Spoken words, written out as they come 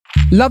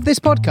Love this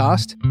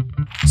podcast?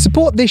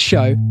 Support this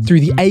show through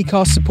the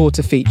Acast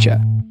supporter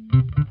feature.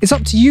 It's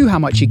up to you how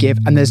much you give,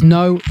 and there's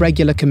no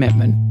regular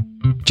commitment.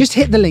 Just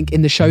hit the link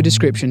in the show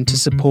description to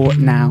support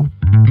now.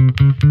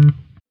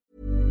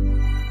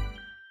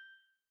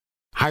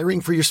 Hiring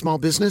for your small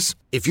business?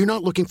 If you're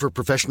not looking for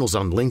professionals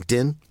on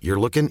LinkedIn, you're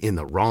looking in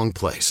the wrong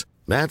place.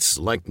 That's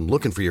like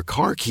looking for your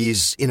car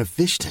keys in a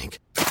fish tank.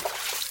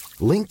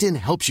 LinkedIn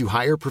helps you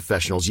hire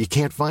professionals you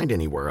can't find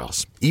anywhere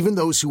else, even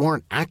those who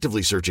aren't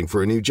actively searching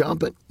for a new job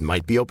but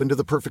might be open to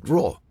the perfect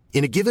role.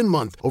 In a given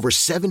month, over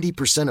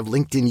 70% of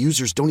LinkedIn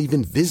users don't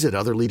even visit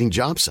other leading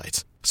job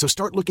sites. So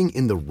start looking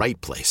in the right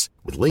place.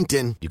 With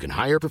LinkedIn, you can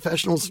hire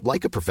professionals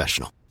like a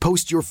professional.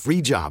 Post your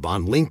free job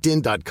on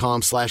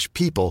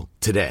linkedin.com/people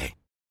today.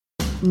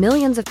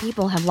 Millions of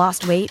people have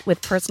lost weight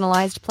with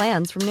personalized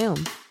plans from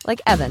Noom. Like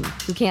Evan,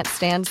 who can't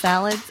stand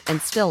salads and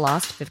still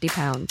lost 50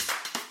 pounds.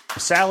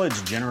 Salads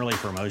generally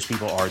for most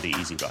people are the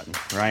easy button,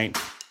 right?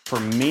 For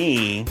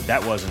me,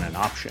 that wasn't an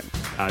option.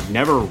 I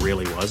never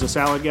really was a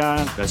salad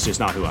guy. That's just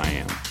not who I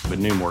am. But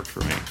Noom worked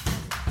for me.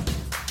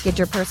 Get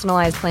your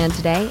personalized plan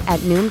today at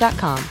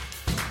Noom.com.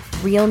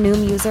 Real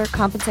Noom user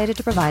compensated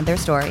to provide their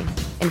story.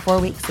 In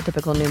 4 weeks, the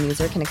typical Noom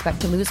user can expect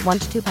to lose 1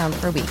 to 2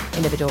 pounds per week.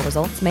 Individual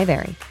results may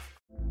vary.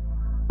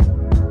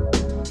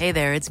 Hey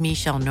there, it's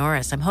Michelle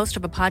Norris. I'm host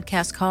of a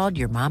podcast called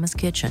Your Mama's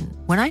Kitchen.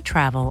 When I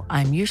travel,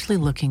 I'm usually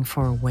looking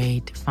for a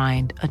way to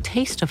find a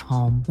taste of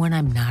home when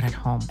I'm not at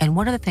home. And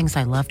one of the things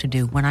I love to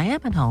do when I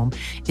am at home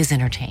is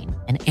entertain.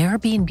 And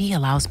Airbnb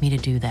allows me to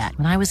do that.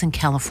 When I was in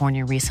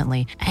California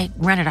recently, I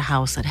rented a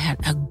house that had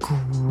a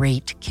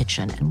great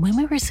kitchen. And when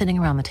we were sitting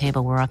around the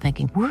table, we're all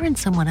thinking, we're in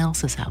someone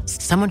else's house.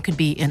 Someone could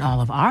be in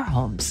all of our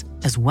homes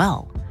as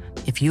well.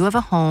 If you have a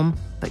home,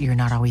 but you're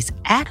not always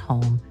at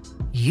home,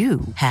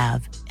 you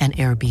have an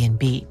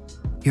Airbnb.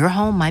 Your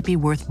home might be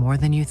worth more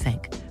than you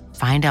think.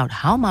 Find out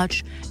how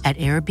much at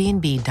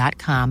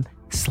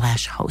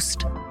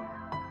airbnb.com/host.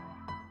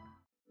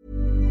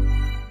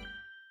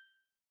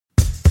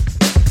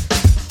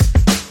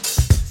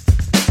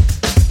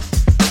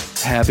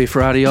 Happy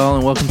Friday, y'all,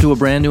 and welcome to a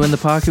brand new In the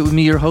Pocket with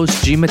me, your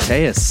host, G.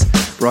 Mateus.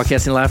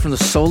 Broadcasting live from the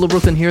soul of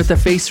Brooklyn here at the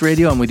Face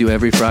Radio, and we do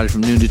every Friday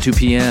from noon to 2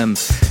 p.m.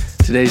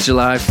 Today's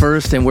July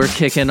 1st, and we're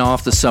kicking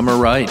off the summer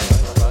right.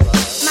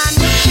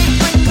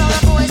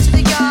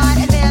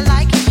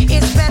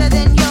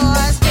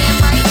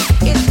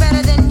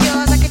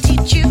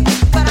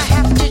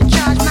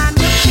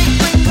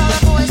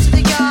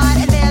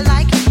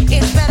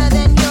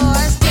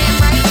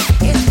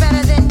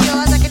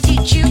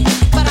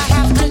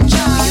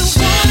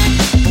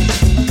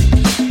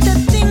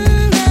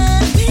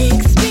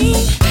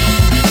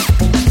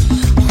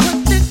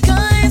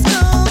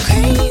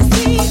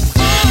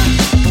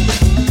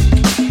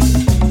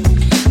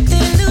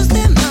 Lose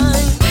their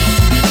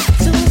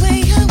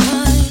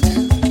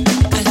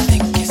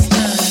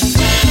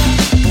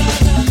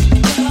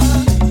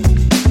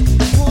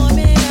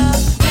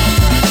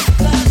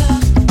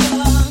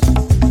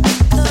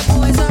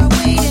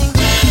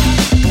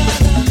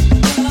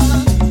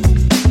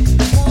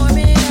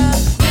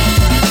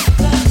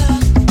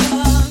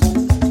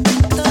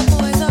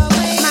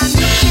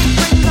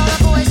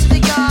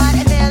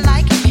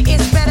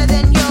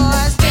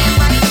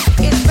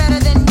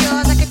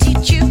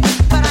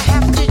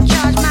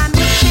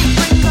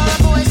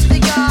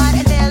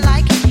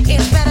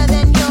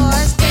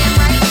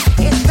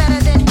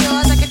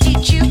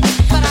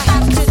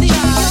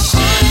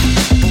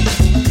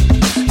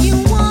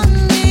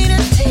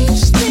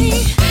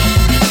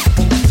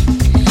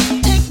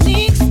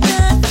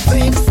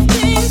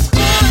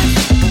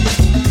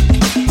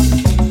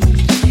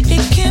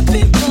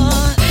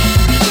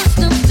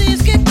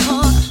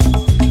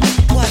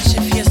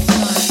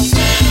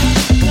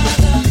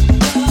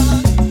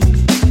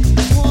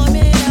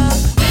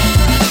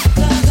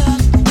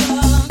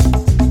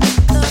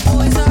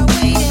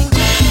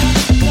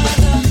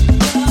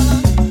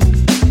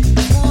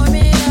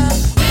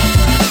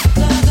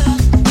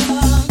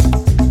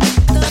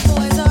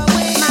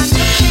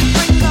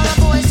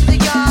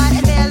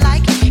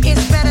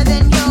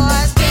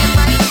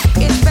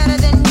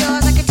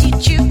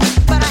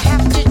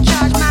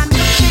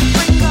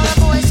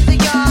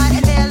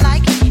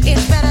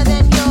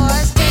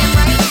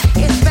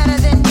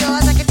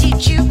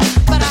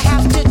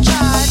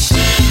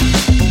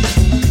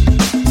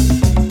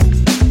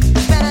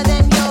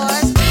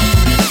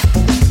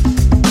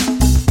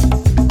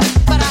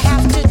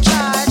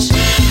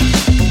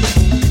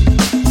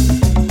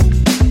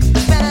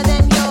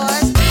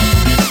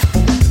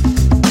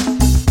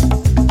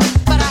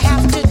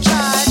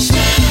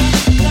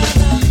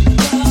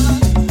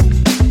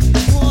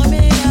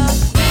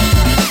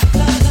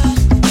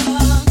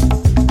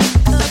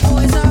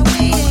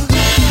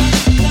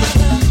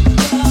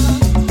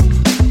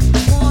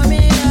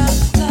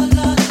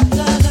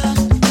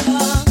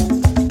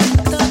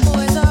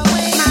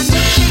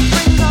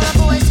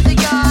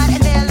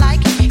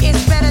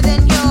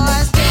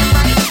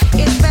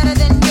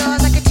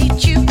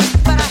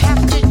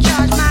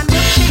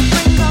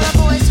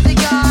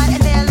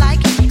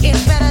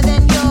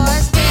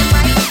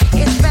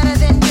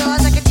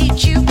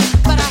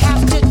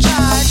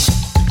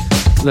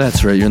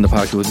That's right, you're in the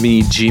pocket with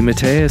me, G.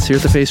 Mateus, here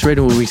at the Face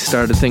Radio, where we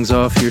started things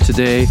off here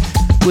today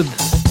with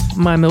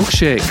my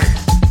milkshake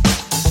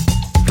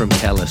from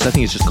Kellis. I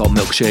think it's just called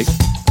Milkshake.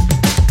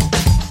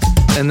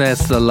 And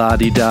that's the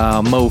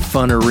La-Di-Da Mo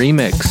Funner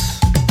remix.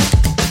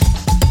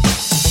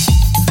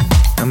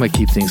 I might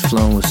keep things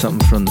flowing with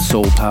something from the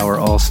Soul Power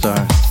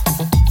All-Stars.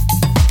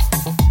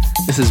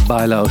 This is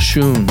Baila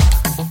Oshun.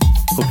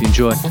 Hope you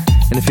enjoy.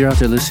 And if you're out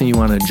there listening, you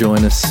want to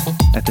join us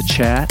at the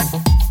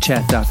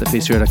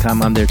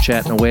chat.thefaceradio.com. I'm there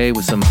chatting away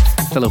with some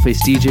fellow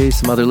Face DJs,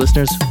 some other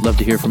listeners. Love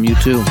to hear from you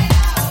too.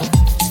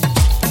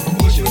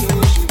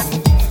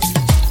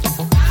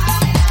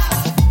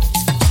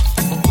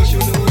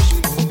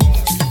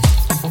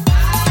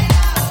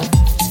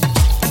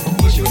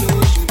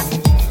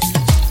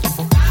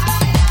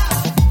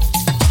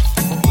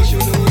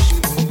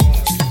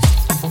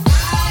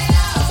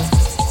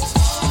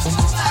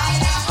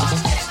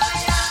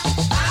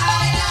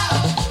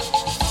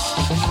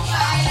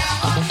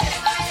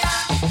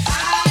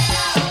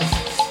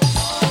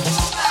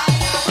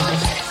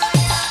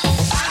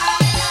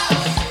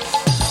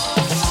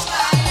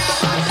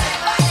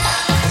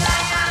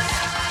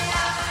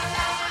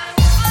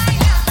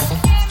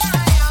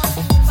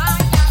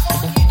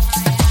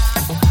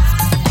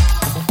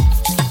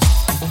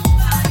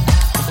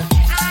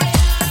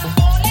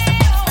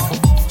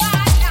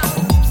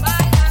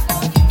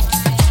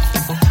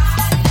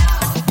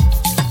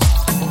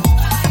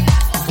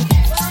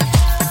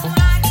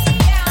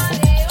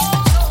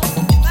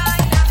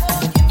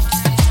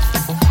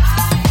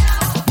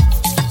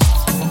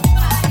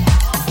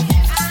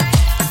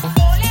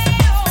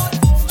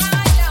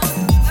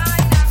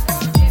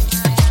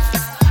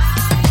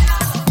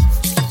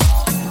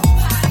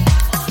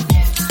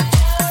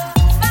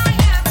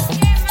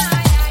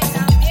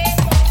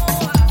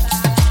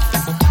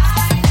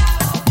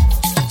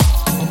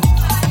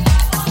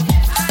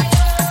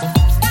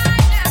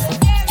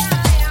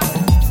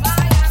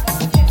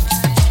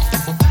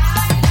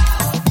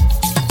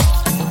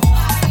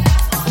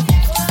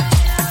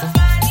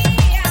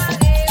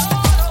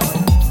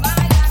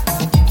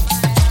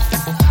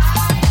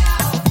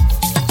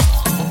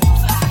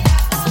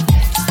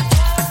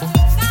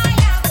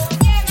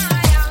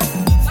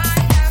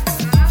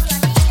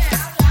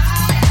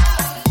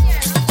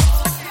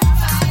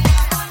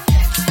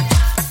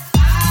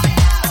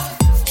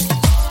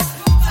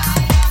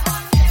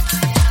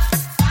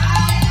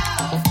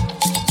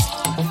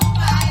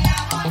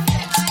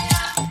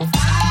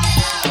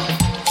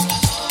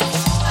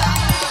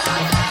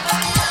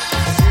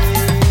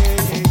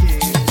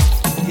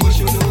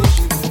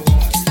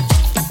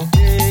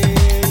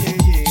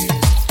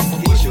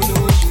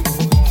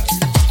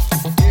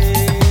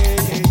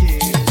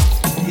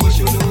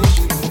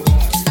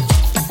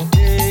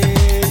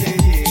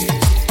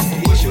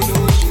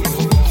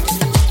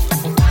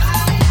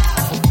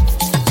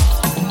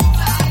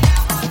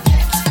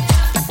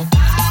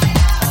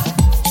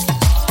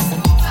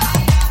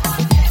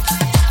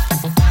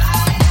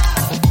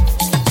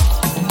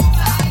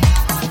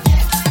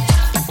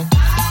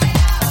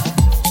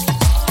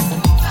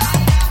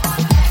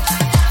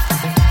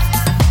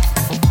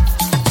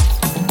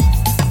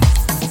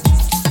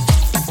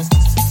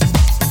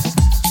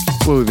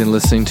 What we've been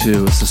listening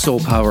to is the Soul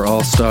Power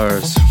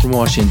All-Stars from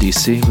Washington,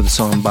 D.C. with the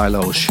song Baila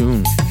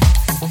Oshun. I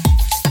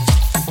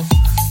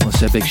want to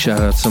say a big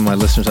shout out to some of my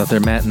listeners out there,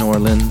 Matt in New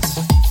Orleans,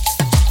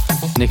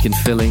 Nick in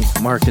Philly,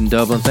 Mark in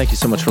Dublin. Thank you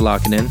so much for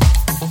locking in.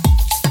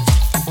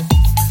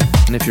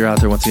 And if you're out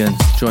there, once again,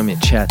 join me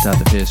at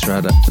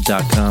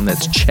chat.thefaceradio.com.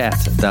 That's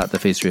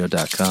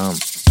chat.thefaceradio.com.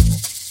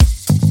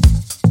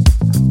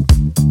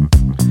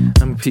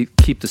 I'm going to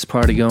keep this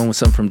party going with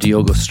something from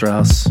Diogo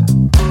Strauss.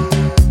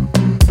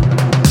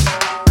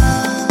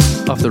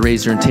 Off the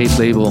Razor and Tape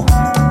label,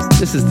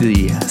 this is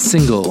the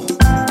single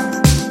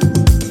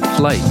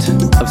Flight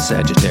of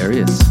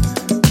Sagittarius.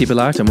 Keep it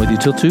locked, I'm with you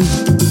till 2.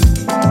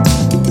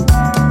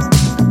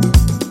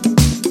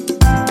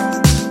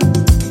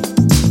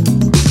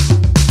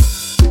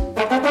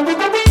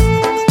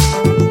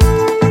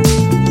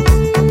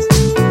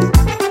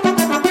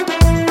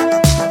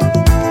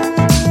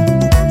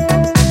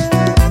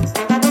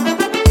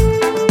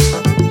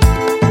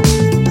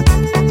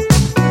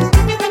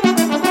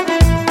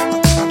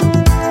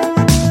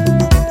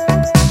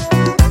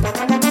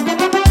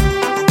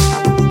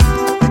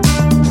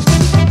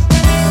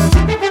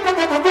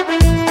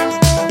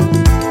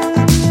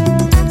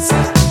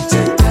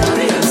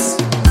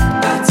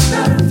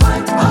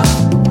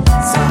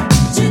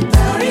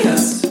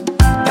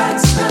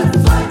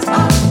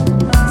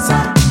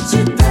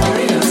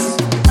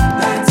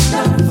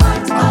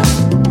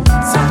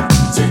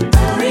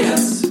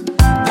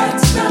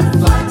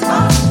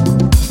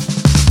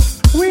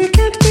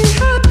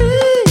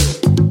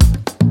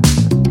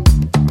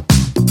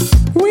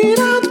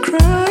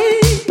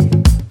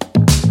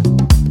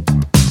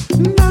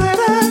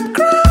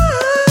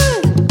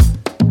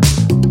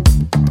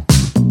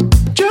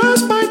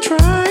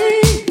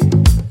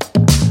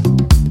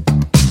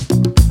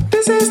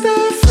 This is the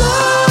flight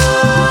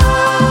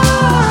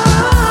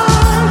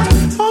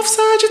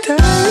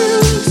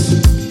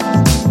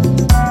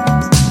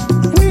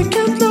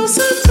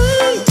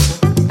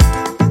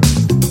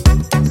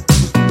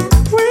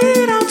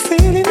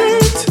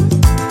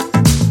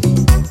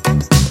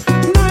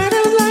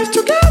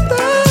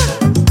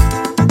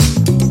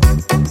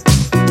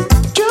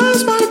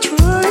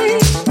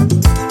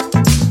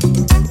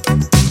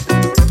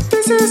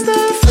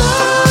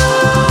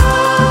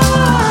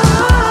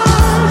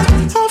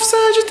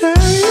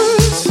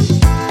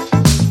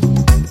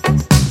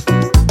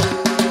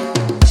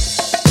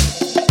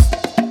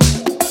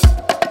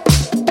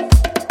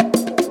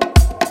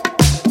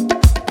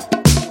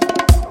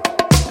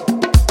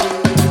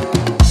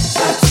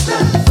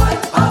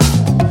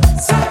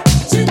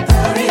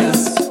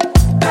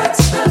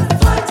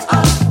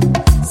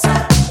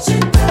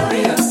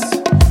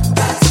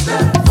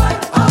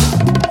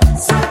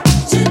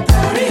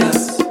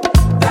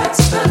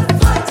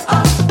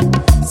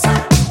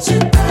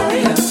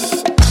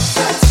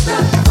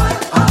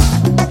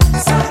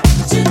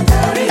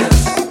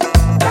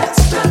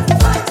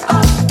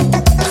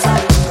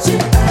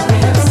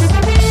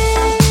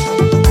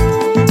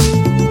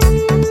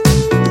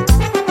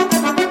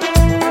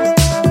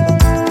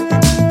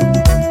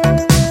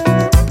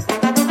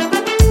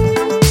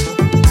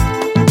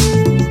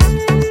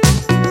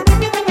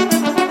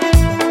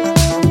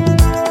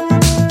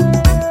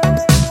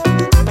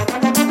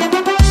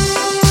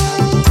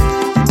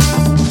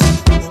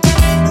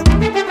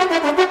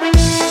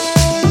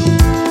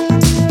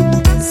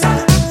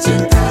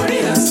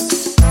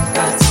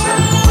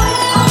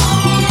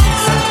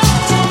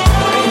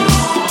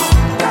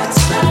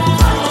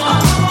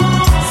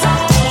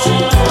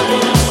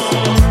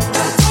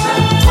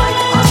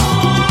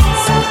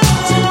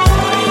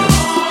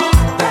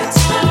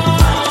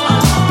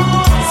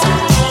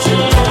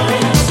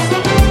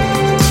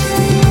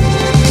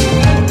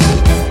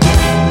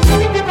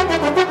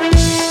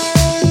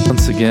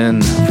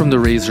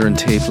composer and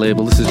tape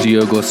label. This is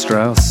Diogo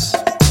Strauss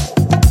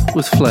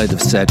with Flight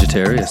of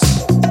Sagittarius.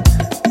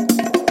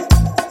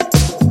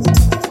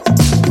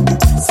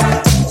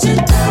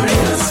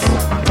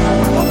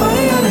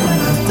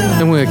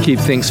 And we're going to keep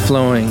things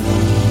flowing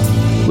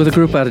with a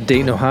group out of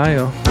Dayton,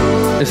 Ohio.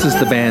 This is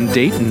the band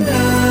Dayton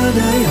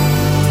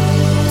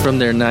from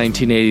their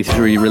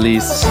 1983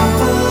 release.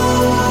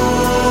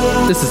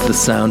 This is The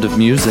Sound of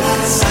Music.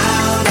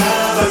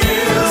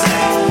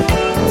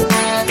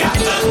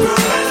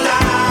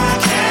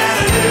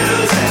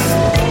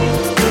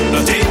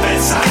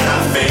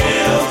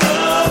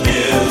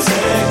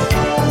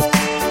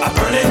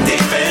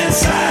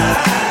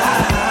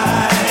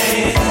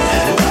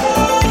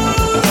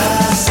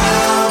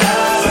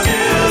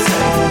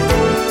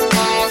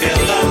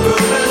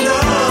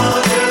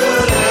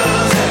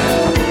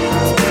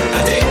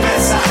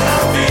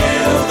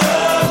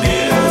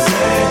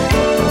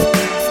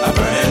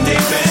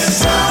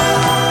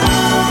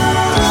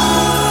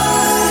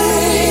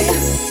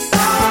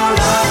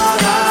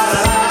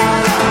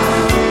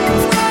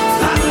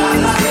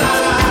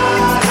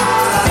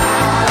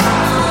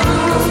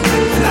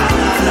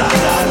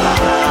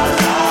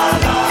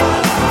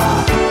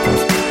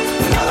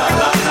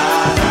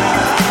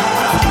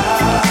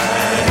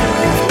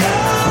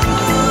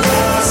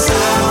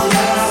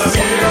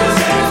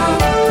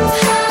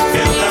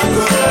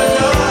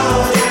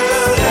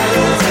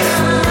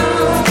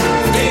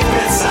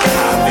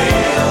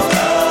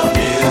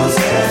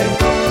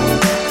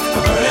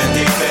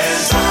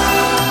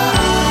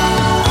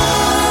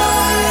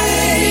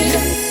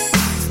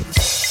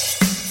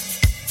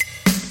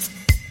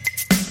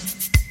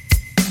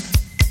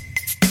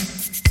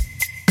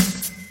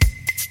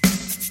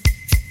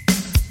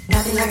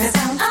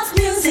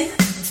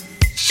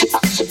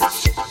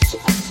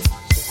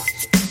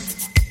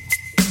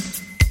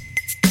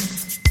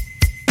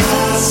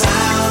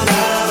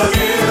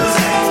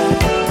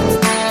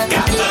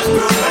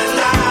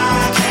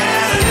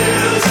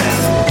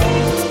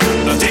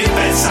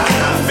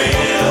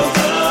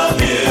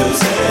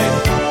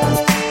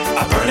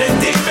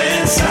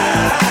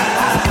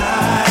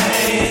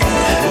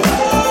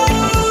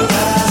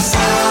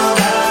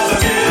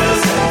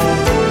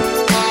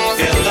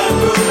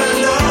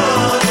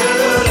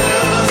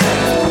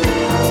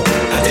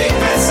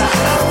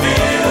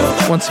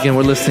 Once again,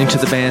 we're listening to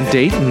the band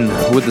Dayton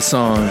with the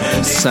song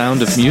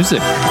Sound of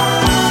Music.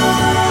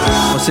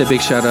 I want to say a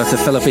big shout out to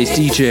fellow bass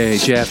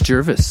DJ Jeff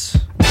Jervis.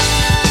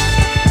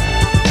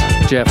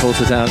 Jeff holds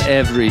it down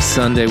every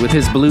Sunday with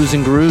his blues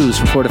and grooves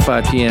from 4 to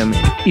 5 p.m.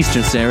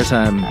 Eastern Standard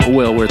Time.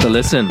 Well worth a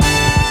listen.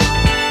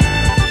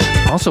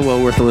 Also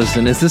well worth a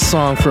listen is this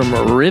song from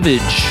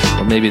Rivage,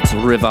 or maybe it's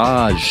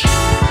Rivage.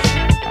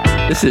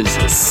 This is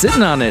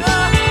Sitting on It.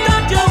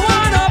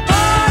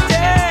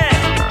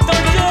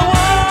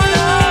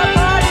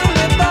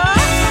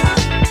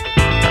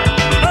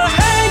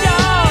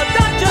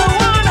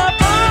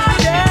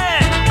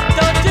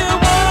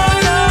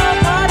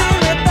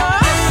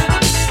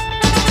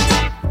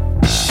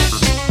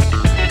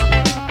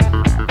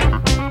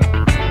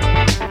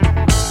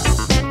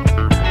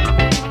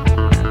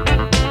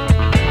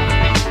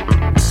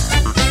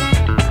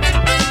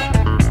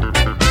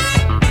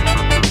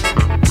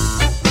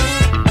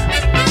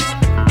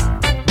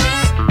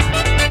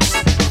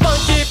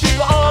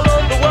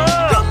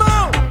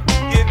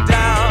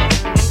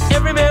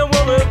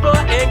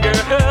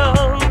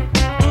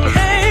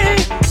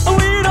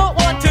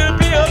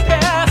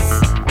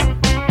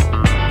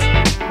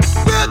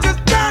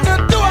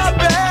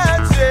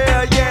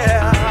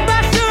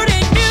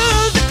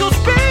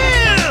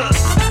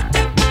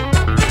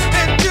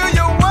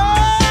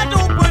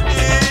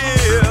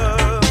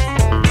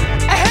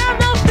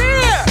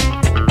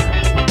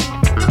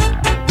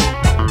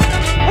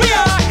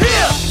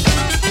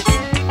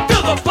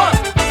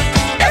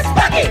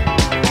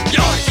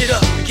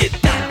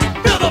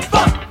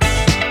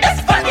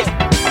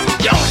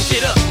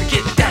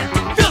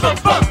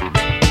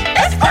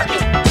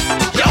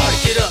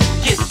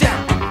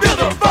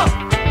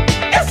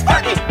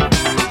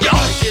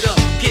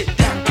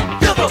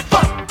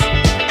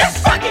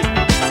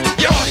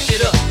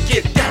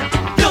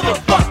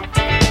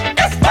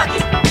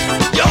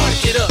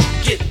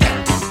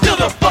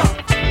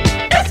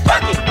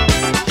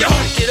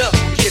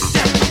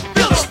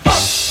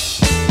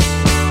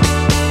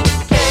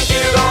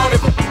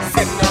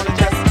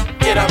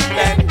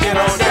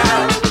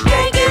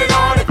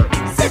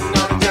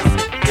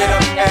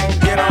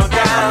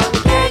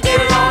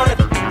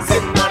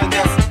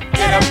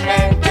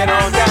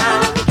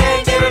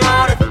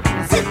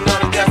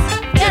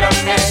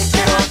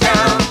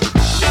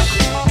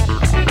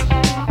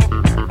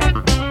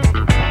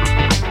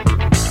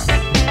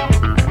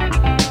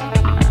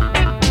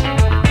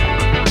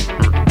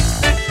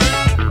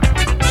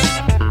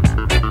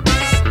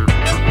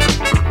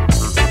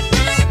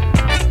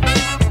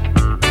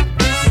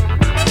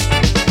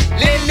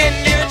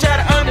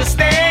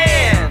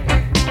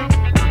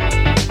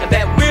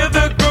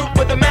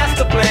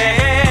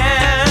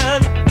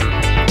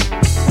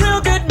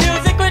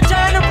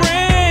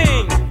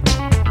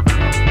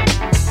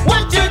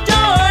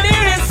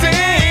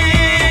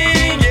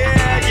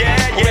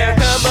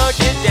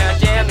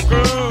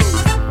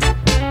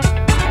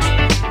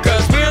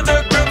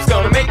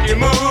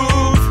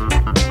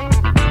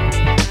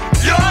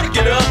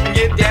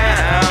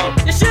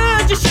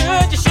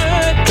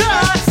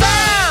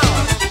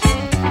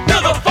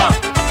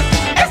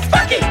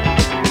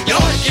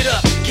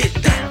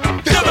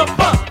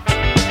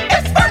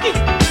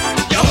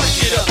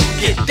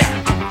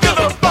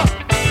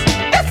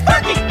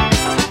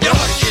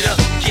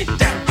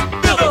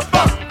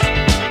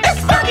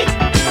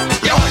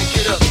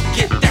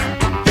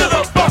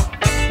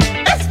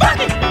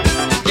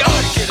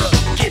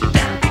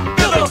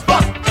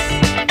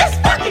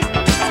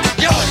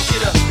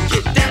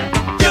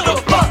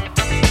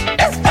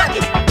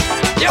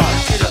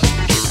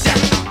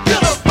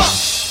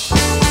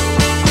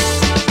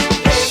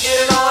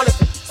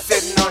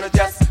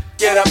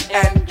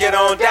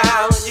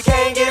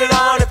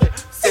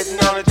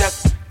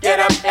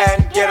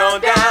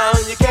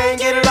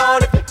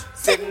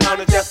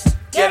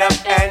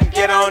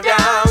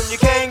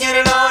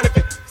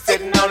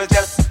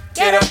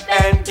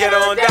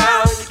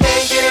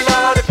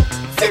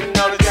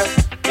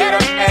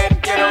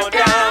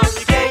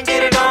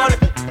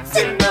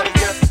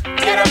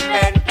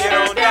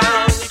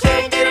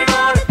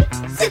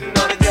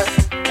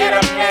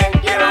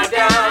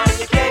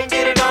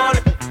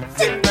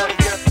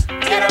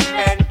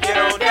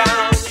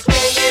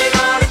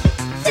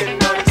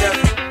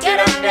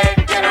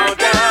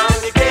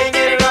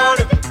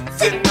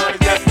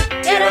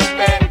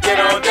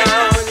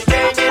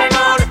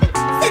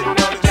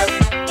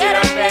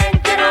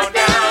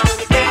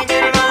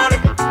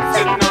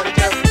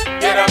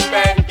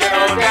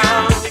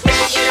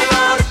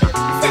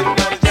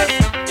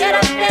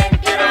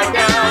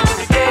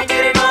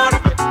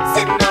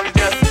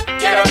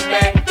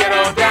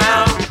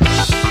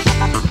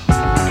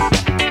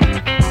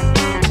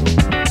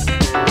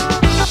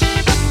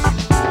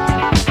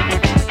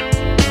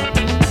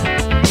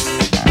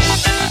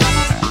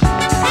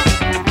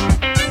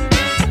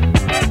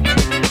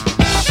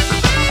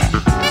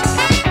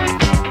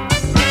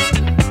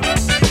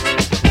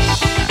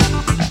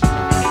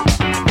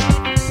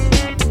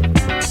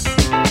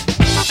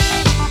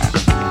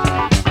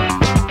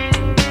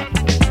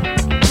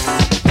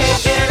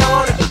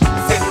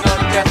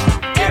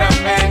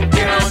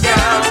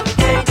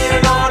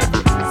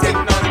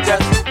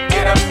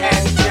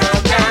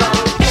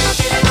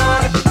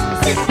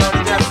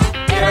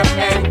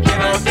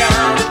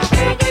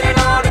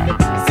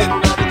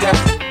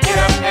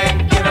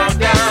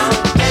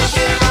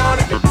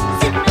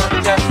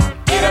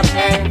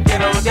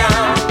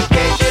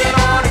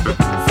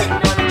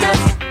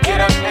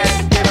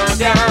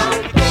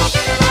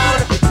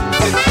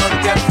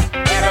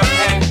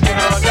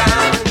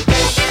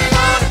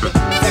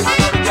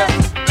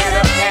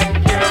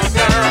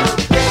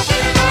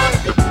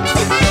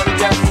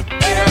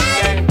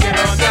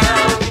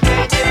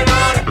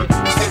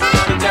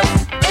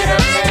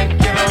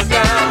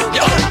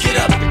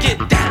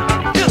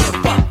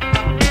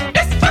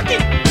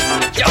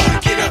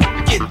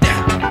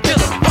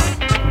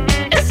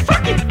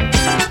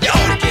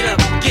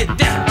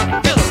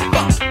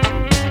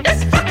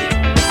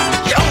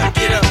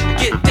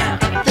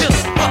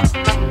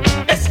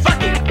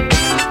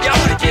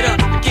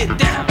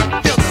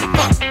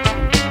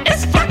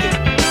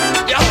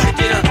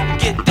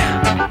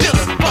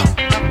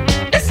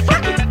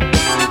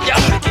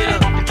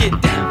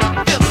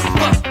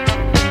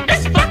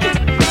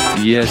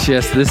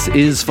 Yes, this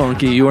is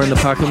funky. You are in the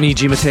pocket with me,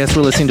 G. Mateus.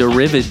 We're listening to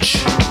Rivage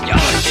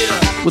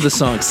with the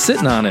song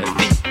Sitting on It.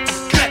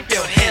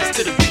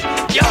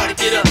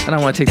 And I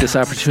want to take this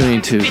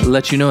opportunity to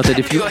let you know that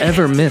if you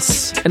ever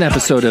miss an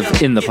episode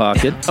of In the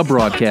Pocket, a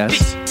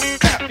broadcast,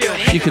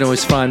 you can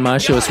always find my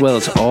show as well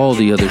as all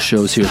the other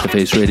shows here at The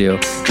Face Radio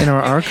in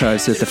our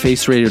archives at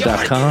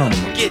thefaceradio.com,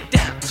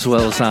 as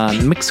well as on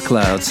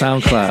Mixcloud,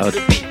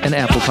 SoundCloud, and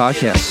Apple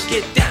Podcasts.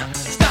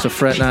 So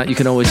fret not, you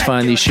can always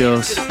find these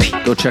shows.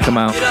 Go check them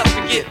out.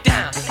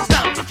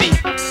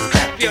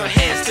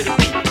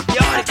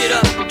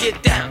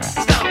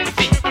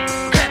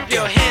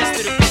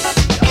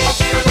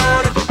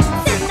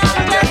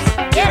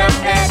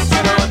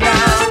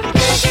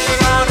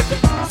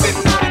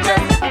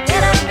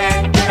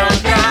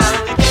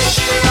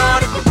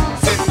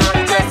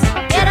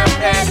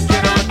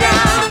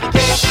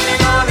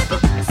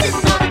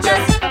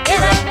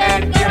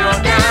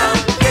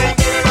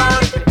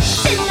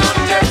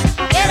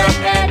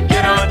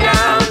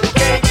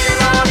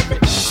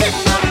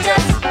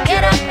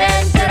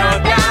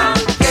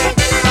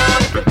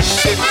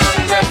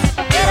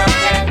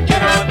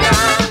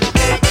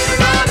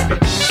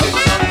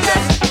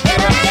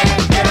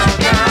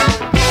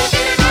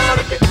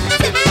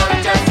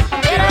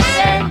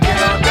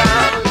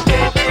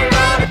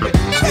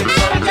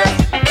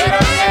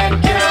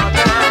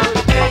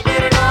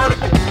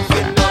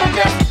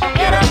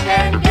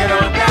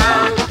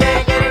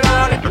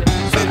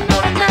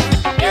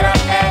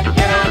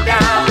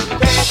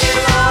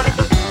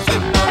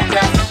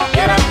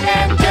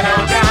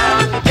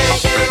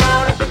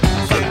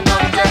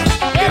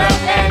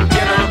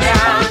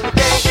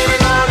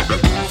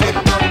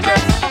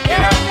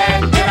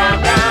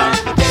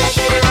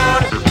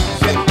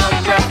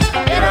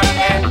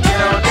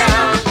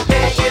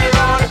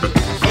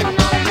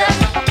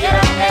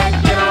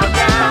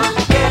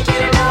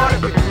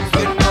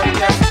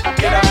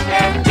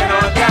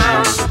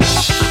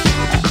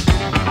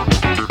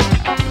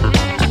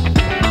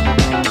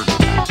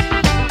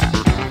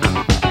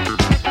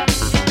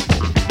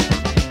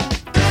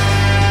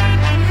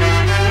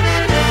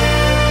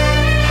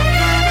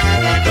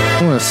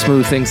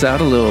 Smooth things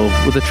out a little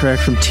with a track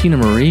from Tina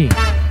Marie.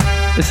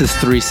 This is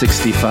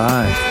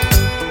 365,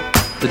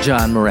 the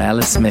John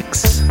Morales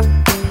mix.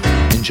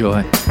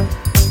 Enjoy.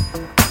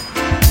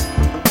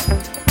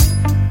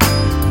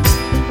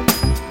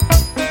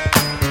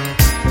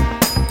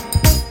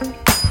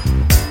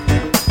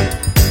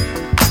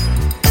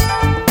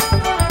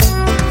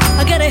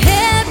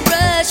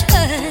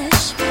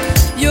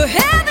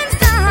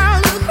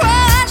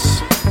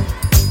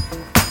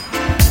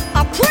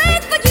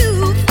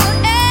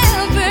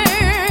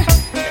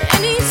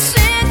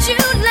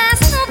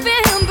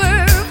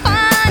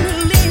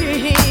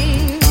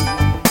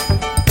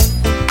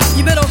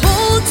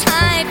 Hold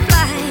tight, fly.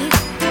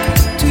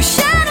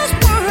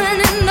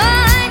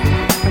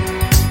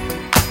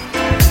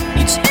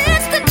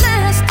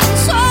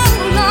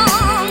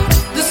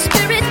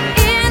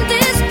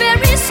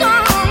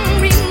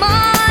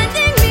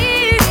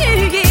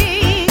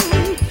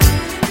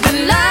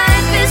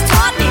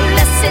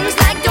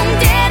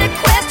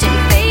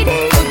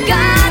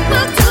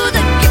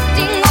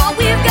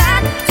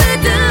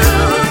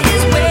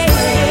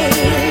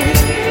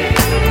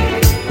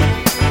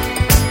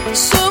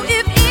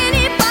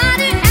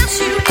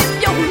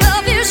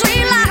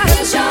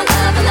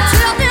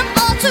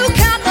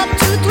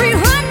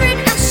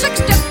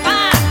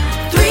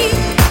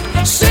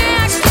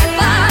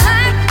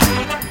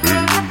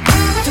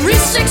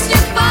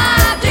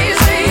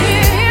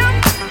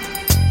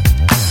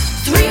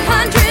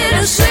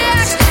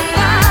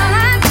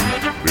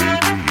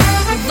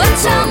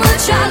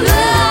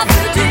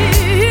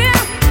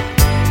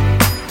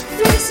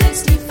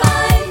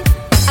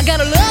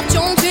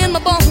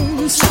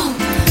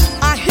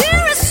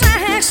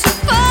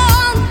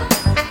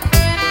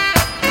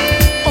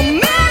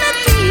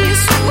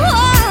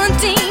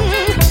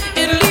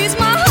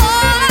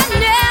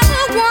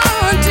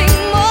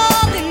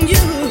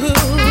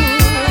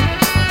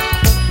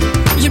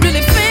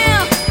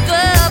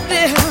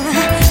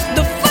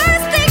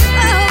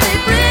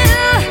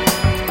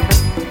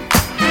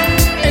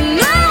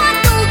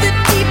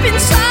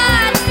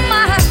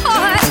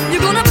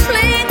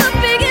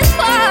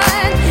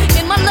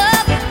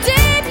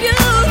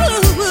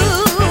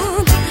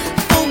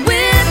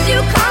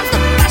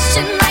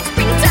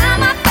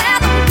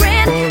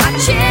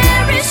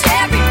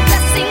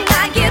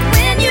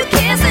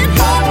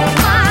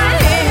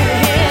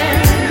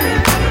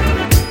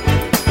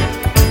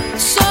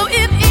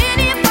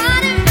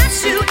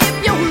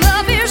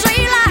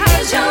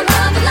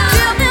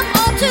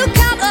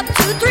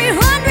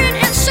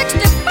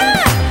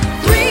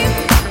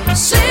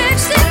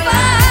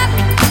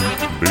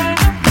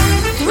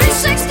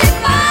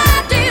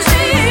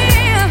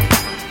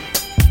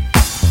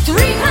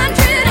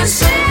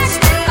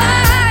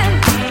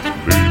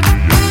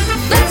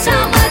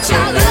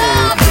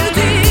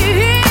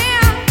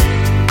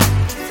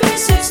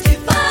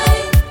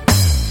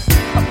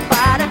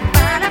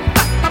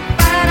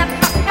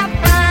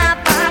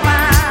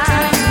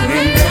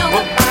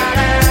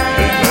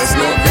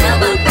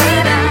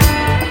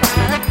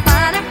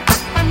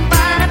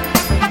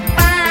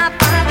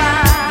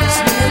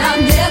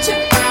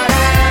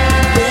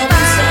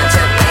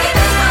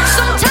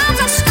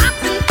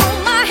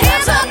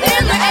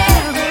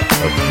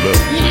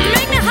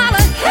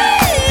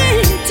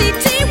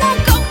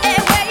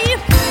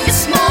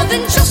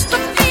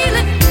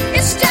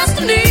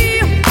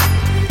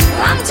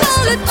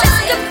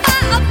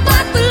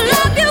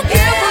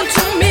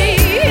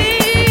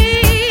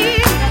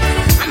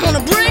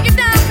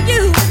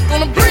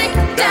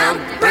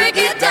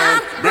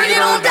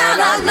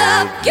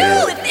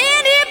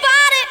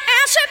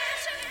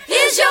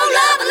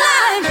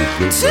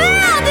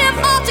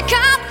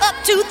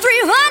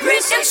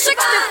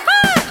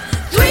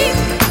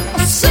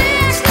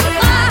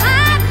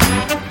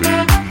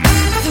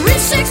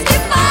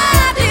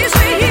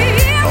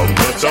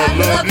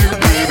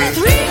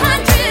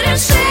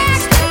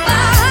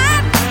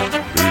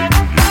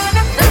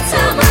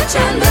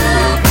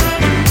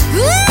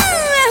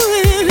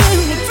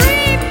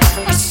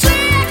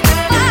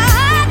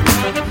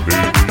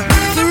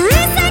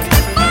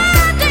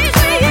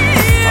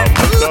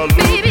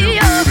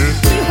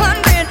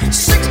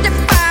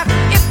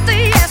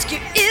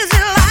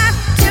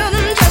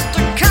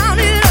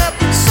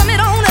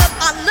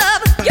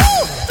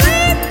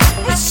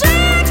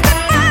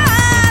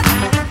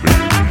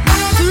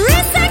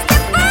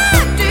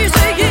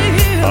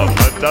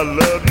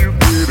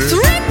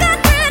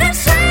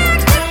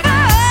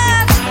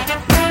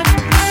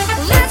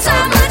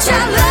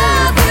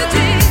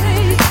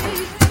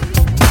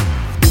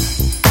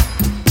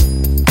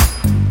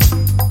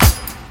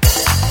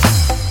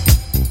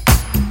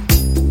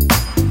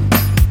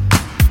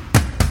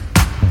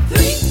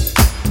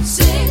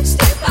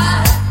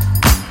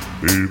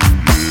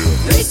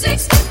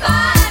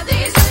 365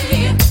 days a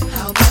year.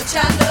 How much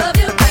I love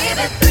you,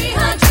 baby.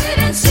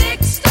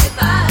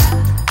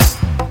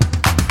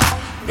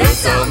 365.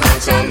 That's how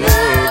much I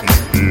love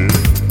you.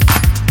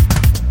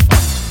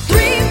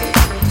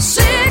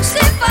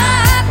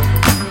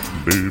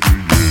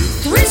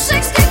 365.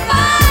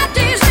 365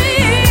 days a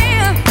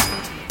year.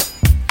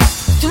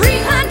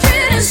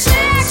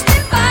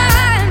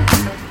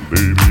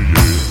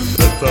 365.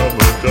 That's how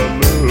much I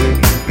love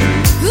you.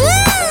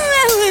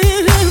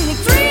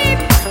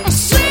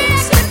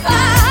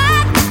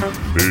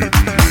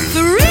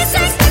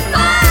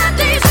 365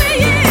 days a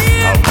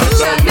year.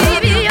 So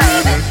baby,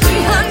 you're the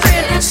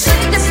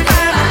 365.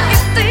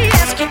 If they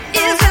ask you,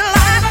 is it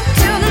life?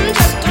 Tell them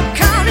just to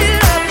count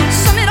it up.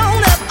 Sum it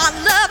on up. I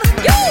love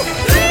you.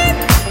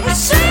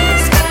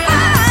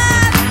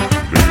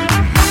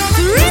 365.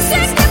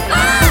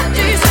 365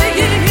 days a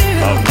year.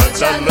 How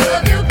much I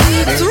love you,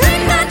 baby.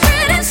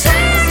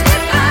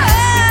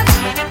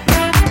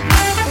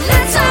 365.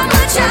 That's how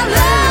much I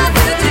love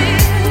you, dear.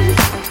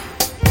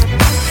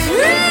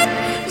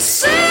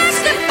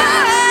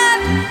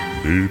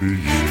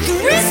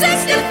 365.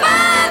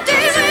 365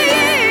 days a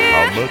year.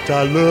 How much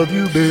I love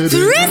you, baby.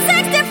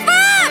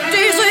 365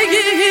 days a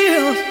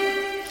year.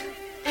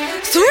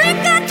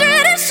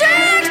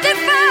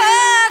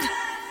 365.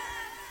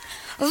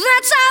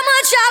 That's how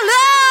much I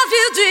love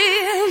you,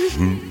 dear.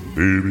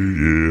 Baby,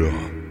 yeah.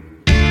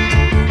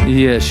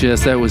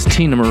 Yes, that was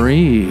Tina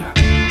Marie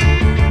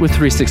with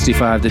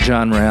 365, the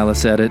John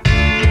Morales edit.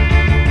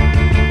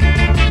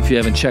 If you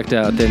haven't checked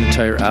out the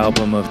entire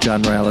album of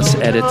John Morales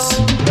edits,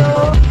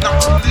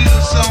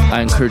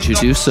 I encourage you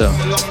to do so.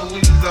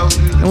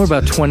 And we're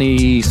about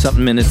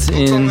 20-something minutes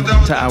in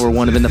to hour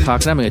one of In the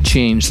Pocket. I'm going to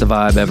change the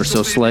vibe ever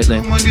so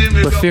slightly.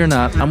 But fear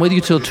not, I'm with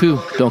you till 2.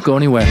 Don't go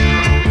anywhere.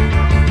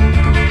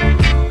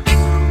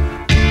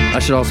 I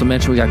should also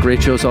mention we got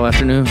great shows all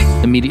afternoon.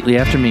 Immediately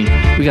after me,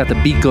 we got The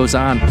Beat Goes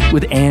On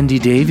with Andy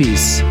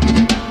Davies.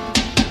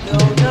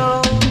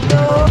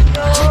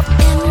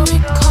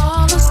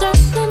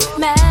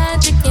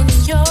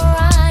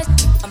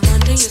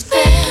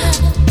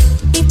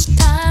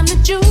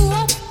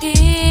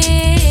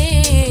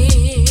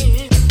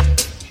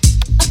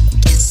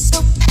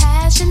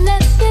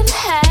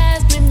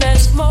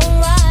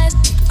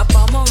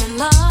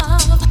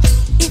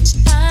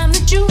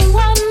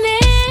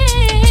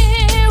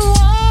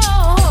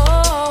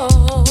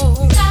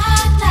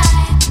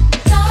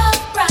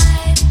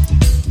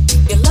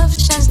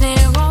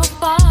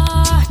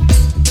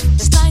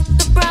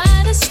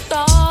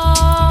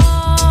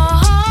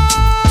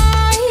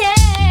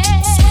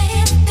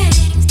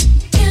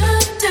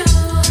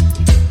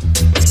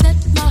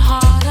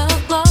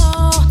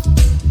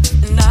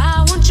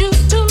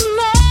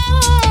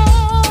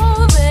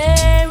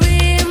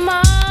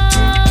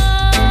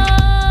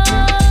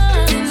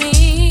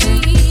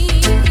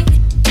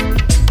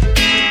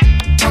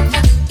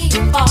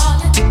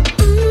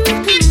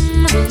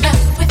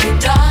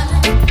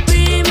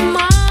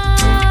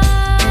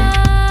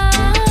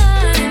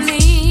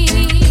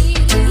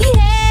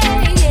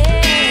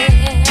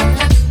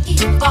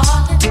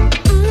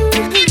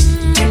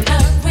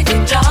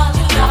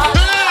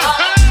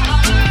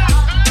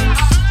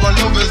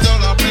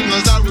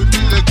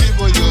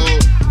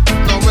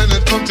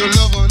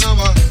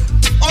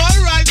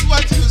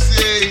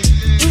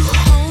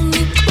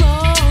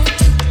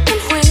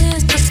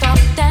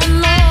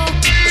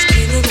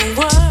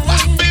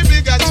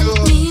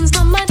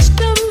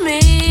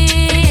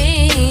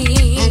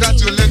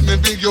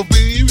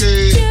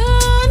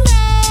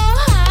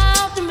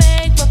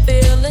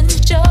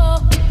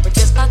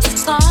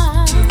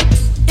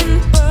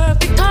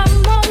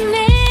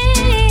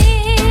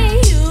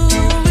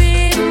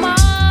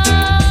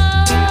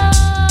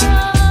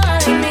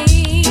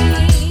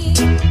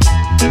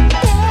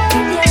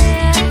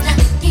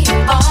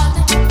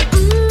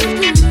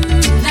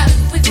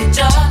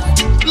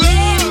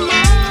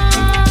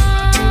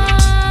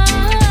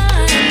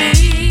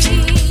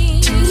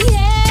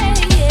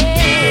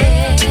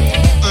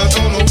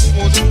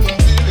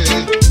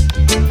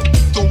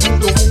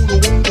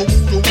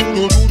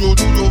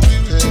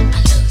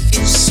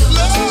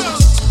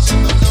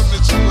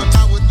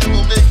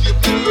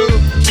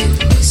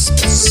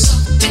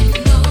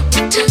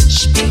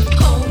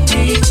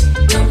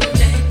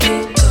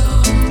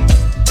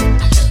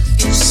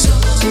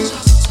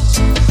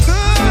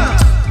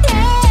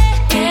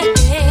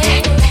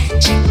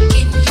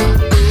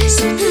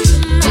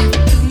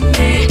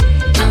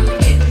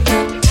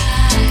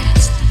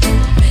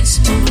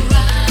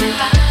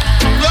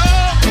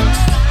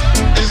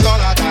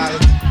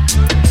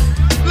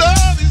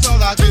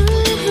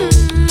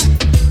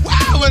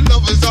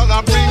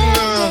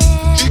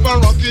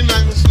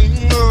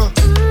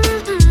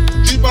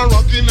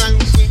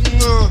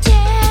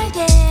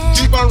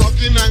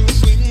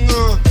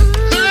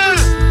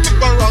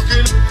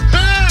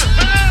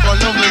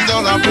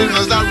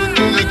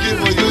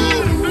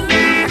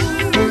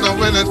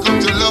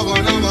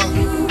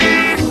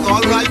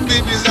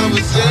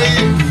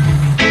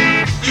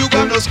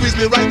 squeeze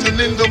me right in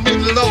the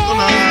middle of the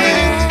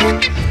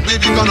night.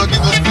 Baby, gonna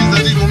give a squeeze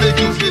that it will make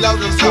you feel out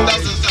of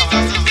sight.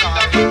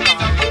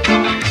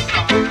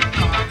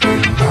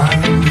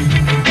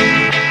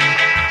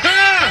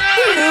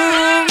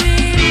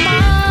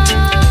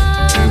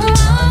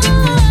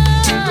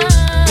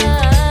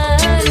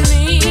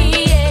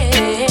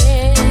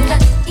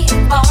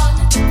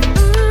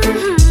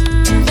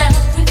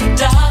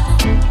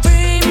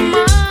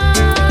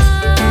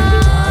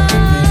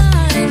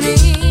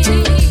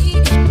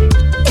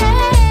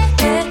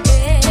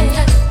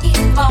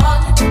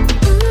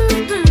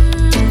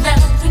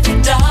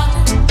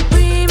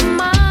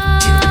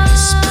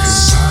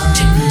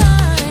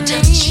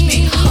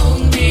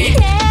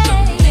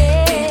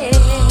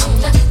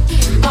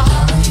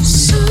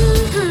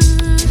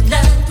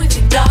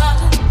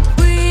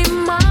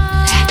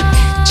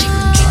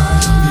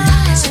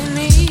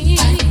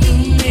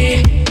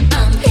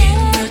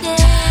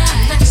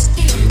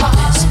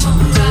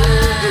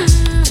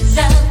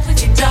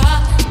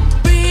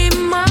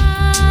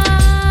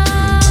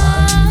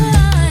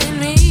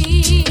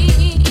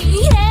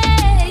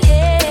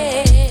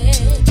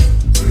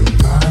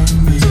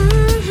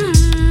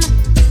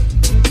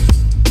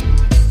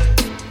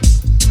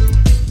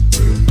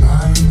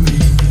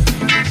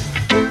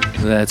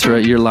 That's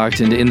right, you're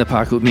locked into In the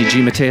Pocket with me, G.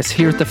 Mateus,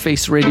 here at the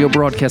Face Radio,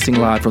 broadcasting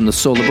live from the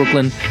soul of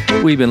Brooklyn.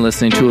 We've been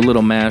listening to a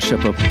little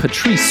mashup of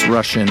Patrice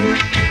Rushen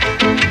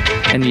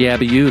and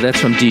Yabba You. That's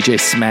from DJ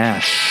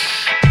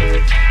Smash.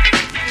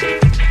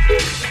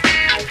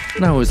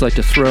 And I always like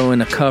to throw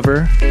in a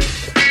cover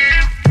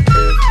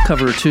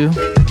or two.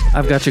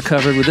 I've got you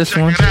covered with this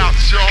one.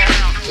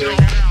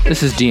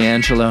 This is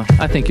D'Angelo.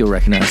 I think you'll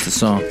recognize the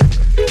song.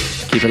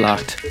 Keep it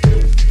locked.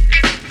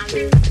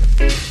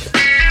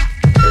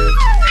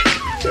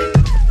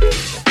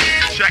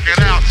 Check it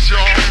out,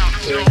 y'all.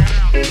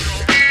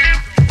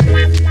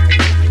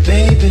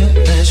 Baby,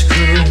 let's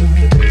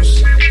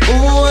cruise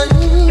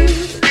away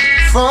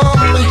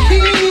from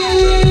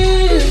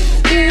here.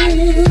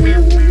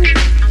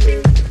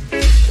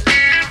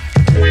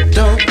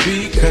 Don't be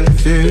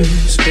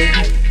confused,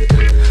 baby.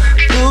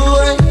 The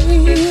way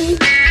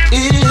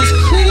is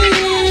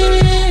clear.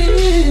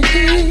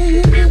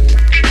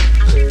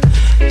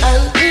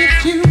 And if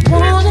you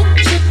want it,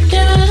 you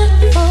get it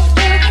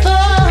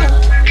forever.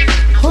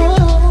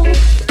 Oh,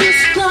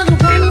 it's not a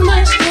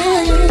one-night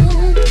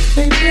stand,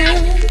 baby.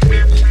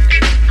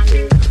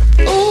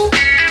 Ooh,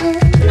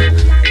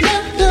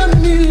 let the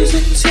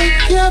music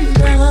take your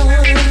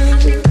mind.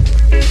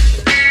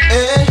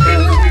 And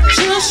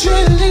just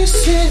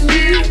release it,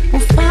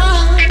 we'll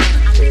find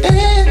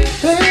it,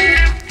 baby.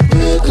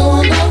 We're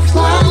gonna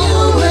fly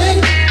away,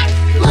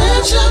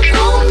 let you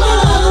go my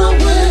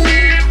way.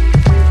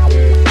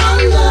 I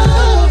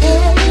love it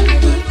when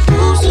we're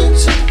cruising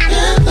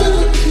together,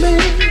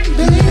 baby.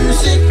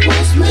 Music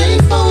was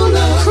made for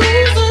love.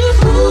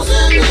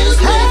 Cruising is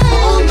made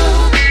for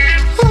love.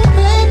 Oh,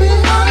 baby,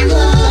 I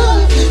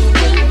love it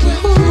when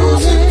we're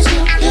cruising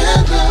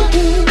together.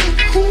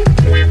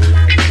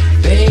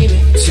 Baby,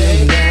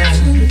 tonight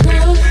we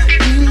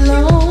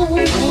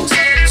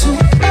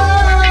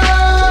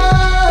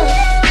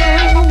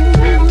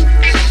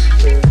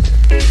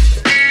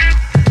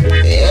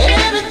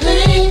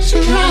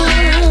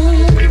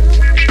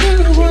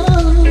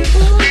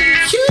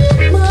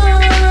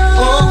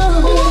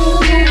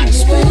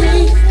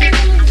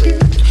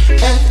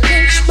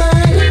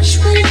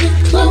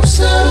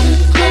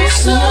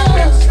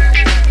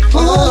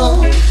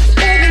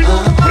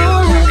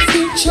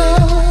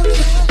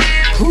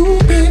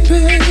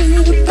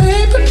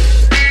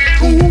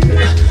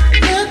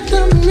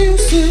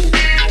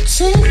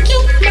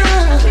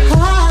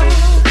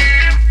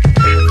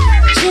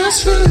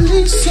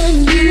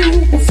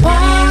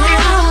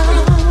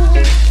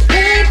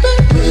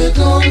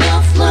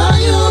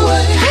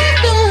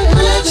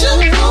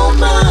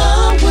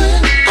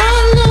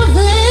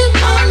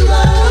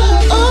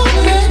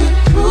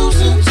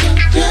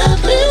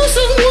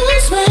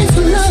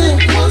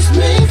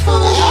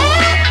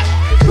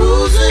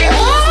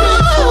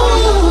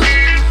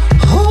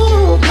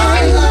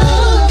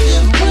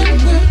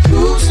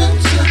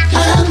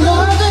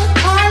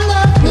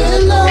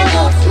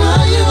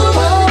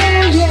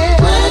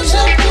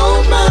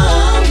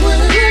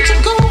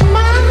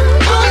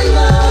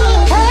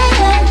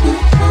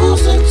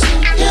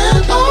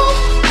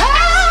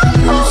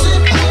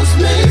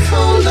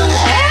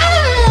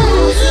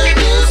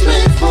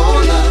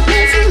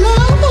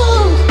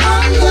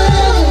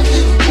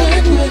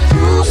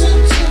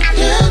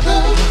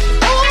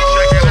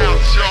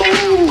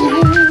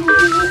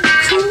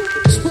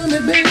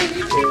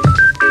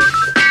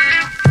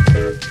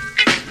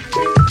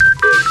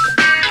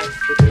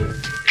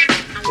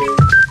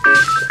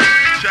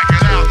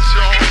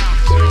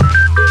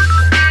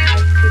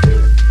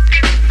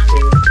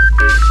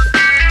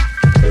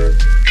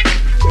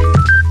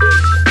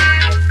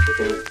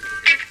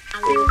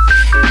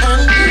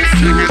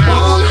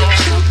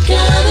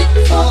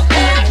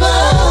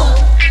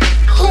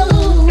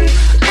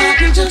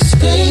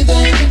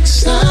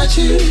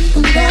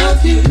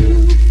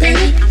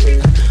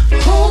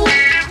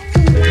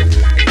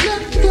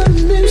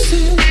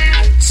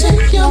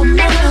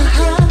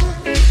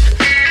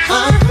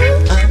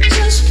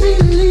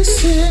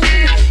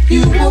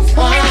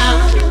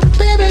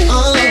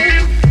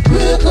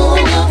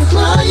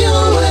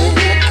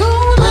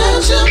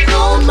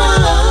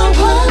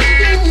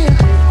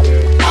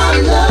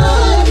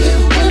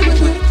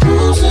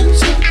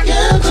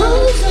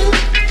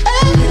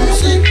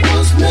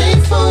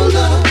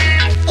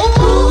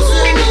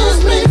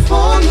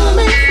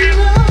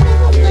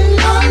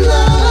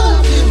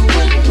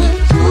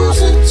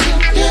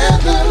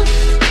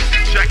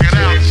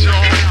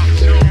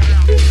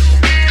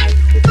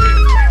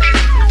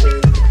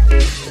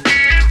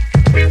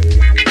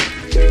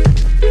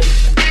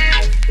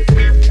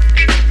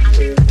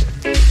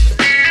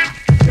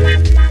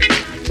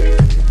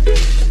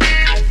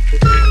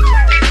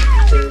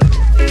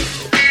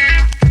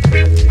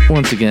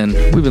again.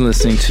 We've been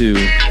listening to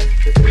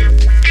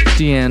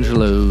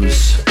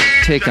D'Angelo's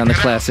take on the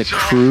classic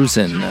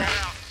Cruisin'.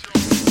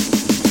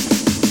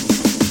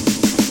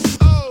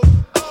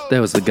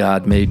 That was the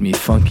God Made Me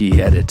Funky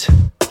edit.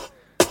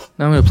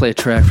 Now I'm going to play a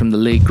track from the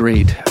late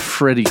great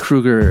Freddy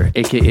Krueger,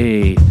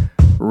 aka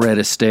Red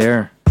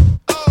Astaire.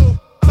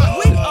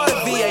 We are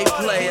VA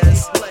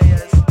players.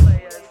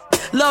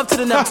 Love to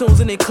the Neptunes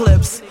and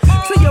Eclipse.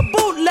 To your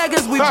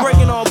bootleggers, we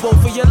breaking all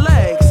both of your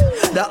legs.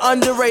 The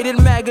underrated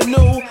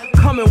Maganu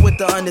coming with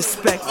the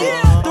unexpected.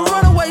 The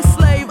runaway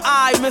slave,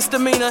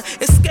 misdemeanor,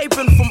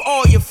 escaping from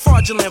all your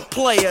fraudulent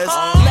players.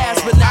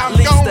 Last but not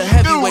least, the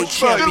heavyweight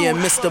champion,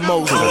 Mr.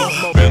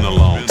 Mosley. Been a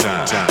long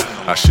time,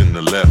 I shouldn't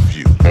have left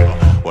you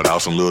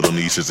without some little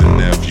nieces and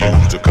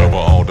nephews to cover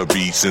all the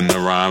beats and the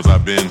rhymes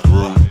I've been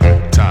through.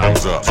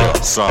 Time's up,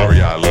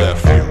 sorry I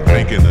left you.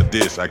 Making a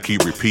diss, I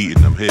keep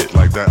repeating them hits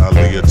like that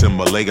Aaliyah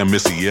Timberlake and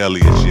Missy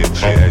Elliott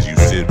shit. As you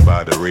sit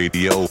by the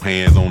radio,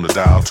 hands on the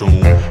dial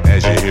tune.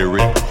 As you hear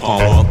it,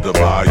 pump up the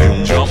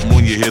volume. Jump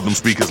when you hear them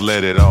speakers,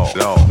 let it off.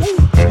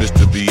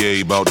 Mr.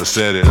 VA about to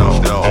set it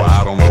off.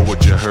 I don't know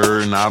what you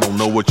heard and I don't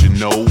know what you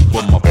know,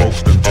 but my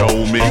folks done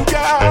told me you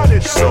got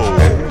it. So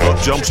up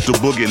jumps the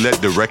boogie,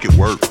 let the record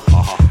work.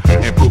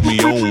 And put me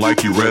on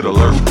like you Red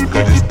Alert.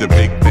 Cause it's the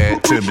big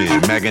bad Timmy,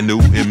 Maganu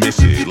and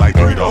Missy, like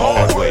 3 the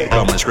hard way,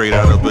 coming straight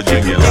out of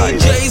Virginia. Like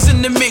DJs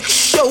in the mix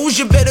shows,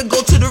 you better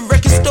go to the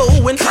record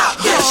store and cop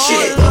that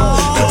shit.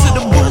 Go to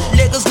the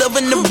bootleggers,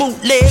 loving the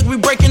bootleg, we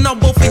breaking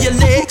out both of your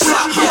legs.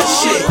 Cop that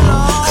shit.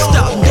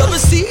 Stop double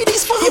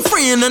CDs for your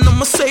friend, and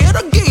I'ma say it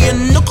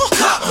again, knuckle.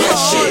 Cop that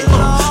shit.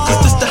 Cause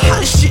this the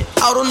hottest shit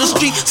out on the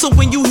street, so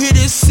when you hear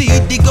this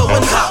CD, go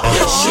and cop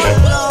that shit.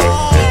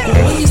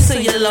 When you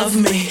say you love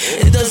me,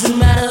 it doesn't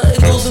matter,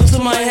 it goes into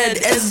my head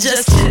as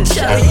just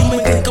shout. You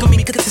may think of me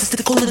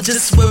statistical or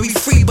just very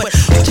free, but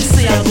what you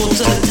say I go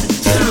to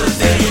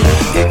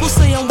the people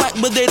say I'm whack,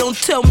 but they don't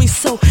tell me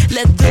so.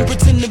 Let them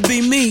pretend to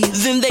be me,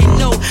 then they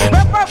know.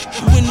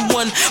 When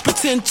one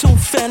pretend to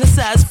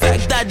fantasize,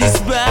 fact I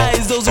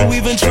despise those who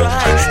even try.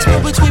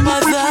 Spell between my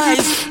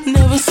thighs,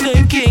 never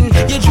sinking.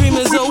 Your dream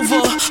is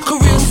over,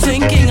 career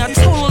sinking. I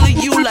told all of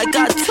you like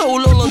I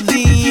told all of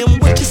them.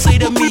 What you say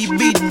to me,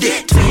 be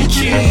dead to your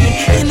dream.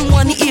 In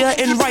one ear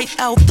and right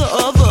out the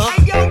other.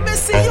 Hey yo,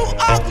 Missy, you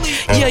ugly.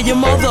 Yeah, your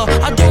mother.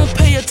 I don't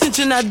pay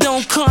attention, I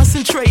don't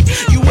concentrate.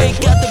 You ain't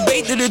got the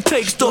bait that it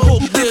takes to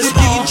hook this.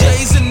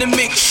 DJs in the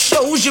mix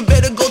shows, you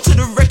better go to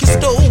the record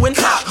store and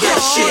cop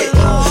that shit.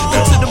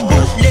 And to the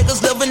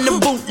bootleggers, loving the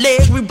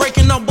bootleg, we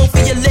breaking out both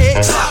of your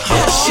legs. Cop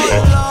that shit.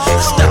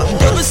 Stop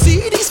double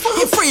CDs for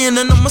your friend,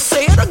 and I'ma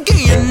say it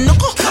again,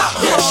 knuckle. Cop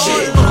that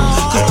shit.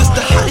 Cause this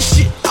the hottest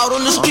shit out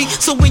on the street,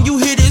 so when you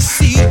hear this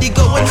CD,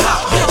 go and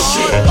cop that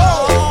shit.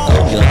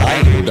 I'm your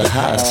idol, the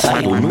highest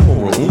title,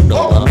 numero uno.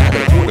 I'm not a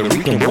Puerto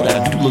Rican, but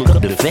I do look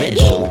up the Fed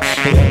show.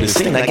 And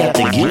understand I got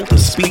the gift of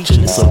speech,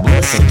 and it's a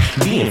blessing.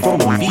 Being from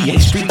the VA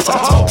streets, I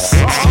talk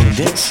sense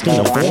condensed in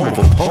the form of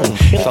a poem.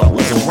 If I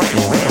wasn't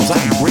writing rhymes,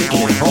 I'd be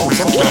breaking in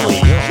homes. I'm kinda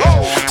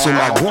young, so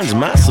my gun's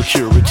my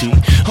security.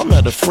 I'm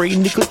not afraid,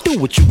 nigga, do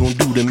what you gon'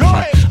 do to me.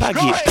 I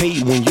get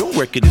paid when your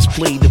record is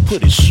played, to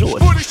put it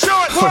short.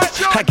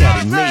 I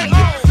got it made.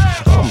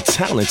 I'm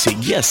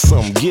talented, yes,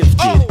 I'm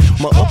gifted.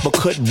 My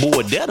uppercut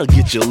board, that'll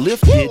get you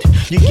lifted.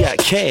 You got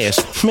cash,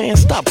 man,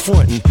 stop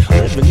frontin'.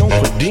 Living on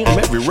per diem,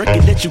 every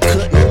record that you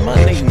cuttin'. My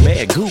name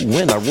Mad Goo,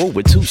 and I roll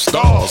with 2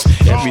 stars.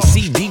 Every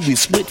CD we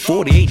split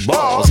 48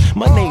 bars.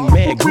 My name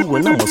Mad Goo,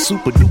 and I'm a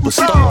super duper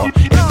star.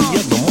 Every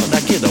other month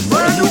I get a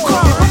brand new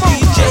car.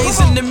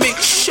 DJs in the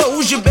mix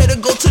shows, you better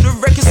go to the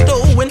record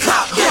store and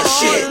cop that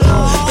shit.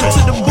 And to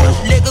the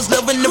bootleggers,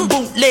 loving the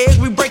bootleg,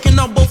 we breaking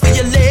out both of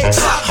your legs.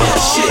 Cop that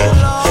shit.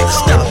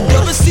 Stop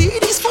double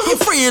CDs for your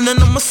friend, and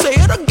I'ma say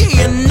it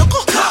again,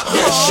 knuckle. Cop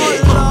that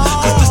shit.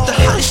 Cause this the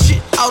hottest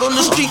shit out on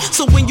the street,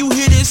 so when you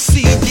hear this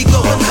CD,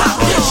 go and cop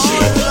that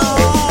shit.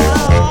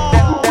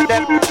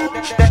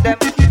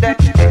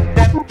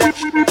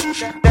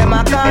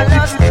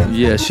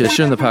 Yes,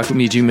 you're in the pocket with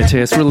me, G.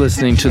 Mateus. We're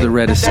listening to the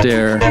Red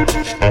Astaire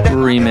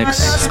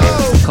remix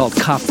called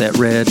Cop That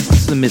Red.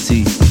 It's the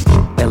Missy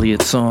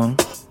Elliott song,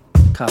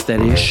 Cop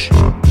That Ish,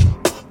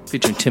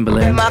 featuring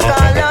Timbaland.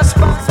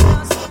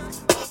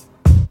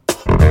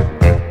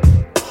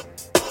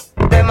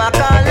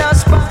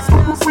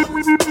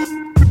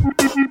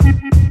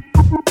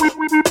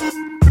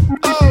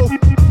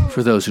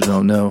 For those who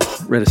don't know,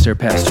 Red Astaire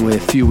passed away a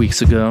few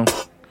weeks ago.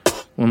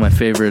 One of my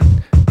favorite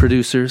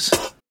producers.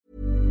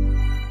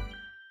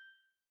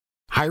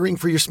 Hiring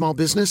for your small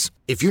business?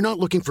 If you're not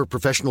looking for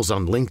professionals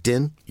on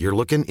LinkedIn, you're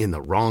looking in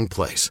the wrong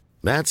place.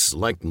 That's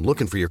like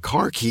looking for your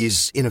car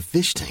keys in a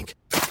fish tank.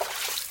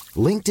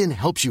 LinkedIn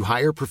helps you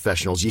hire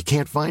professionals you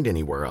can't find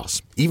anywhere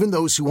else, even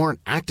those who aren't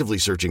actively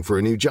searching for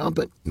a new job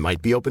but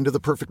might be open to the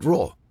perfect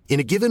role. In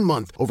a given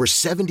month, over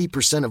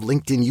 70% of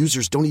LinkedIn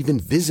users don't even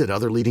visit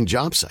other leading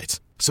job sites.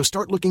 So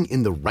start looking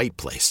in the right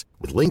place.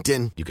 With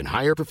LinkedIn, you can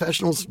hire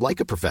professionals like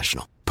a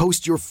professional.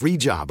 Post your free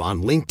job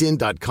on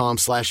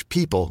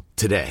linkedin.com/people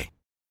today.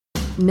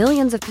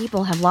 Millions of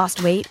people have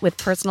lost weight with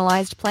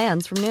personalized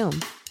plans from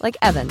Noom. Like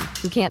Evan,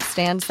 who can't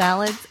stand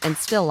salads and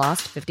still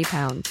lost 50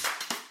 pounds.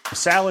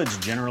 Salads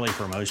generally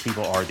for most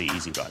people are the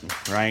easy button,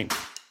 right?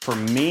 For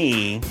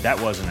me,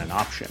 that wasn't an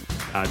option.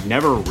 I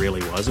never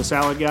really was a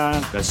salad guy.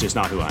 That's just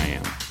not who I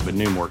am. But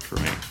Noom worked for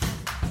me.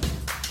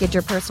 Get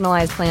your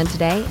personalized plan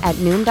today at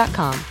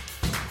Noom.com.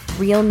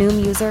 Real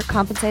Noom user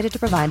compensated to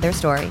provide their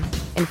story.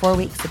 In 4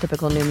 weeks, the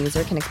typical Noom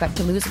user can expect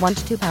to lose 1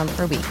 to 2 pounds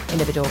per week.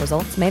 Individual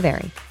results may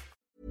vary.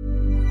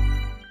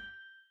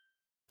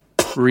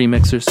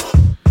 Remixers.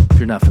 If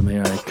you're not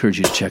familiar, I encourage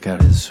you to check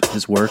out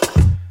his work.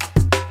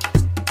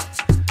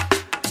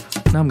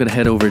 Now I'm going to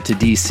head over to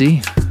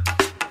DC.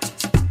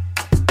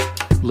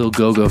 Lil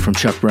Go-Go from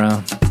Chuck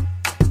Brown.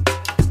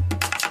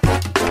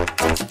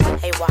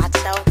 Hey, watch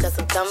out, cause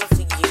I'm coming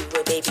for you.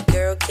 Well, baby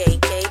girl,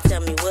 KK,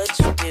 tell me what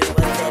you do.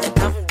 I said I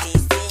come from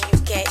DC, you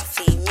can't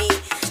see me.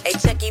 Hey,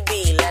 Chucky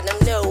B, let them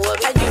know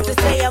what I used to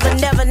say I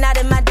would never, not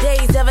in my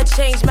days, ever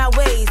change my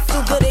ways.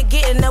 Too good at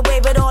getting away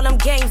with all them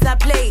games I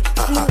played.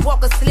 Smooth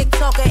walker, slick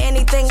talker,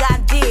 anything I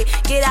did.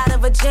 Get out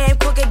of a jam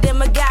quicker than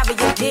MacGyver,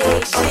 you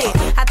dig? Shit,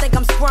 I think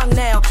I'm sprung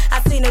now.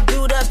 I seen a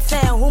dude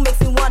uptown who makes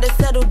me want to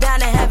settle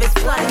down and have his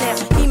fun now.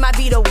 He might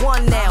be the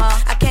one now.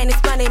 I can't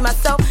explain it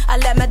myself. I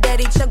let my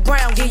daddy Chuck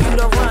Brown give you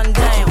the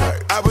rundown.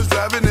 I was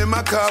driving in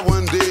my car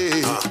one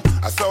day.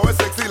 I saw a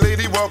sexy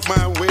lady walk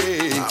my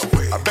way.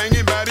 A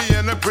banging body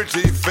and a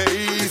pretty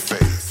face.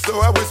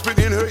 So I whispered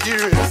in her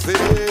ear and said,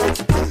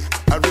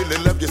 I really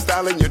love your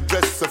style and your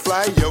dress so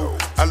fly, yo.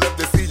 I love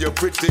to see your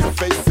pretty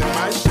face in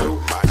my show.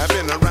 I've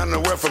been around the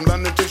world from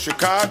London to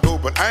Chicago,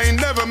 but I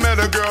ain't never met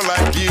a girl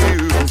like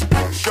you.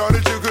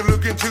 Shorty took a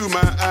look into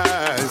my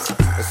eyes.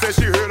 Said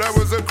she heard I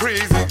was a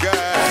crazy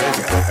guy.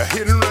 A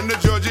hit and run the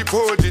Georgie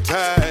Porgy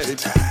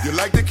tide. You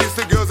like to kiss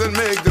the girls and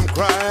make them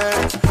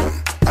cry.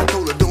 I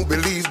told her don't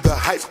believe the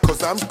hype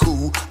cause I'm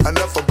cool.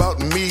 Enough about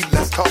me,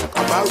 let's talk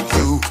about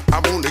you. I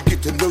wanna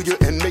get to know you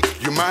and make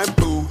you my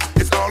boo.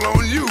 It's all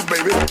on you,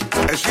 baby.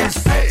 And she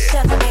said,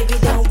 Chuck, baby,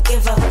 don't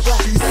give up.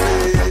 She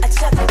said,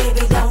 Chuck,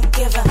 baby, don't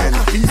give up. And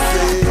he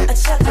said,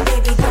 Chuck,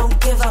 baby, don't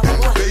give up.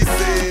 And they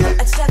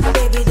said, Chuck,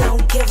 baby,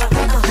 don't give up.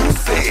 You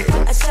said,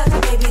 Chuck,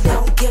 baby,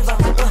 don't give up.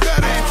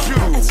 That ain't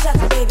true. Chuck,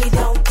 baby,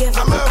 don't give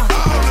up. I love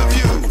all of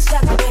you.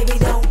 Chuck, baby,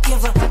 don't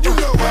give up. You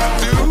know I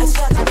do.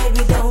 Chuck,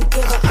 baby, don't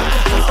give up.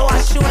 So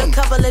I shoot a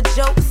couple of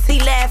jokes. He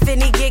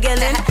laughing, he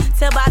giggling.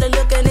 Tell by the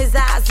look in his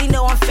eyes, he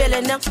know I'm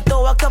feeling them.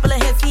 Throw a couple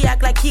of hints, he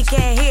act like he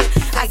can't hear.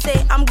 I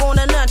say, I'm going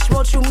to lunch,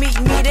 won't you meet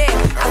me there?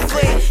 I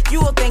swear, you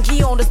will think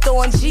he on the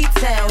store in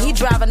G-Town. He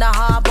driving a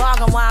hard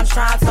bargain while I'm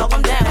trying to talk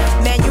him down.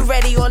 Man, you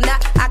ready or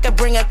not? I could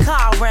bring a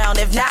car around.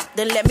 If not,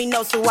 then let me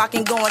know so I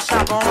can go and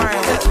shop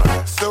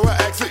around. So I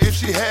asked her if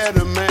she had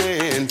a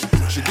man.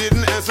 She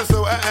didn't answer,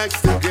 so I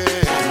asked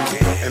again.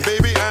 And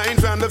baby, I ain't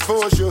trying to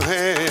force your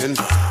hand.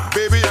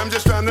 Baby, I'm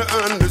just trying to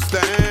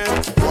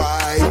understand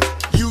why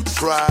you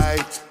try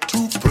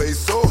to play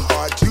so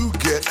hard to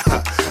get.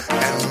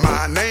 And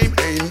my name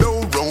ain't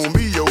no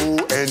Romeo,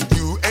 and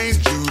you ain't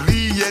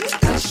Juliet.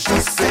 She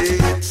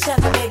said,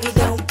 Chuck, baby,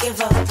 don't give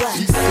up.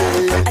 She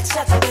said,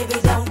 Chuck, baby,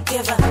 don't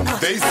give up.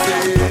 They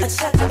said,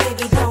 Chuck,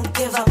 baby, don't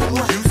give up.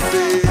 You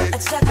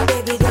said, Chuck,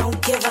 baby,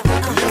 don't give up.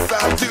 Yes,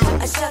 I do.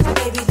 Chuck,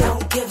 baby,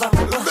 don't give up.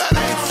 That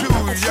ain't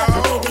true, y'all.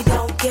 Chuck, baby,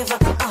 don't give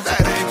up.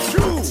 That ain't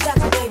true. Chuck,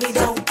 baby,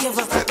 don't give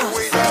up. That's the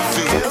way I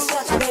feel.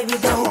 Chuck, baby,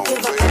 don't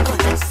give up.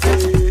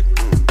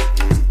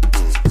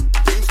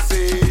 You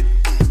said,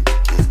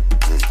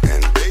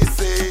 and they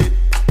said,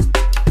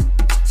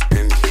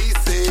 and he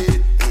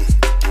said,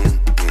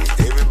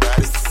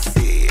 everybody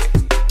said.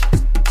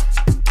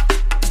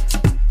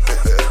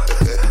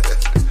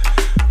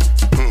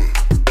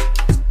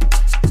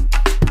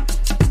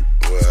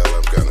 Well,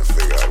 I'm trying to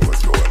figure out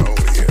what's going on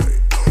here.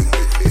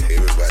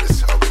 Everybody's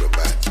talking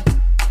about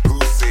who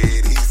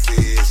said, he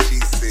said, she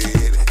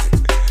said.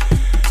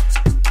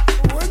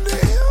 What the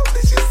hell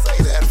did you say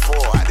that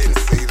for? I didn't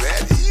say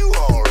that. You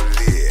all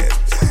did.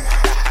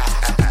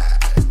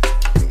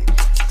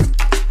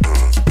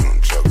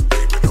 Chuck,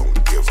 baby, don't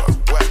give up.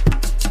 What?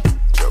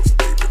 Chuck,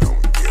 baby,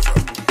 don't give up.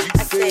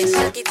 I said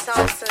Chucky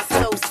Thompson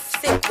so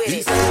sick with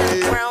it. Chuck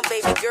Brown,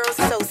 baby girl,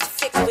 so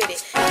sick with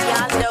it.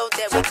 Y'all know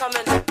that we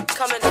coming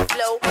to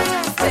flow.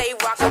 Say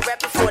rock and rap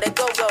before they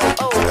go.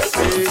 Oh,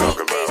 baby,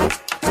 baby.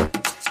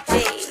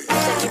 Hey,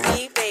 Chucky B,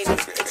 baby.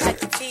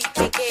 Chucky T,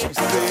 KK.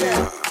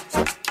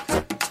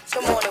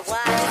 Come on and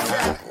wind us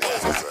up.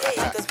 Hey,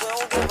 cause we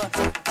don't give up.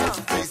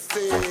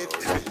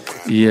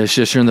 Yes,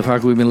 you're in the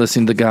pocket. We've been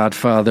listening to the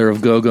godfather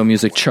of go-go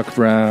music, Chuck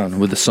Brown,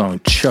 with the song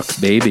Chuck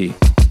Baby.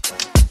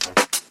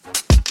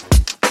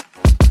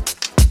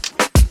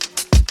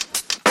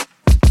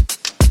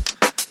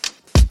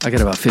 I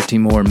got about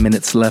 15 more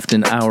minutes left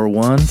in hour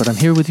one, but I'm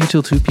here with you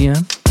till 2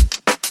 p.m.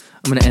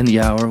 I'm going to end the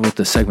hour with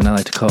the segment I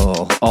like to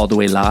call All the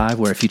Way Live,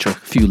 where I feature a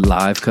few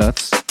live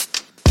cuts.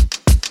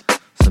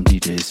 Some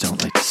DJs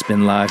don't like to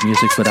spin live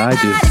music, but I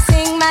do. Everybody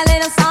sing my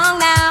little song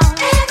now.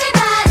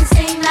 Everybody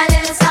sing my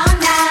little song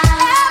now.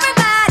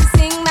 Everybody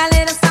sing my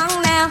little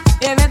song now.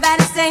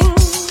 Everybody sing.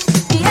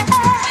 Yeah.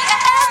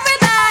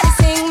 Everybody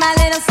sing my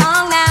little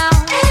song now.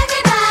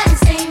 Everybody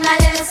sing my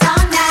little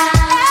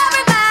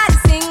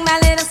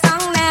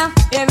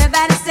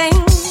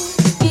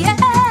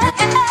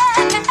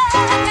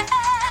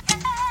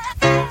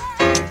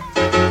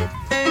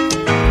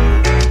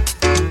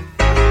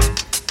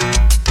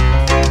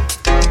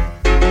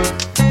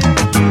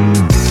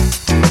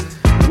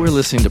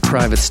listening to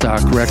Private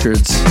Stock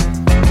Records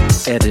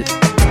edit.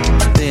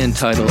 They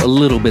entitle A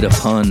Little Bit of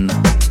Fun.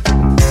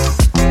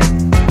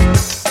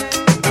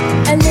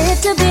 A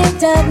little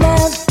bit of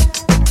love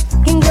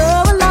can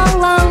go a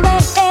long, long way.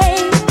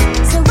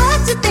 So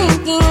what you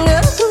thinking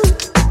of?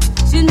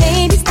 Should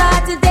maybe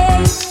start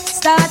today,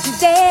 start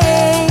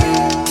today,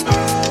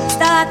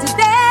 start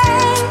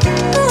today.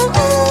 Ooh,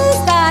 ooh,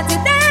 start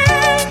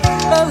today.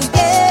 Oh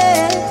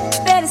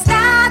yeah, better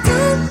start to.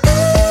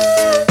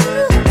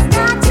 It's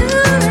not too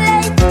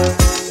late.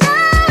 No,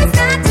 it's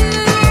not too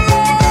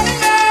late.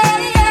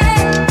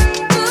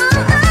 Ooh,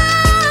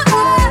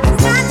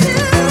 it's not too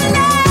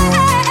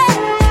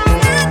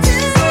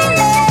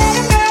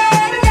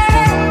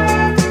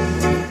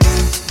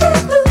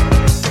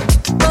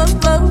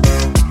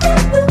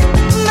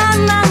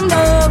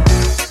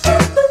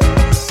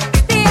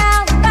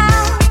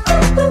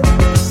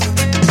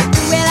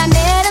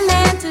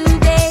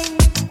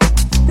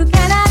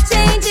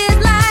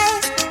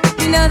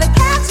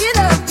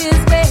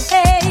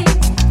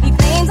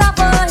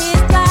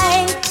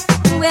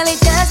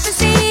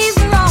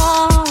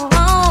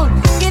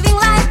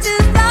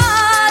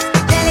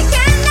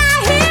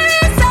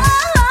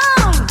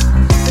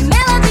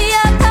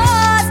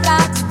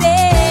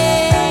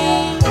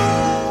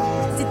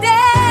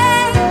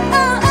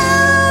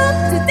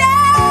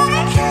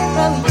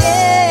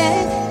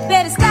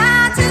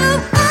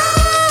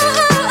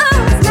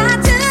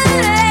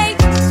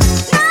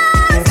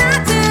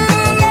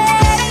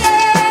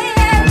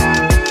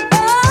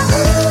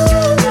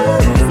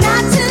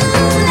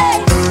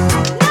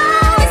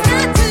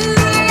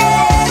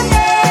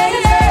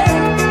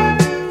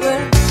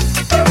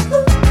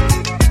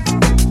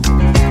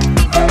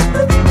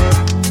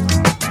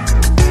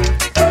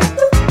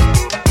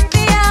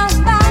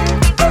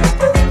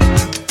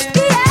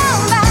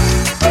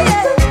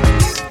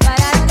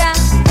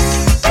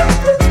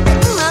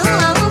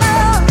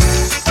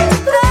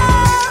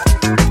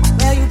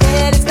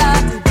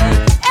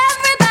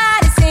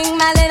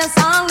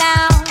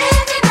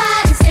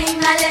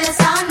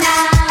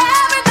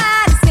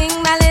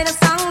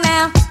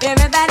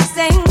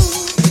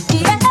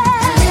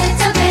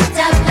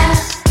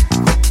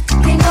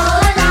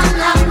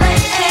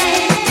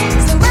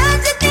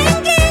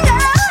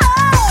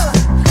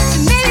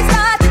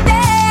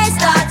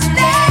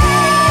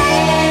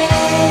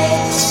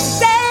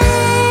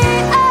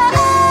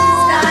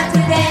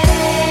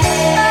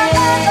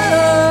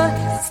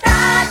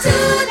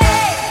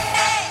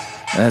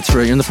That's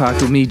right, you're in the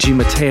pocket with me, G.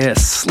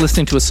 Mateus,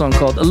 listening to a song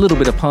called A Little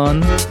Bit of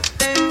Pun.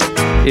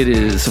 It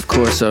is, of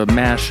course, a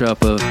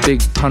mashup of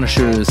Big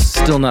Punisher's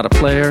Still Not a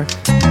Player,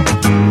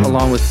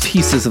 along with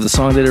pieces of the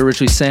song that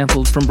originally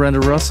sampled from Brenda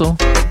Russell,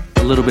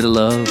 A Little Bit of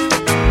Love.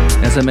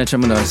 As I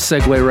mentioned, I'm going to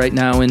segue right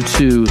now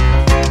into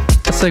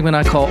a segment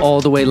I call All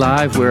the Way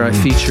Live, where I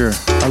feature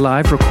a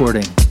live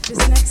recording. This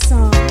next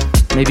song.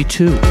 Maybe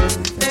two.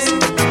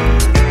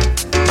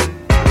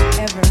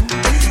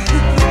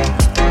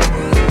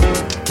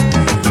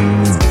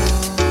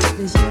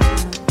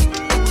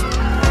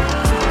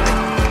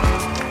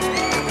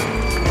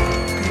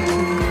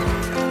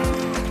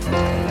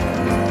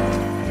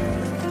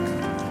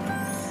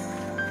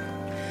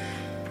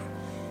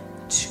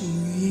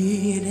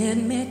 Treated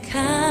me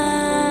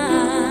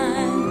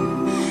kind,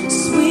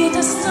 sweet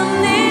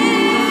destiny,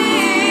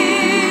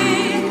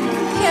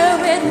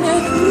 carried me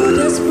through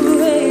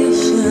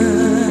desperation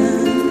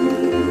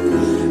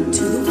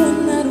to the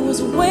one that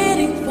was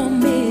waiting for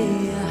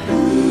me.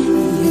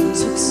 It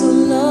took so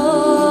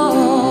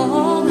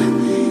long,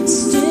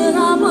 still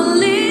I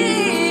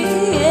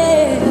believe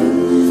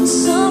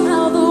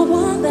somehow the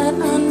one that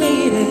I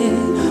needed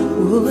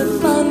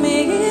would find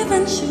me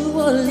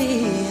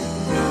eventually.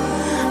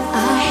 I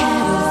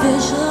had a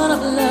vision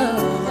of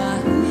love,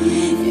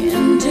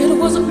 and it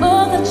was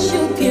all that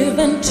you've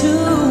given to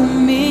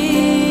me.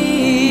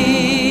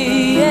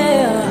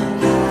 Yeah.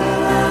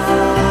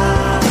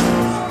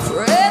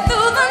 Prayed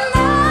through the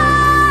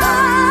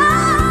night,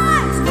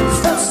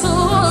 felt so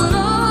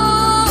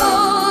alone,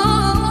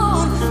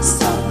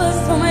 suffered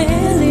from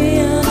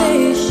alienation.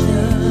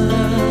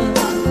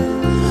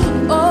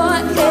 Oh, I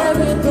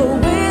carried the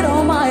weight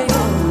on my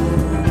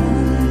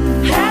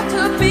own, had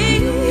to be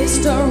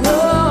strong.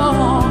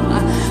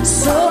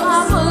 So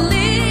I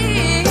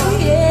believe,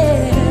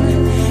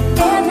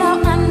 and now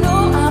I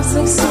know I've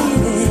succeeded.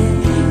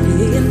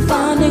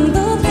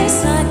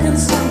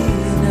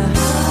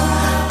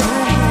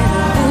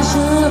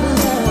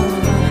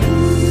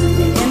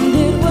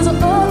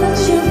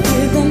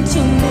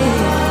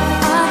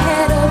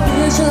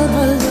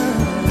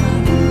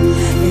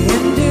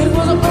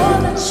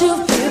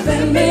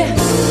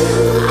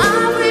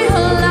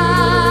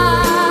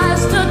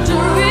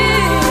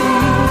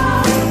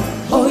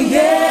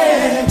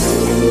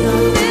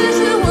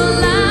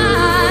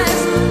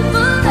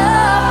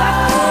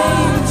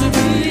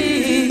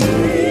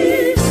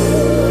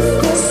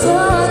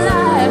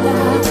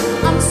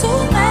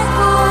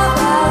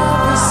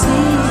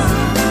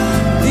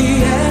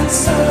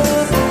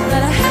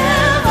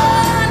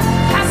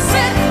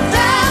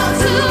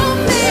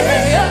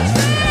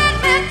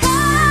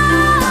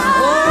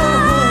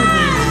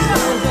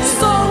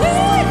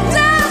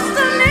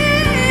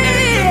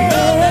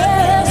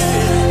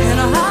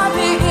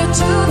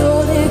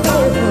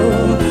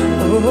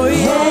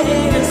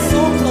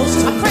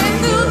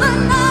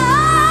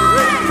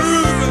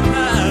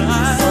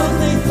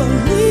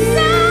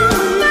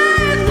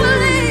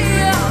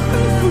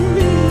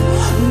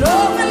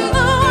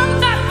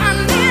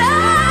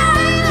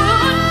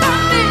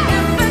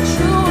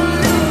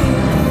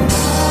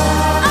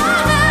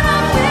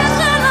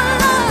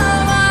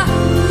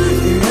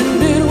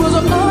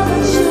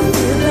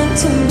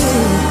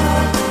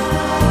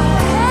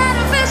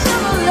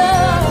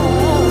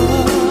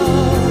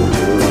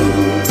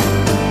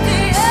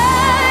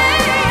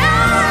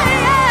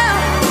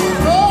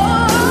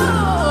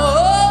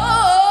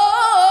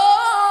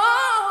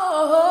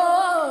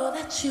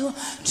 that you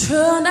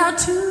turned out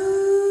to.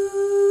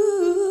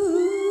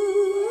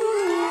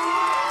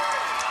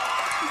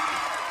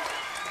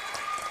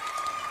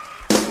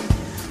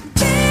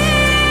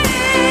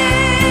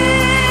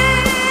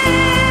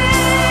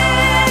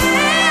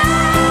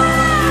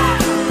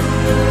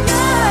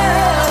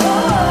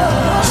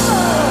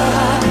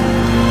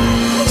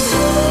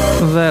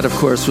 That, of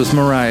course, was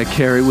Mariah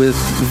Carey with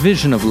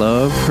Vision of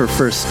Love, her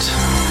first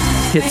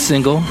hit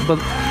single, but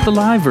the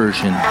live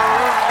version.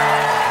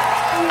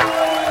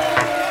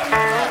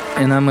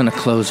 And I'm going to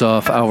close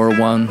off hour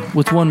one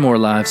with one more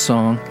live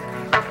song.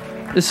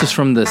 This is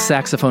from the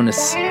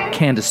saxophonist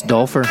Candice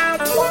Dolfer,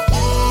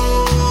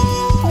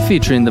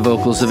 featuring the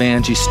vocals of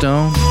Angie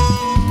Stone.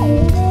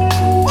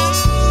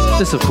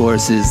 This, of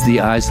course, is the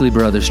Isley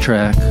Brothers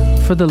track,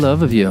 For the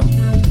Love of You.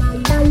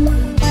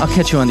 I'll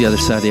catch you on the other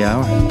side of the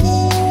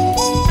hour.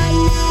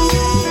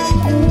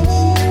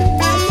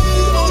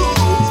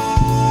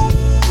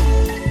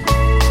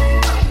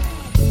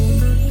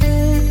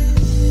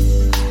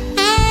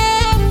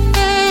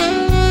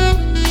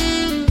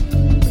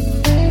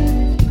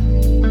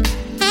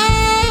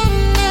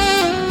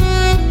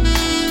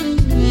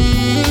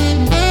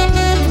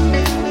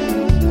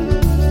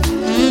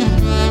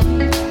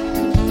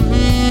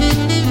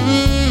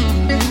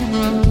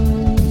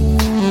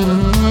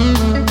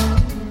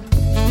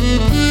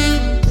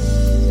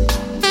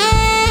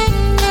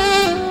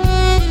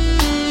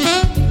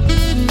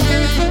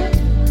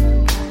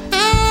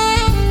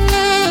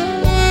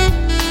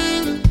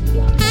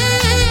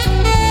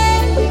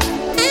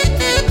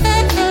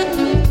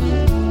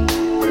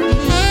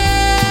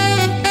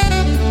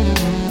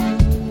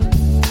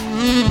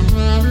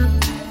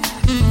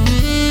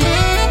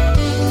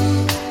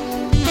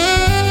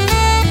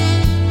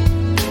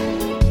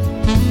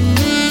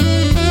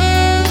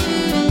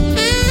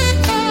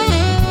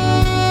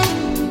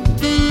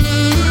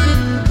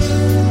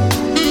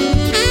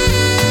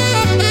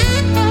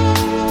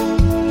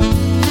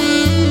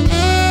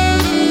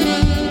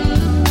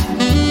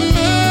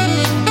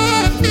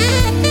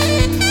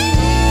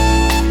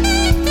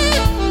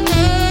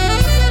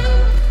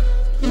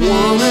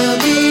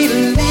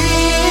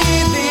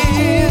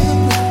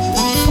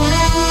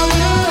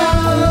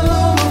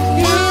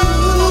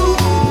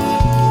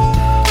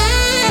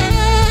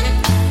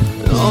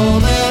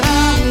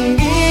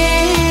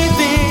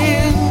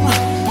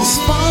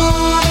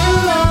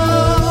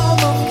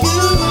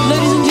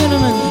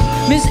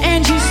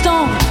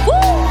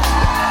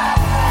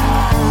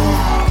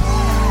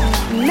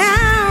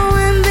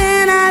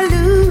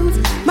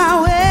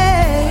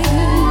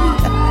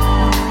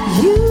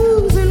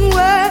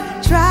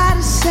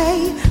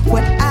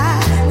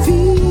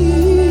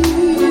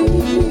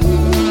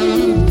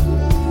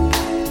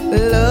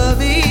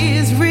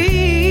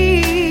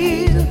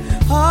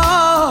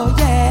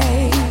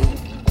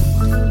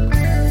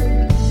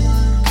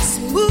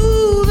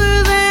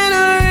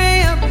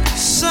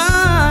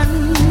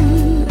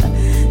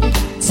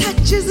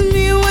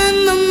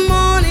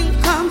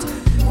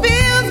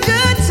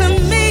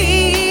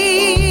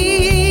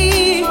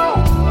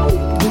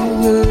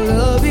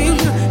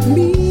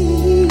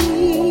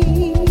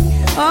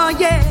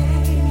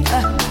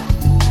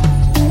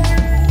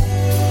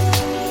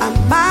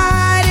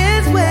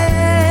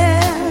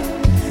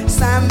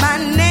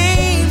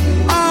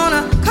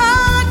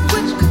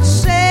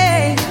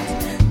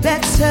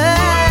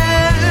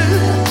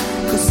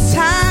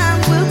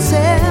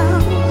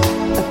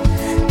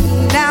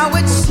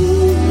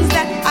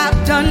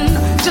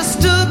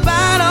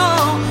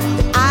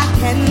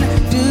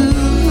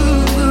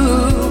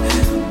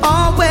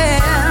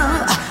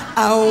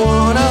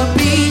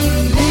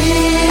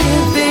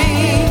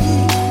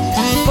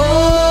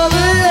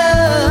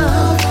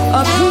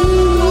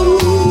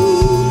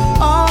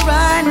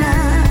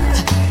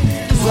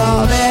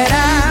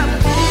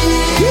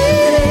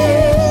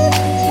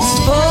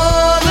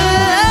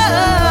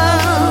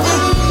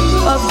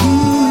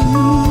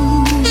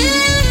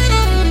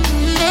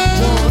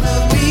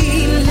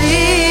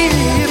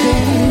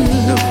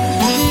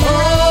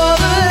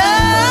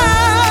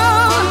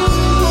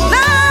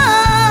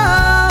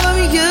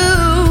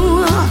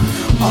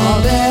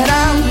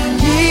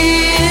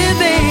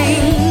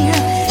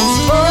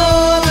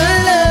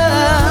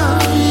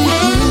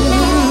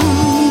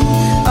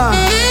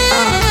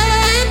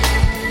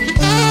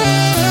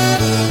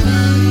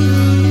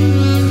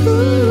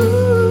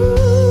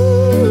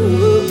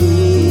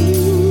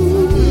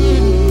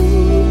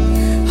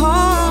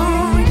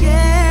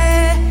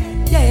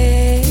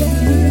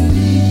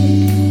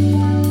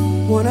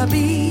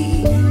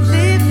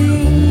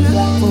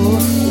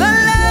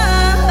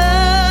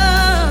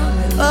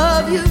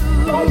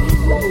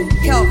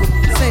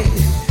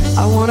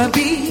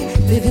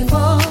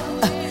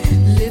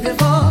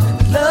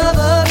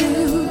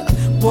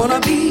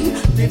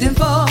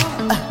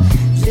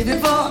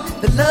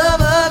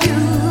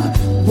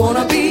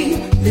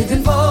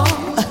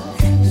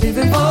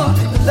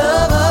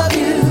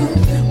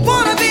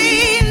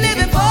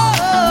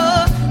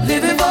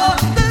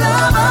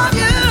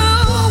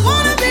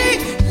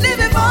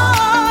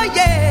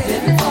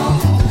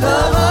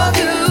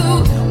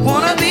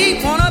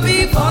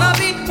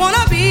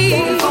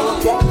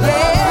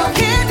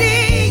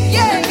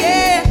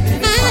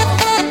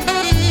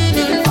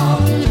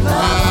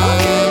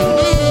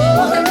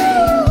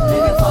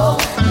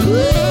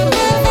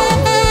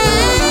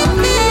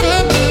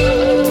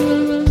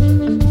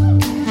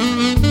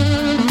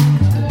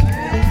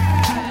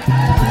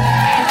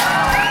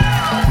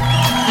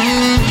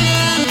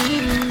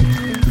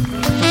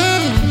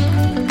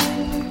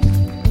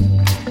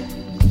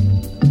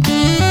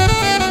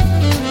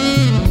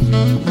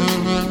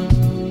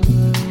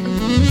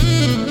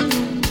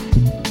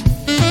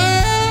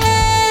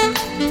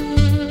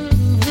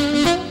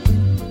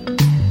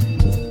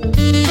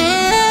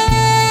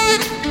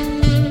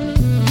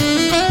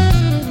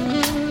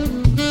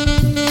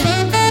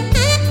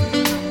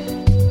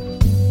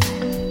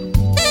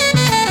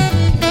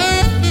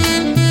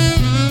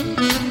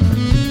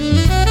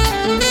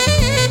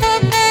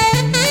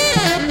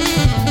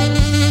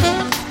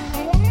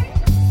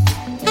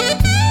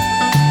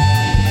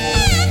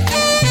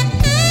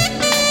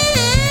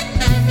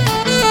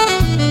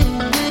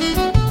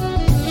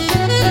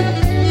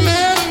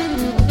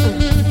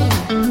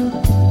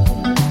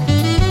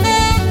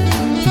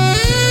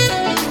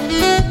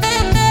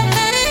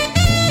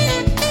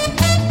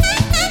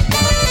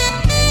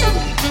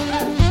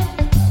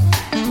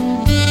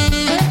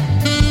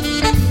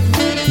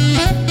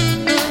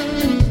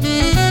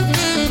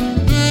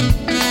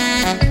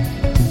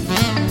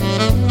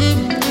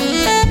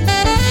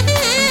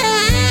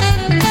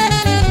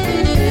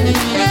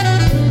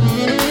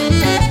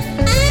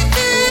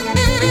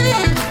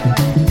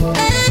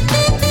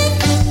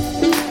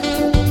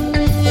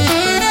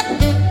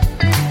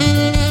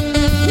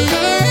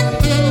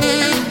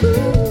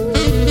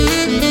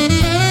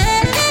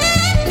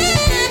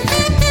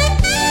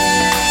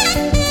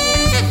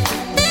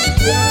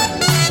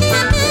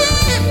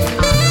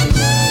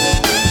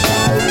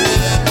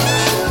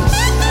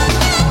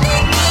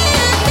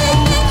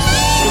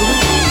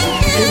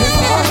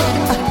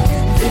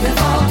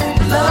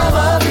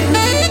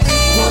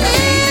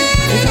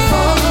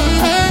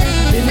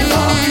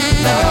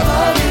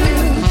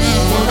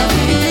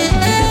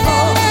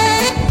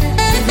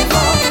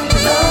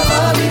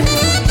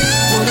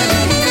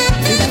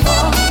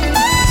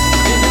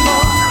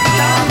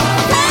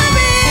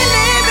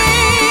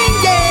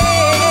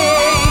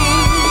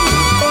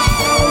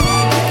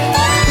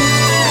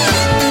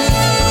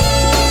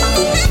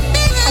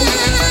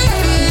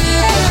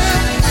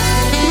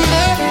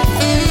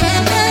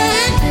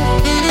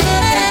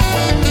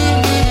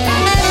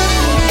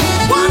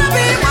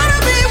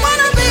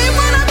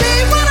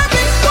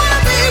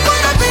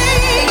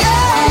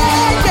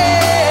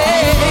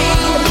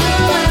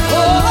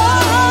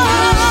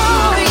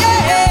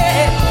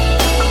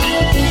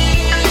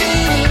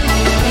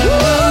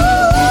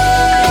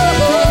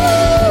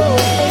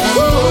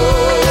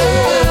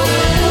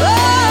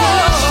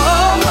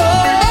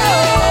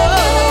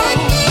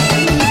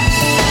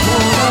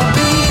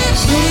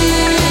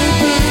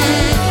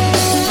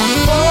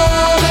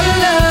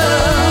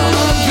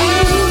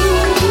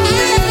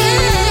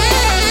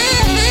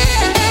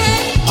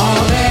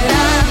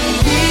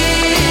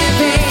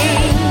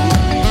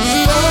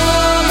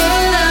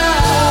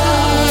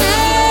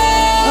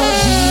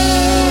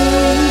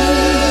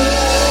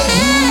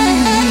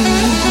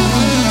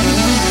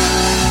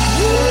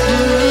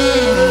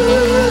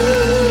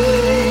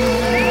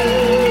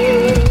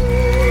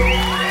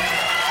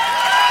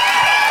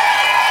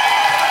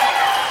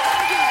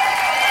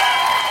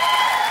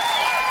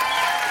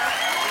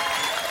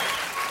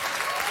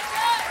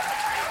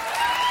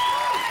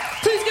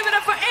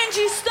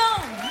 Angie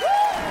Stone.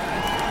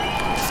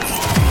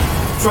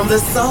 From the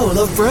soul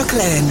of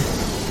Brooklyn,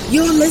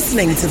 you're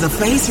listening to The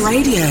Face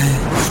Radio.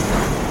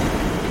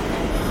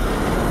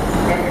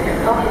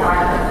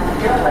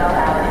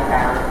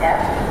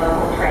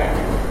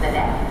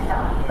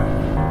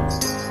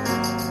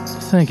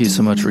 Thank you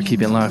so much for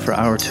keeping it live for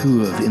hour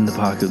 2 of In the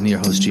Pocket with me, your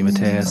host, G.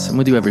 Mateus. I'm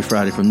with you every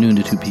Friday from noon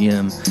to 2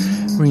 p.m.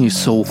 Bringing you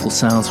soulful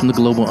sounds from the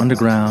global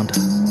underground,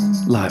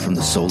 live from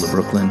the soul of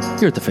Brooklyn,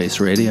 here at The Face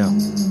Radio.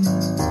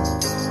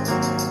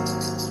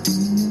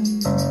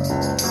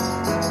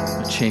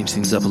 I'll change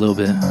things up a little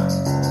bit.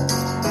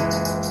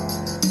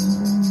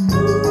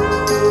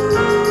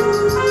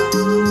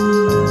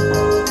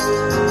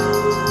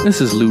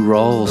 This is Lou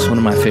Rawls, one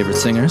of my favorite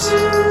singers.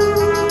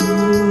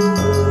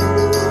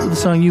 The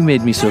song You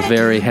Made Me So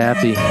Very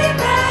Happy.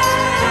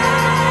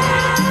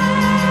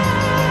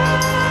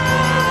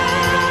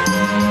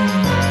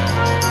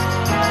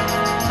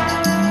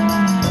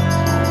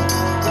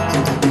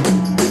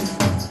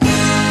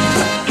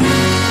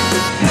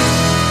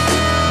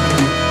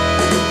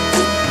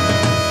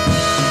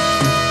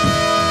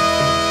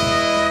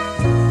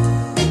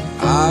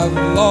 I've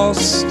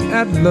lost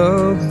at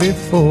love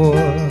before.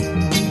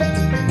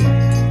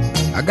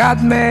 I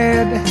got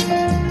mad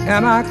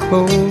and I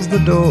closed the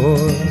door.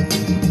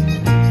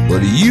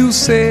 But you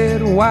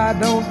said, why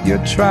don't you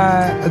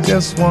try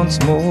just once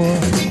more?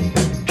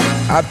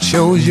 I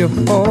chose you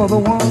for the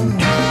one.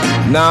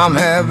 Now I'm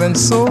having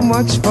so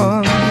much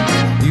fun.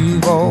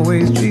 You've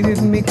always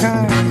treated me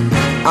kind.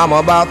 I'm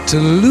about to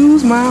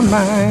lose my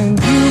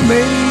mind. You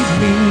made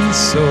me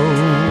so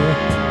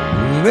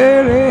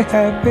very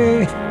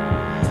happy.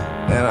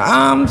 And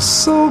I'm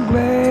so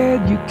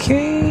glad you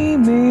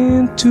came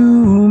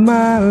into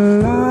my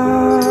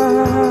life.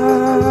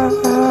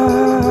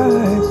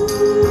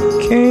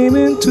 Came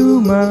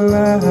into my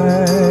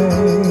life.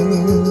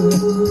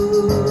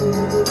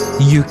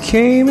 You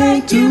came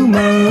into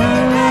my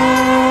life.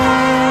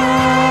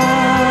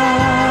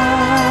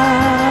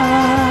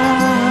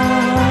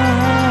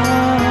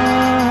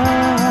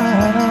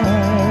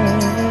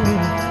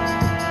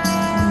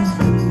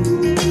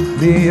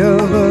 The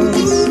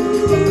others,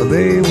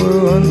 they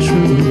were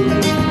untrue.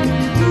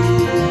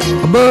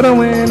 But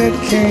when it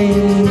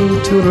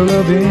came to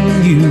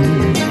loving you,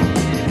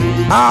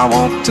 I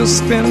want to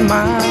spend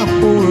my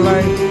whole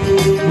life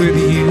with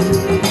you.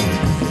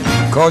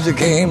 'Cause you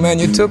came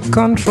and you took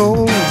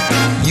control.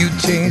 You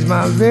changed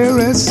my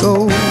very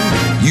soul.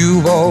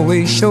 You've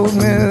always showed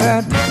me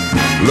that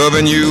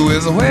loving you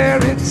is where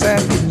it's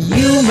at.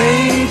 You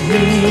made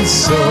me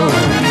so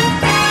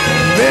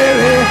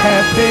very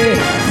happy.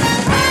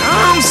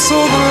 I'm so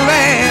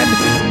glad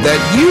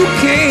that you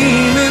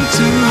came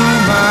into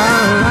my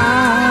life.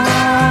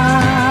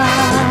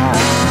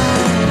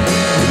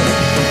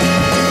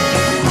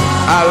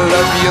 I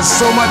love you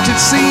so much it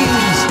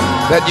seems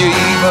that you're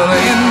even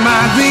in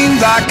my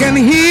dreams. I can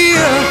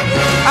hear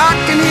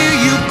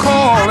you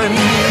calling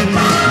me.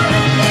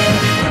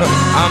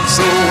 I'm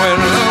so in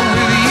love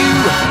with you.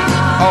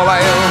 All I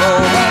ever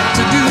want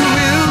to do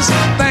is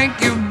thank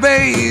you,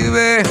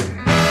 baby.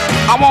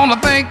 I wanna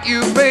thank you,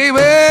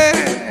 baby.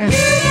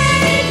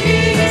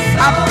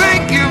 I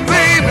thank you,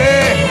 baby.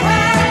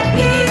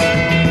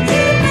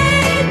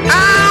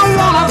 I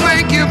wanna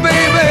thank you,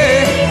 baby.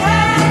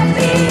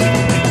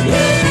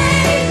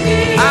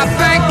 I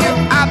thank you,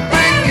 I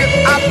thank you,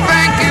 I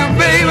thank you,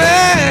 baby.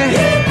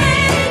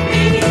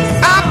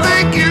 I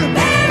thank you,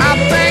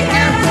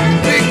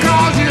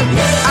 because you.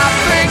 I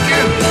thank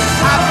you,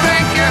 I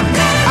thank you,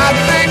 I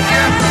thank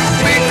you,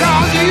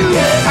 because you.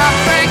 I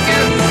thank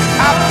you,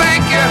 I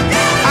thank you,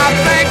 I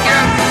thank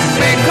you,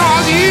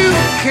 because you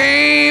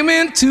came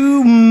into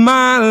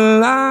my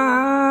life.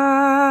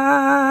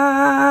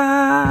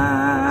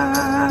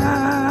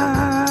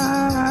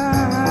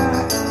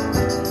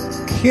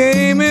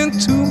 Came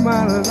into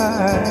my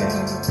life.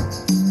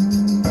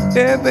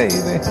 Yeah,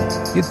 baby,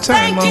 you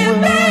turned my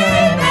world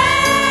around.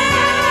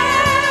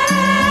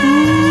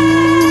 Ooh,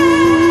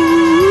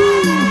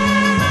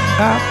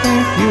 I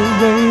thank you,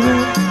 baby,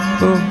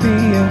 for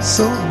being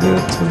so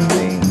good to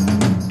me.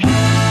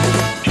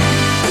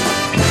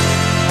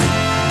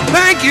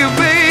 Thank you,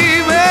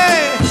 baby.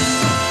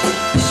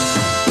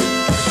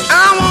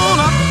 I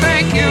wanna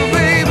thank you,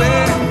 baby.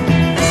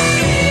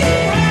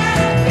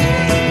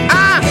 I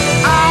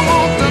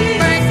want to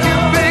thank you,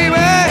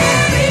 baby.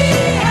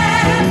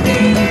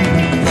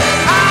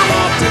 I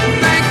want to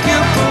thank you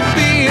for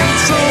being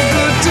so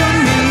good to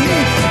me.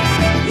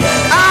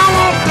 I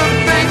want to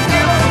thank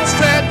you for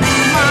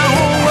setting my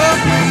whole world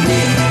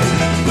free.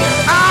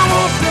 I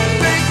want to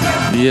thank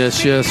you. Yes,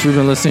 we've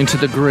been listening to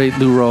the great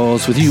Lou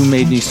Rawls with You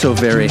Made Me So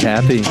Very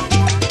Happy.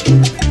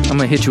 I'm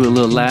going to hit you with a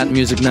little Latin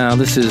music now.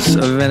 This is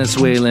a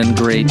Venezuelan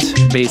great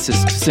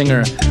bassist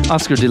singer,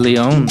 Oscar de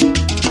Leon,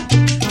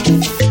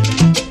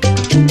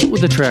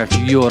 with the track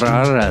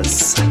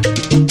Lloraras.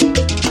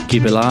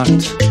 Keep it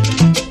locked.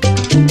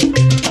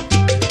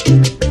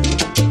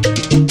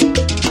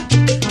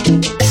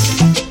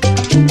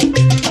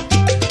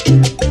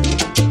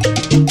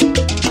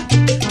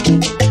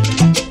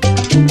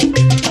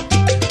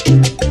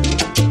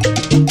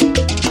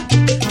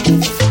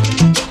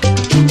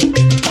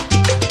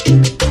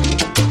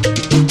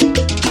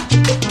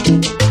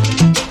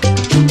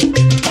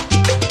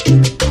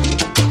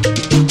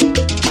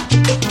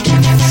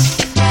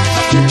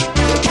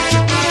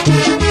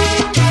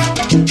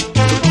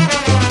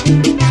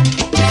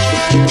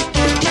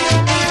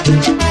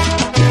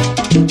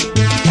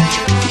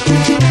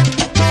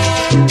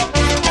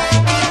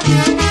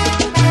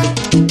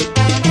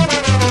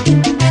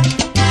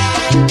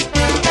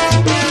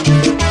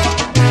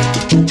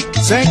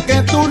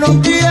 tú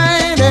no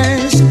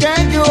quieres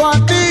que yo a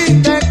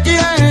ti te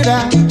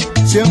quiera,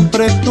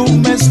 siempre tú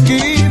me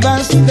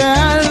esquivas de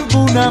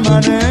alguna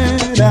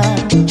manera.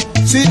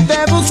 Si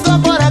te busco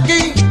por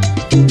aquí,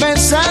 me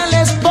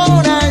sales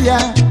por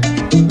allá.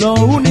 Lo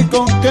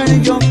único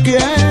que yo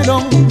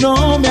quiero,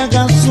 no me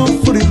hagas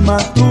sufrir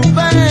más, tú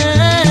verás.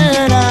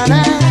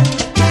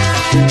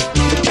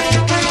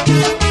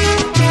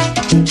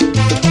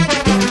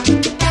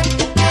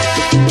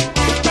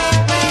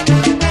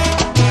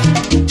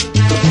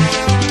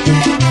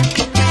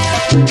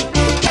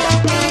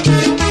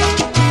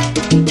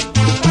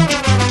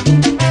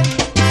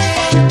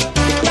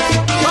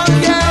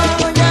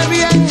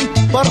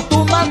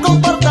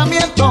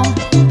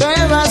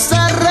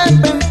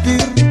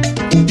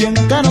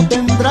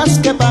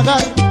 Que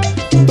pagar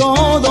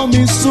todo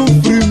mi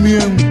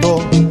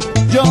sufrimiento.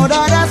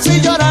 Llorarás y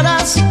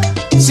llorarás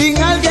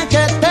sin alguien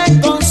que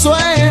te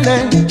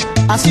consuele.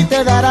 Así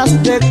te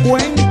darás de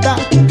cuenta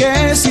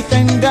que si te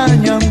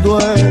engañan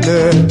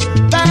duele.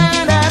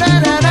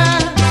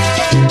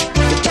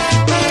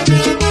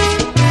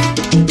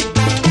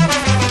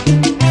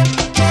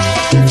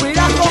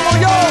 Mira como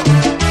yo.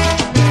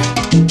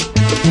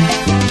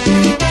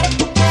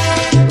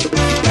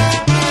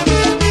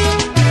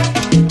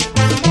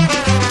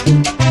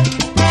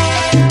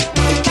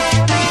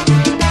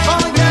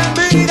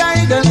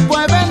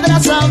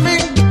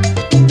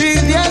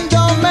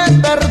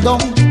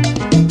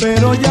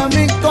 Pero ya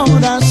mi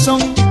corazón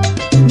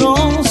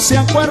no se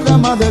acuerda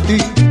más de ti.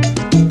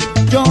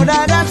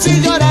 Llorarás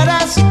y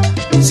llorarás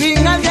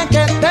sin alguien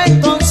que te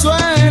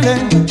consuele.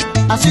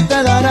 Así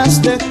te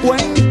darás de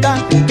cuenta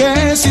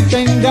que si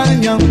te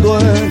engañan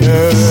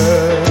duele.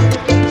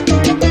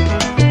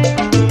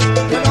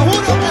 Te lo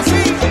juro que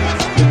sí.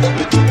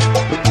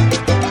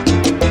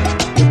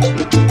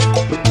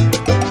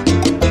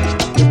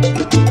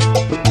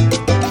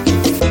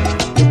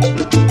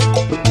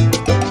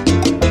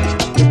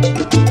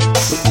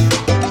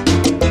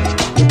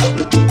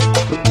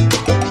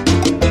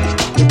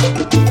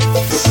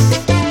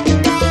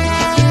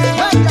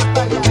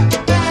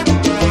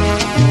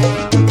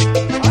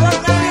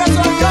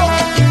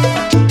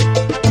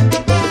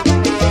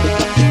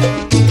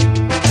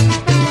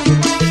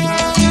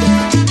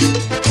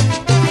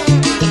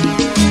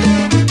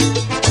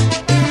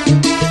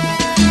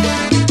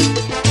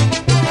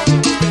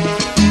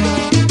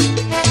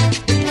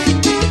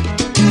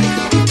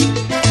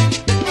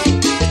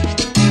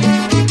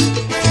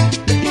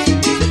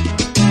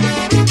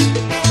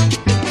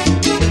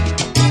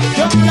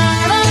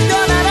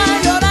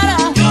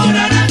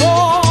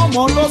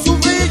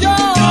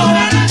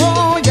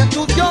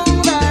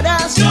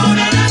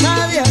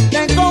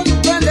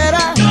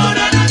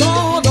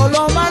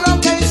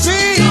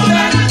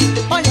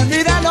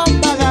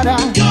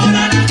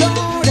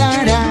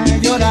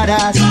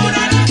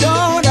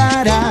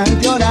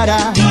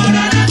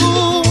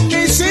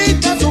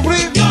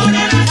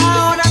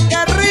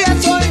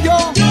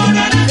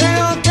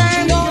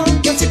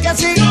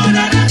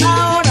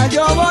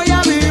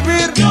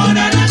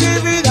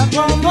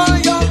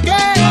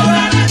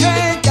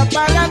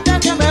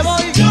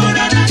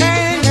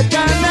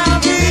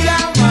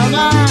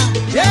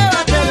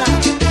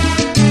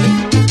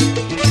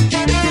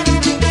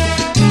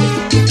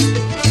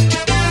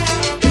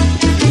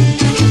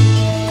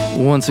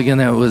 Once again,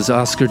 that was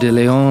Oscar de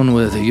Leon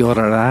with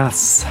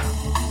Llorarás.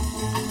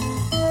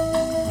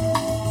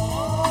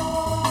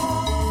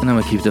 And I'm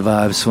going to keep the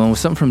vibes flowing with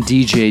something from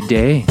DJ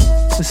Day.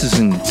 This is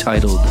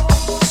entitled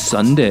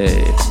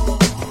Sunday.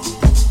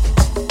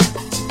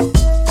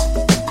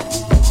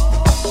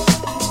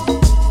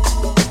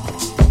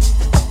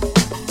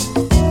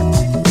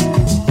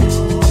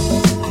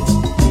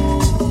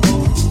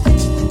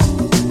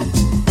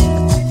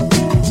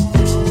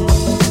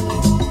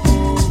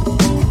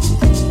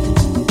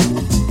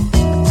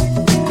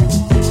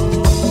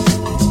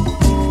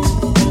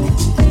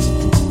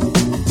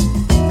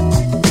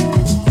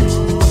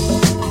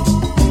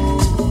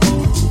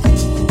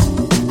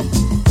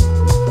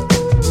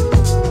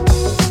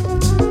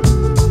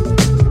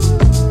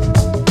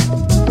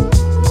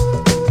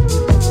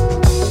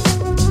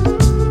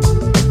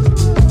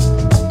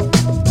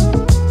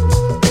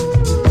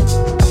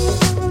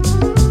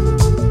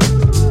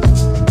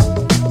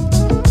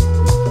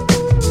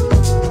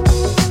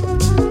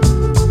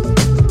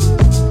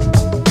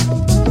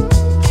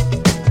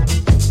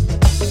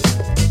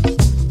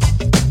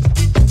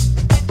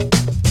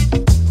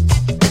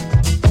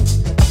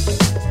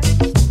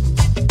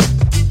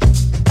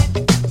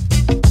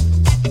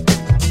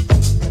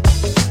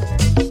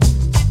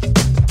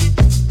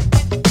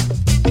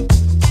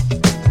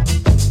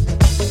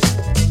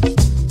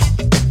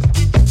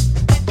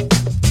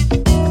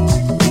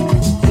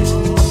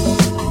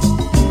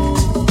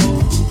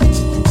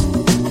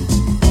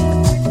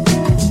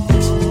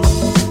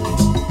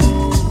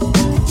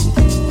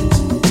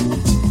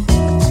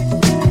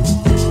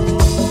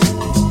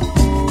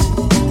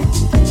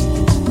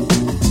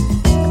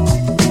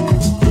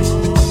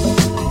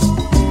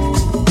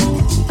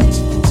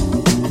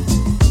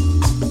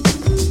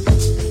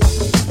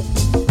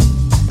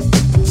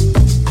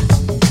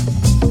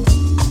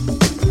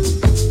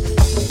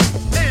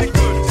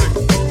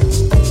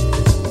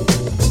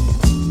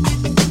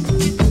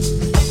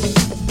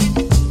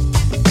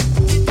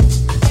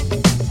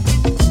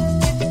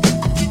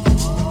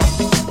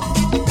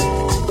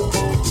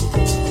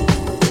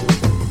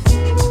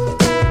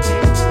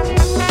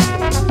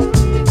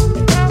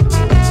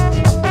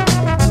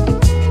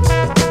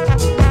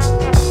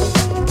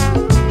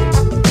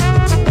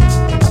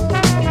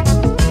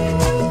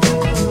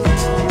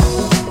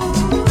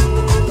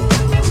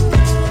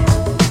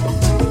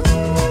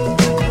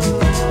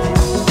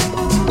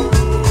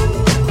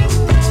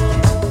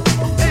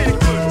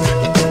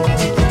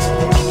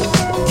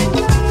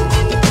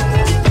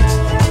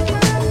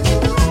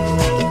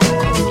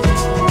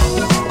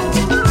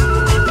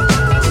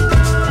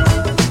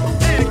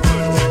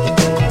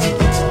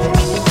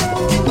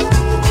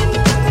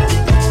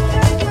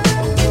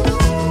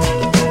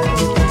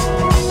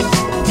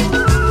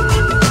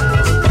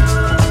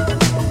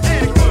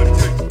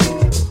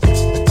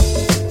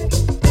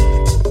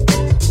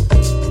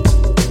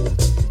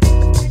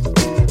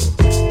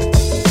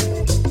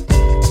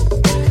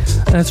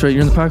 That's right,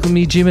 you're in the pocket with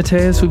me, G.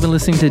 Mateus. We've been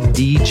listening to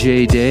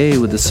DJ Day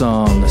with the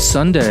song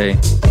Sunday.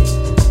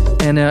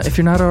 And if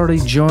you're not already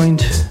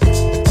joined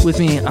with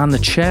me on the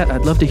chat,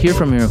 I'd love to hear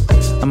from you.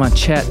 I'm on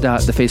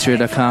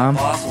chat.thefaceradio.com.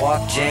 Boss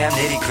walk jam,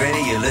 nitty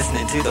gritty. You're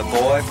listening to the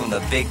boy from the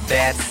big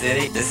bad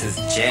city. This is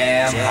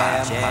Jam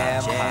Hot.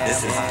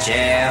 This is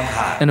Jam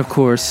Hot. And of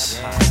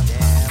course,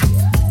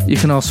 you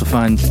can also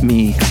find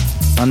me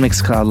on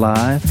Mixcloud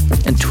Live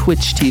and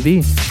Twitch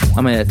TV.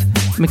 I'm at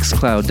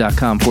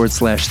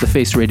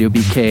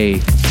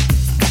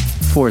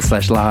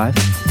mixcloud.com/thefaceradiobk/live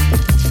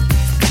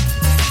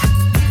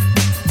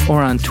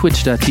or on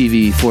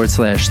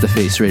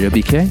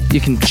twitch.tv/thefaceradiobk.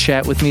 You can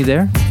chat with me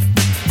there.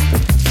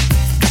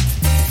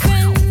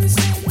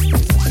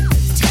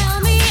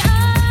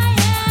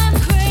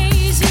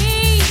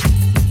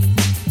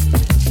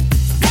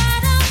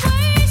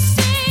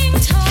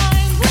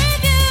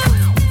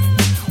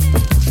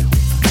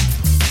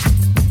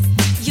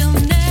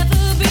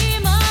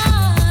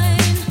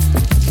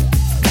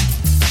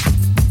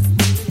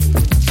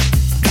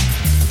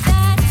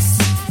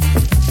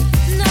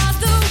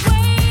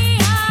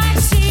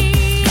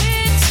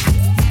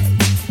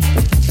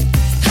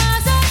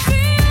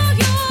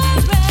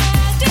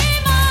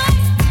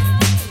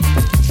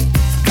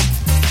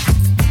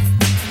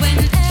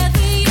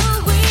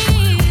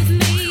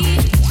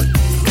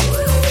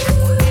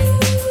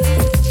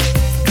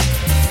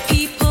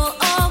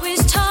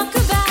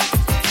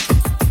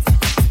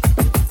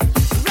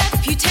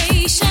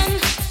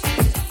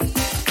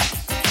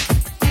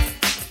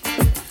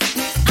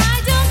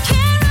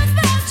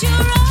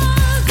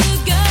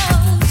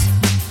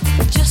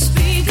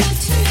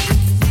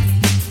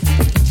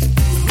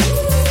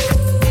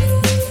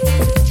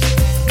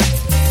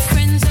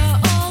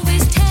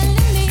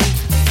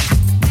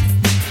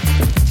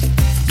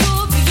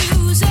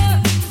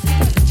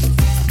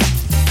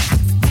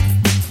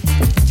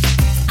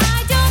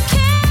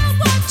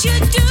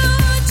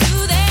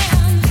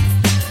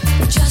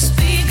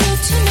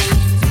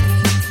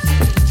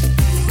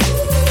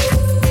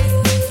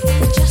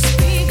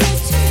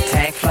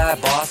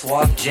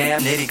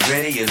 Jam nitty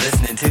gritty, you're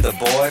listening to the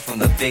boy from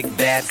the big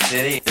bad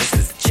city. This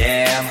is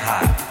Jam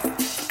Hot.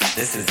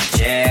 This is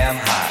Jam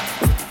Hot.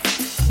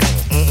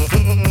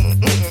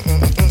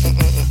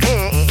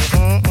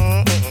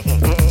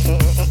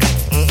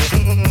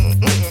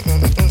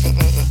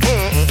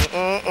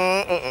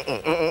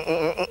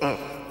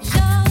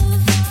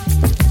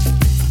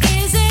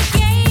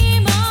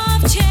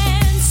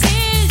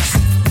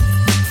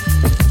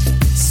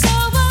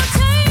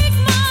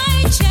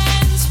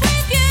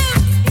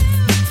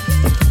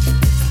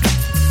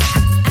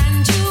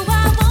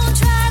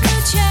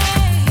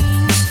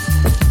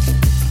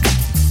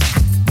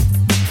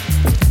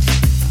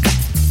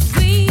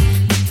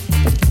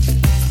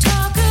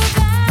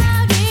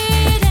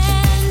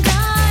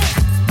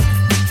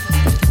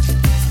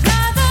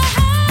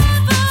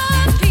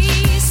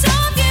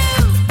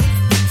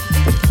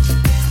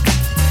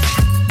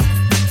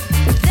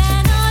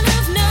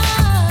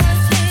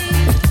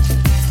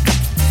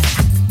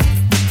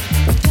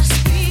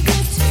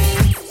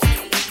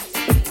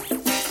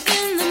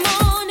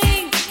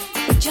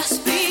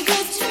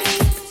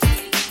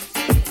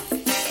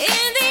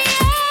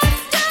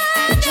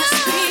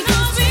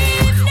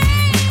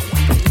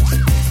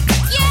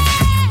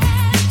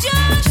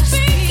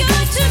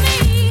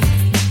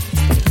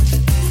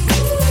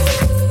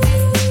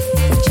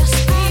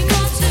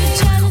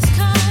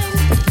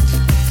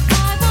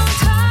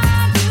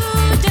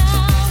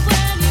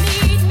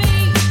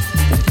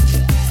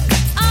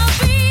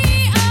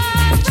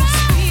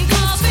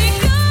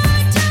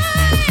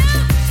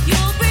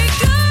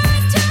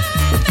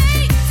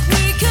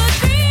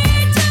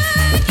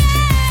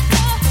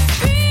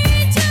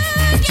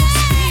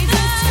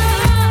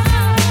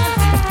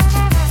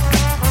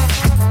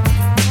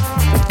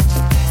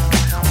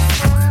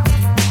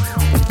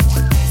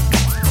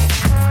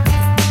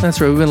 That's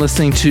right, we've been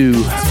listening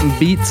to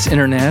Beats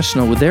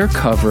International with their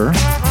cover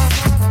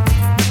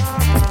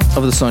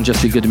of the song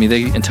Just Be Good to Me.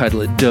 They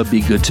entitled it Dub Be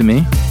Good to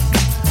Me.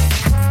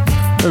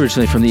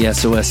 Originally from the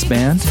SOS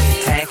band.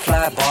 Tank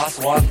fly, boss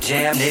walk,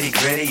 jam, nitty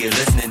gritty. You're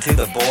listening to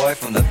the boy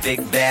from the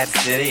big bad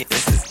city.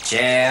 This is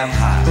Jam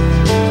Hot.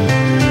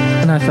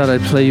 And I thought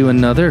I'd play you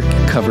another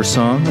cover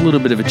song, a little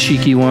bit of a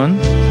cheeky one,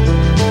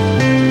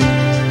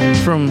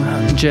 from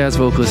jazz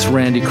vocalist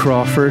Randy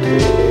Crawford.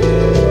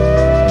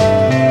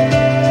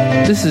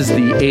 This is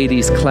the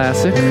 80s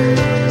classic,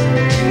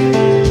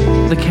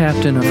 The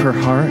Captain of Her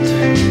Heart.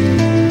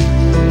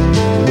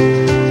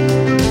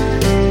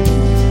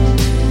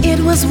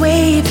 It was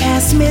way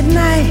past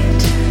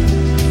midnight,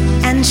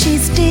 and she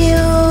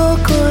still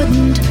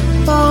couldn't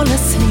fall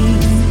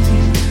asleep.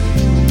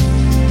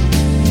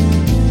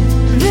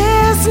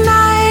 This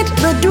night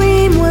the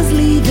dream was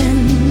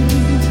leaving.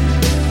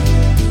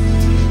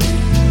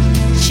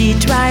 She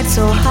tried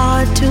so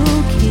hard to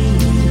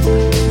keep,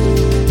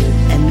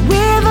 and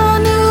with a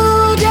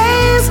new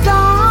day's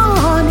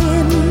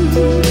dawning,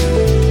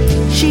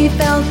 she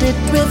felt it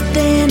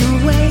drifting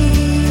away.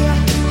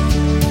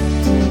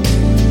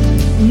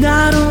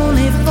 Not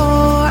only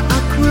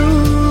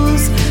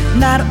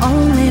but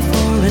only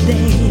for a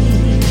day.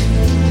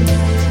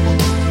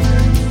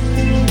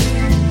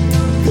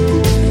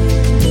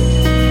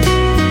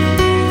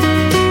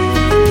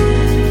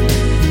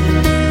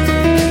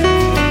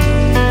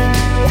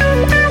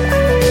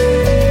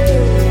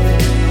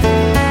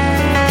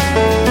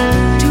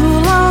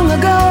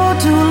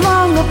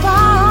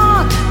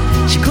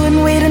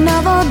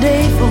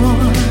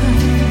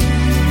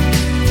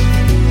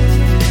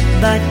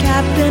 The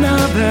captain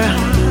of her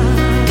heart.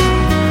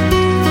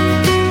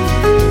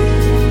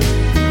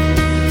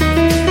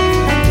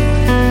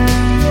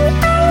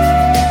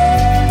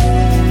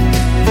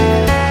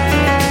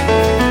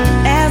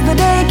 As the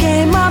day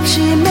came up,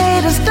 she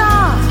made a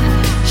start.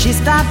 She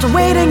stopped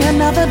waiting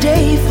another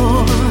day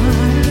for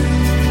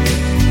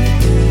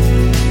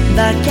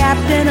the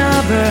captain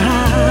of her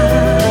heart.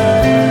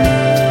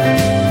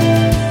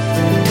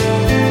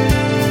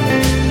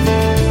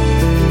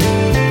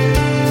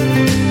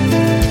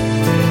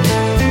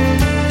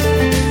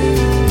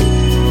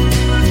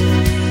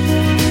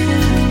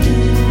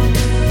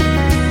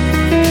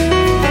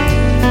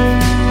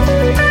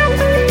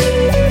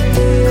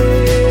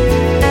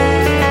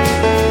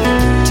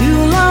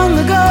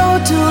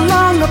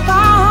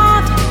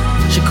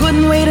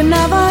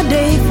 Another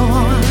day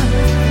for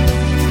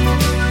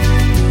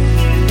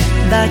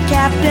the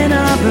captain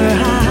of her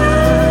heart.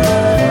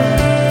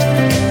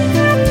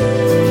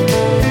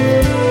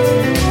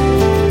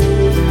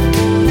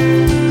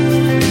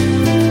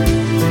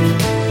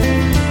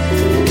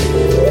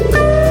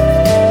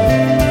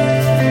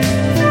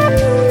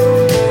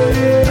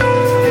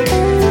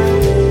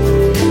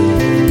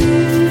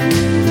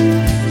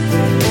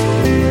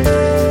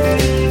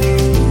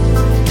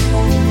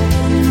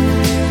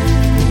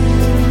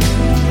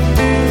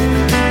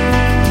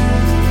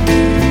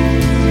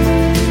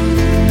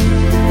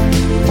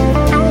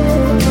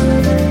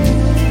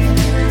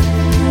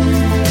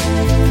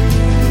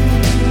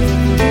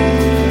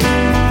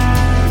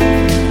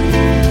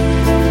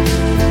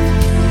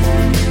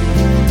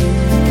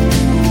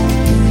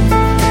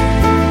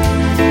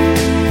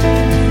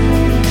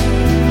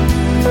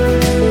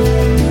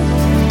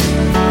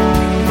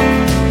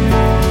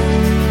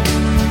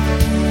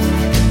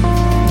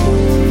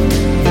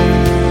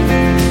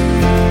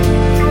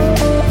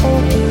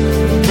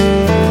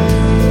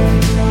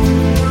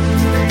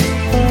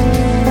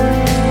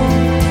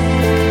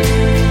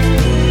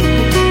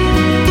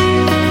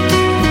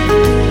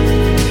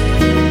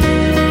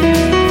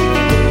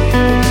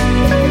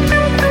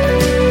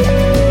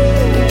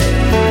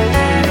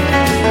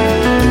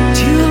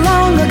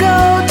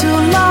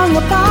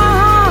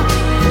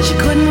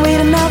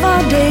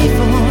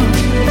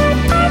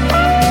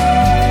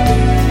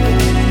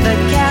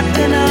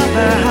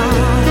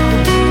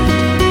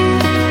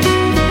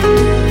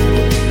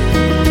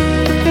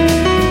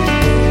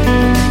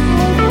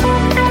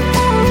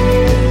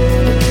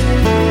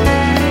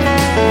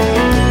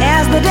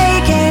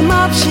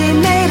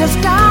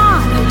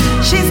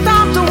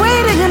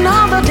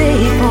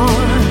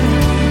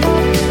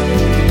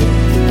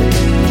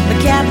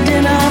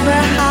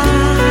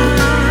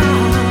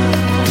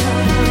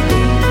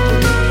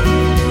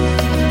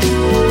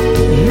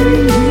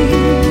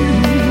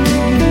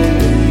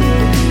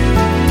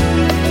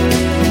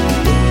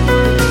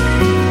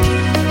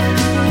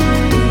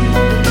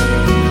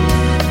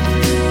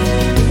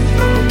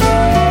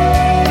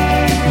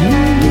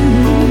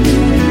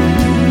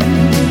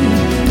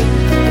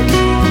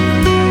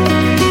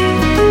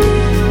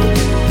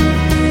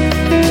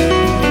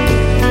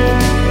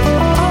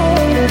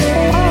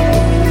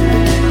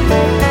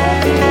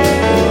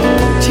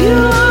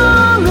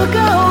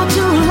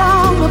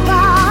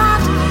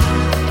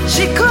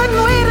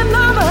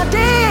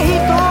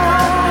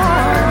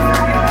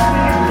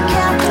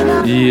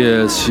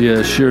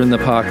 Yes, you're in the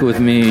pocket with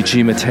me,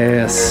 G.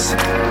 Mateus.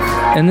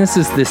 And this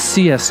is the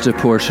siesta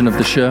portion of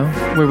the show,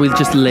 where we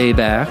just lay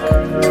back.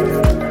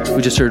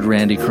 We just heard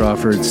Randy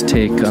Crawford's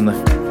take on the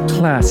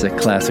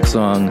classic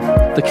song,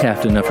 The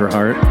Captain of Her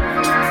Heart.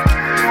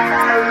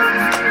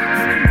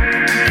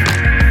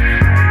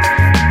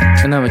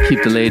 And now we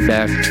keep the laid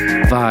back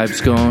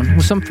vibes going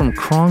with something from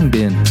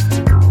Khruangbin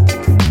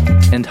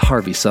and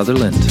Harvey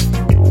Sutherland.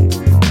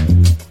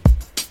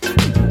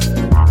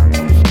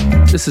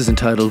 This is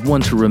entitled One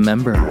to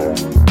Remember.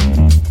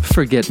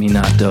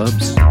 Forget-me-not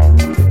dubs.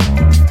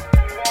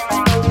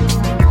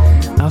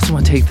 I also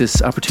want to take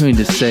this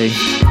opportunity to say,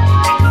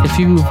 if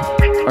you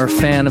are a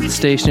fan of the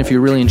station, if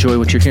you really enjoy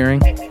what you're hearing,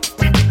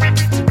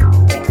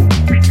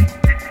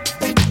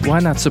 why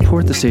not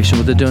support the station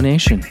with a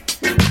donation?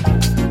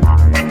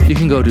 You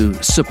can go to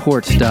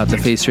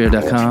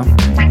support.thefaceradio.com.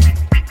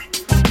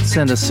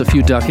 Send us a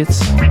few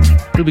ducats.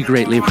 It'll be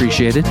greatly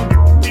appreciated.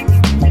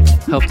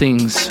 Help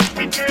things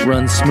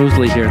run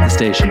smoothly here at the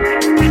station.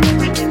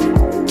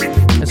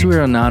 As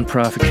we're a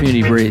non-profit,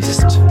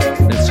 community-based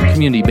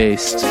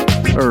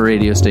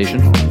radio station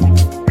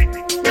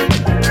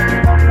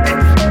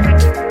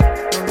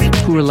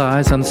who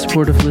relies on the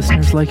support of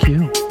listeners like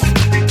you.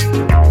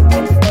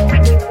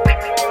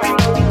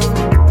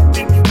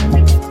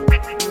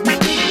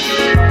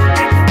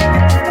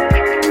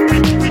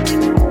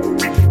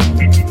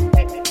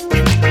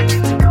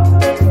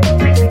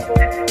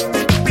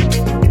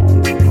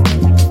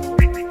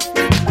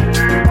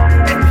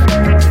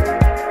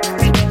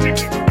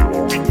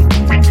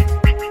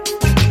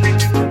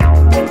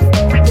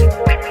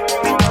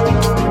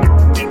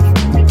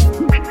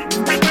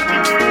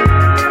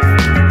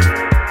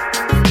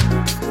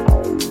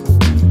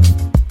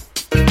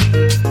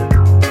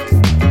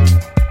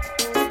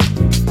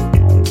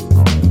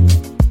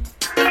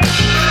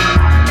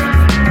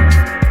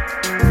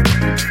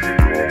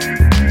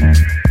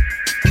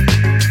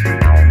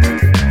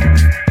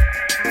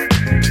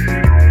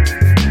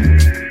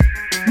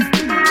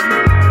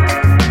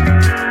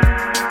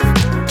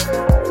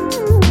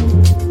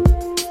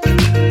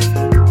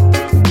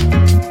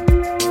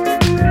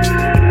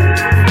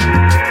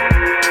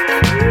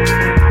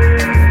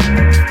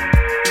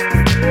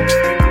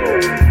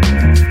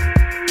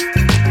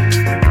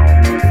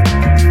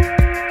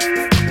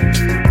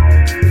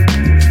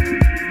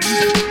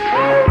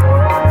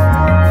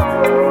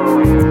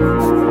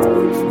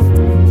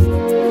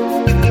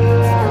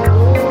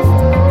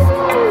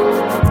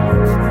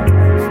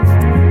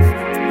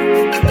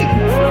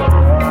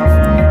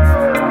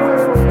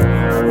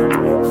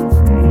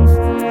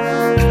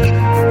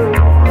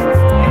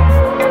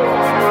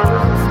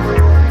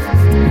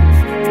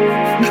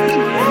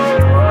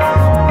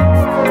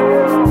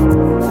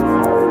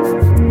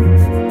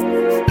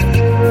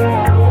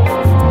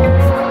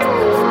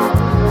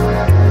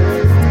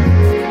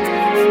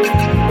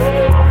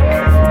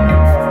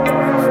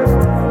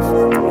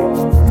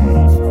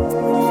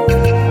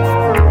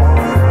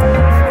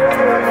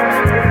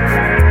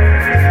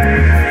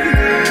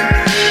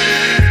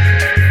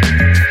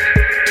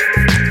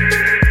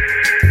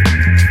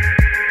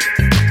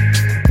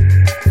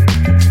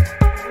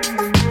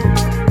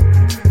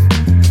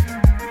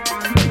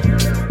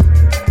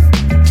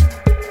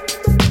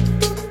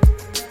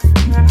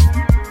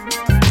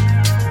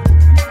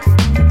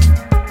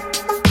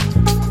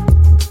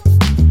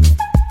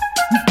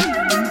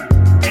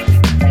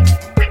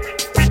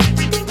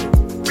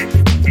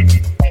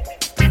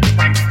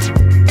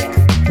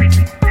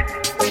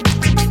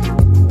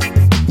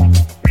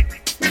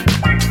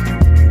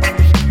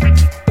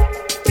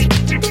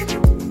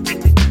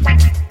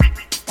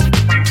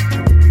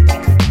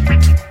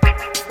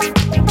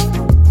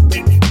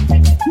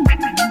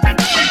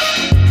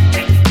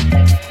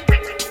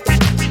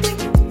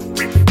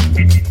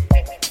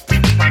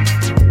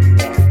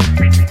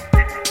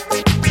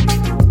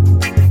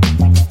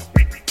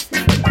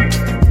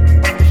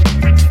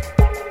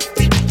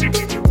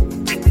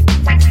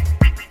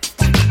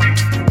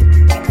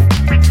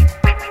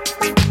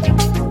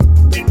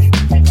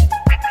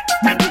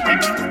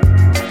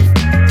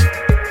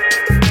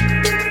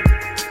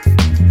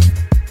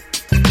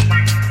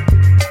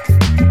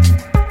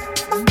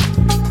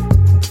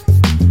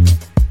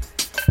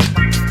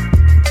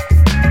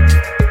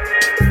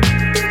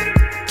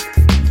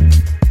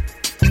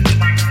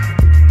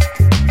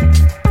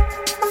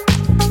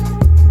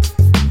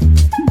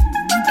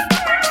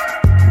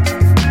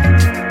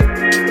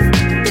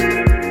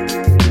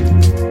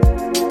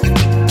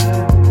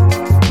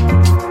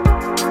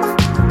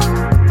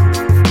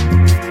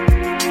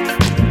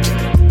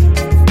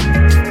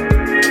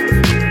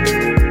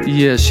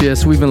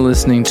 Yes, we've been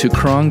listening to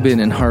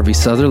Khruangbin and Harvey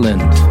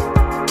Sutherland.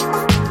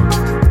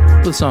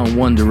 The song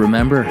One to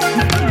Remember.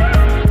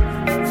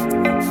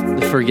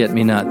 The Forget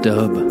Me Not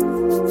dub.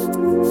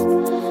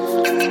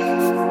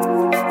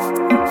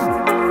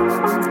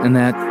 And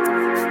that,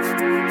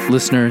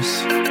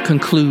 listeners,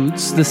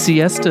 concludes the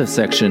siesta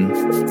section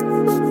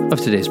of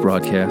today's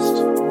broadcast.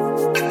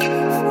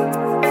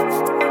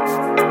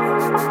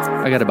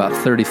 I got about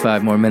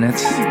 35 more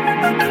minutes.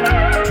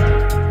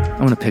 I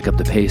want to pick up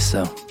the pace,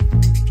 though.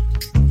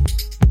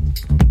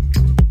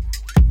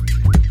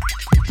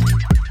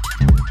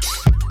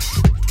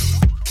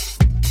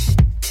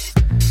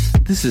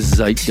 This is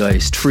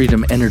Zeitgeist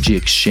Freedom Energy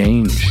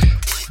Exchange.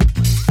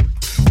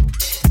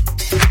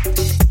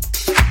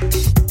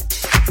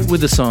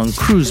 With the song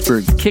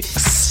Kreuzberg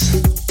Kicks.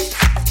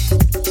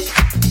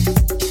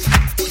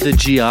 The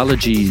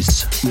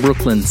Geologies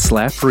Brooklyn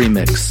Slap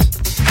Remix.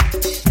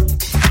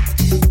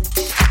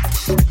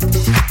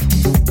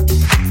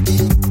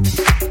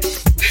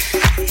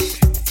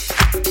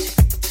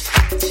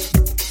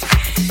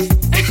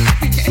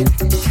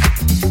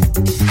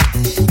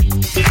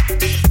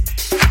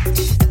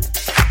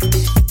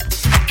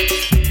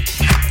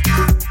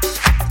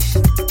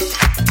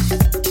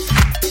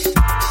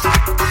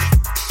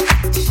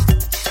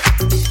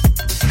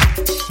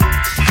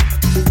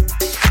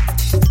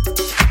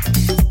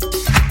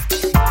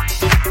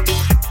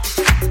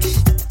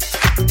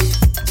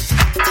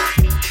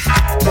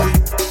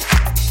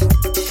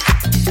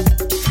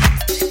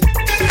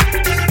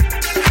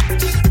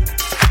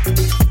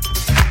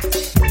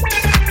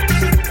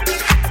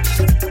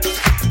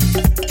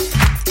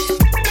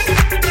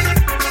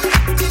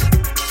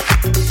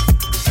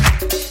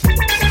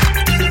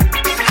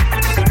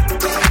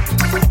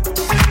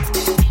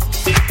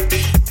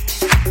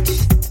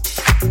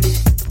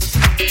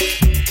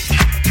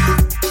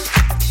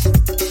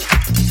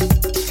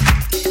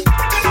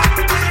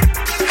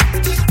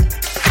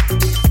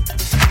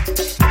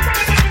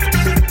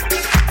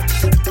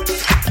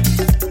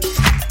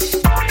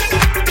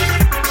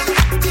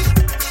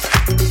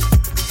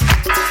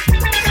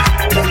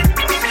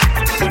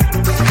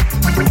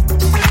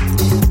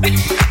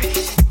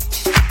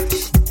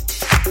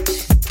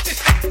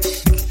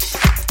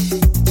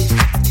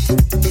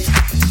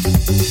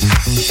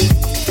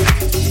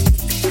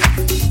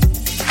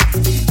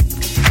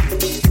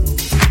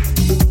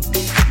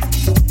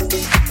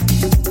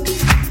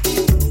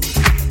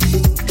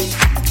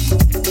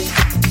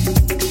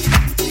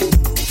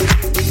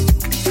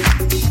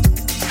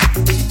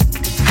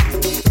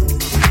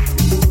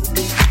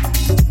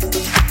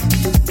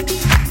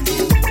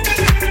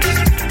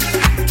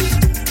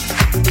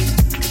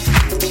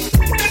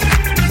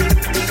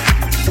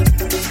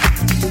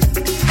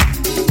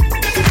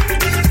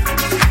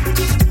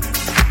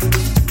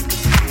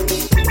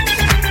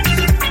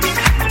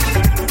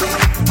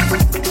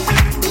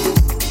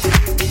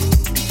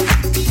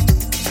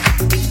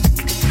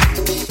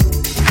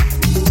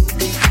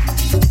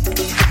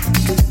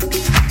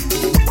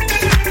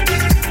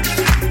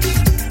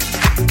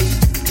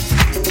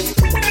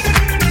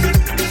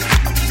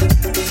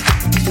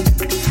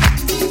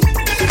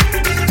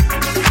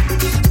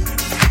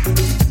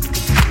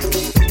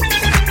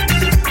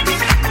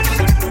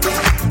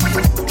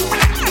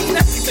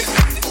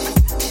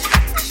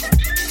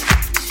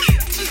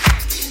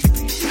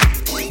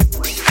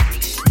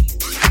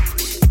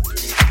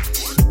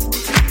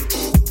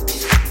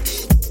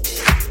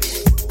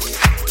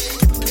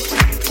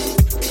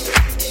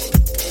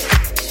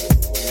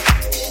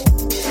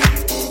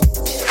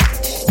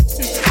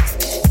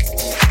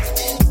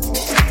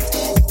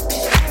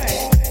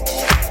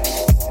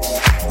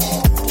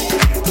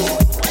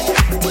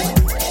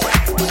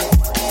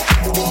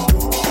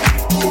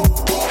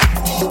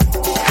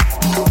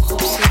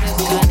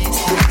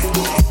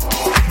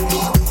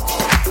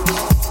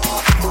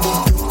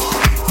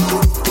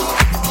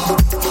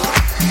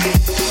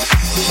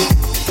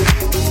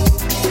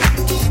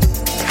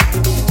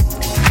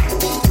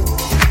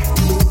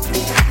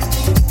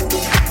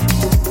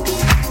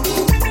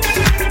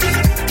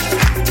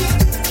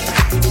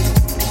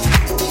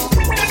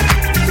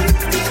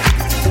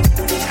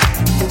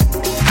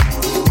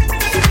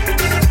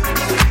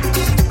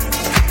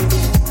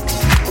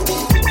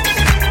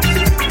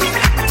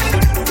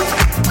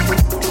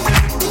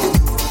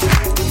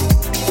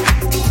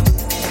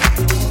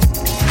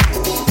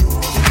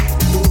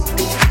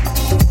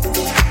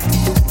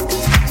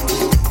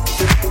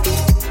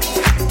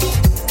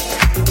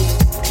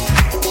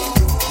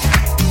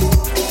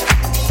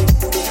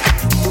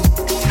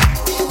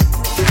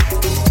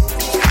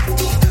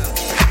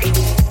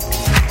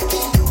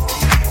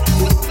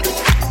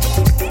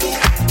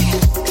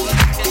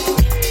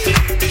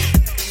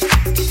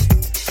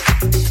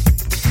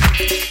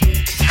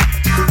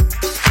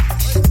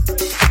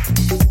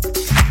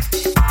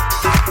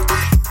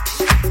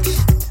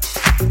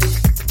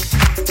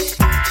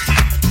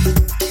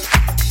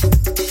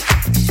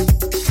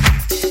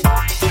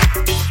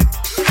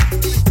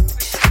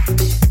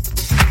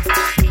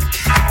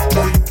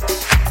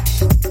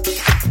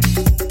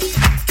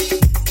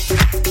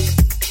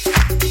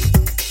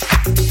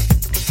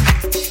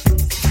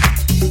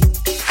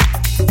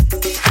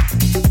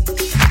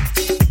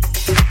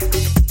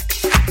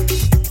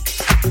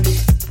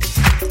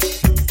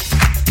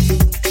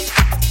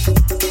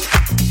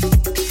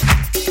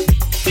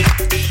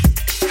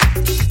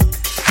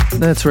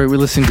 That's right, we're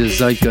listening to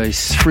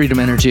Zeitgeist, Freedom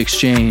Energy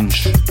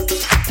Exchange.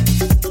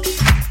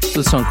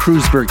 The song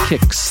Kreuzberg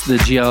Kicks, the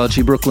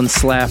Geology Brooklyn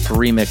Slap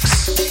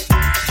remix.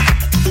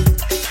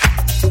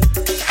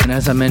 And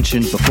as I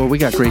mentioned before, we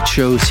got great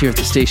shows here at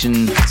the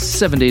station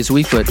 7 days a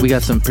week, but we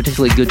got some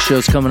particularly good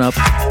shows coming up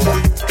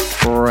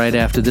right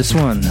after this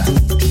one.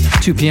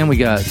 2 p.m. we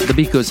got The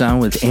Beat Goes On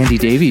with Andy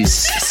Davies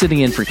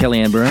sitting in for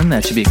Kellyanne Byrne.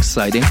 That should be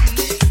exciting.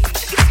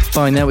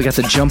 Following that, we got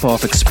the Jump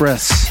Off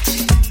Express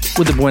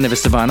with the Buena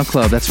Vista Vinyl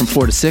Club. That's from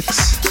 4 to 6.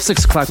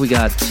 6 o'clock, we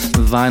got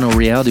Vinyl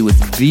Reality with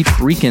Veep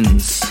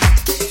Ricans,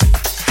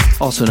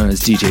 also known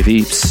as DJ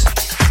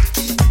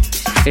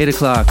Veeps. 8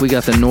 o'clock, we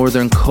got the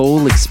Northern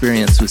Coal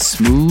Experience with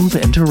Smooth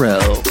and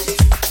Terrell.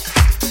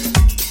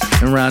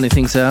 And rounding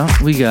things out,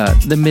 we got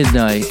the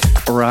Midnight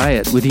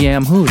Riot with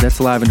Yam Who. That's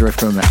live and direct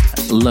from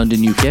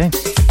London, UK.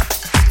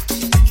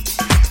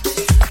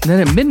 And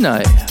then at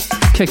midnight,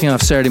 kicking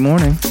off Saturday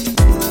morning,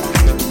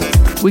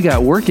 we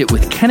got Work It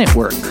with Can It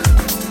Work.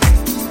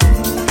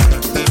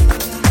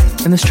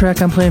 And this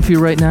track I'm playing for you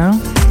right now,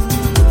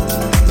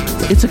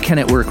 it's a Can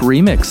It Work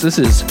remix. This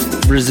is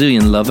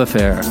Brazilian Love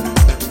Affair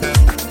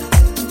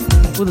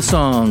with the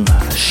song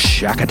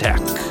Shack Attack.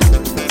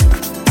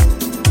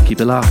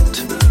 Keep it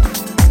locked.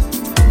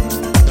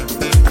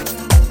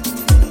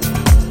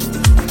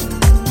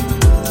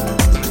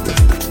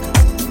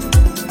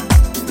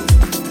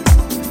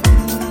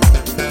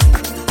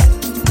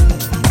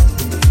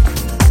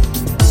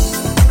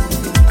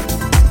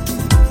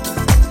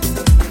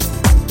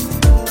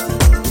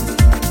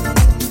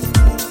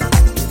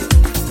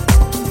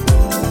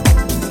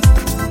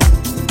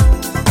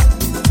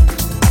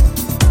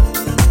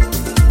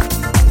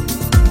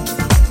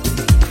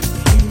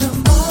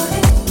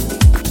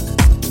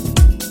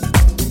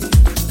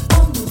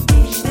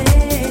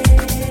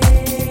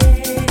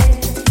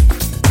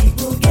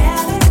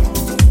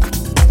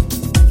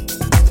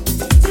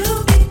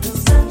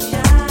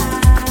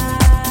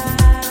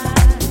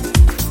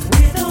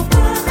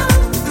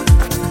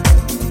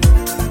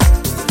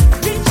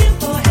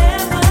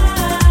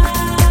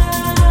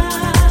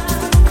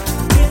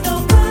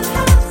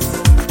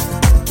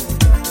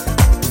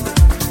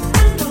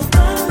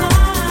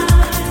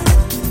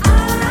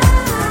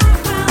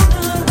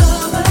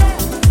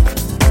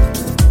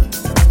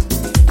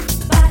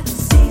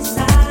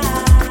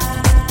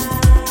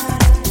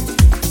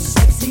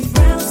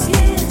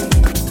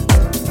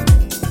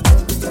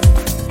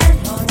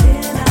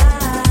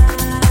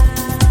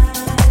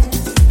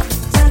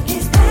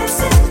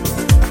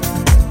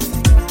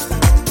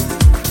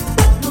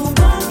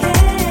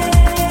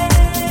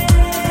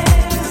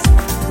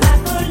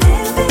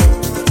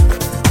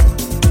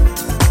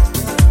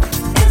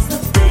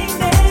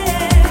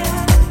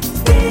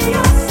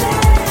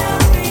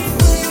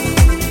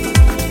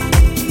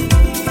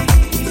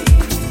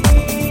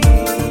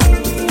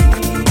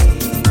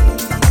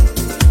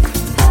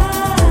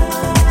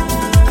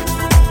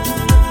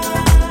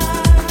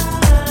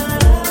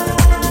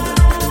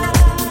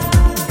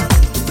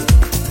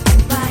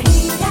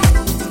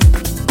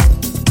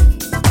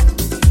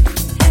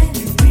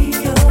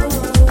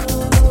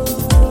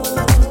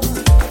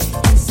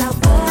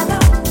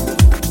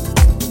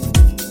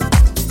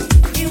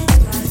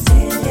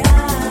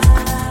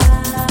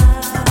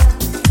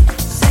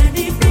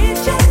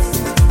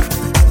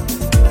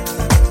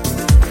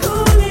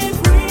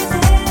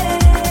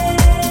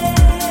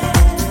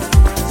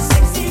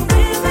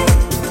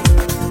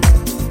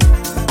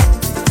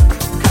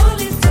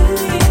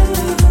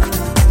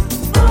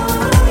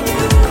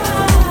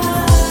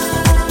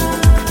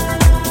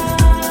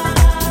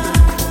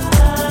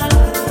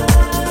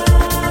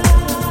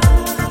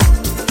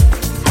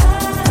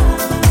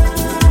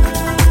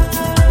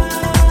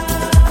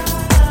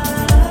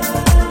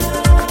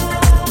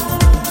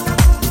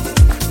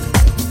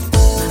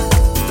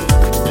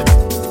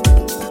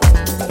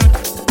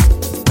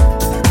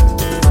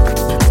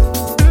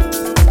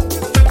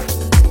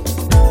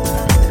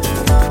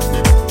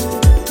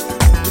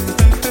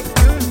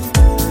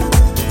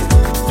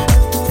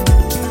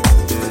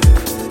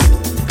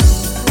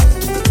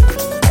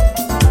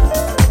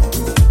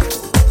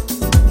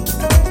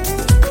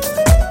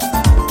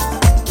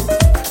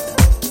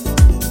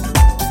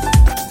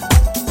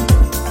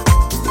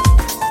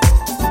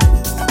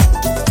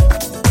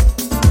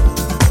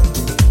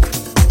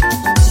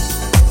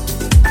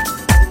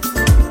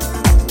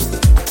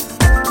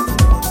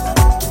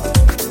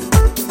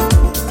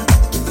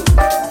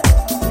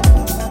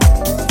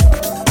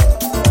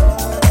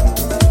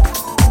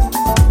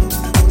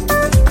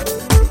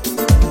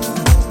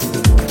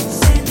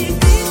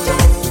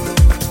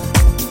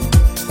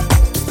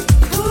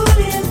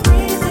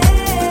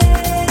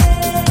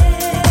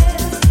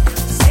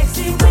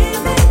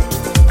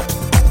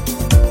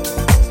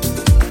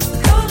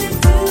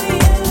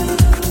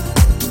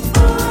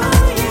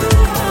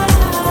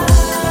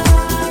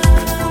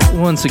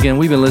 Once again,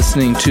 we've been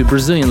listening to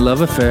Brazilian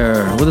Love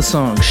Affair with the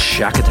song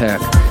Shack Attack,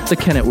 the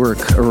Can It Work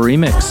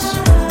remix.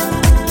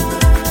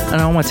 And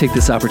I want to take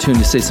this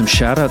opportunity to say some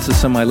shout outs to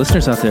some of my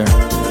listeners out there.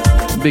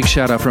 Big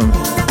shout out from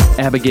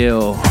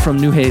Abigail from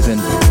New Haven,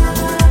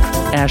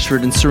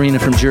 Ashford and Serena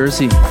from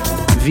Jersey,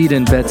 Vida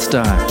and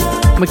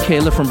Bed-Stuy,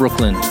 Michaela from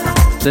Brooklyn,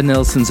 the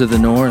Nelsons of the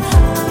North,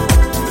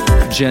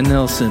 Jen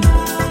Nelson,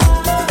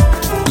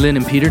 Lynn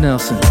and Peter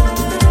Nelson.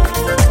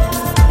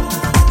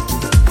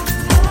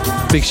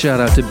 Big shout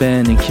out to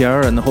Ben and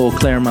Kiara and the whole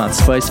Claremont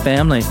Spice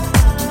family. To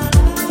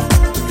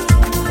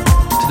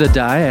the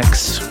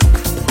Dyax,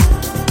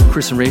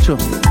 Chris and Rachel.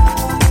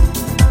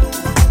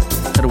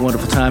 Had a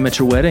wonderful time at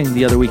your wedding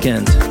the other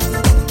weekend.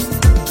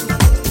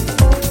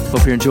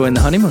 Hope you're enjoying the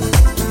honeymoon.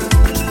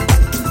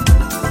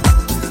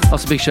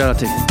 Also, big shout out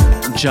to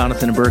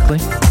Jonathan in Berkeley.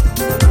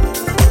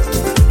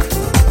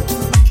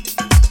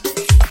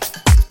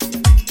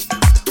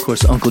 Of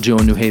course, Uncle Joe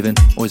in New Haven.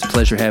 Always a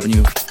pleasure having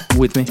you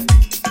with me.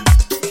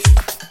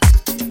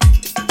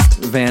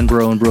 Van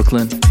Bro in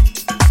Brooklyn.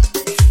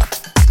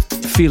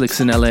 Felix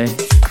in LA.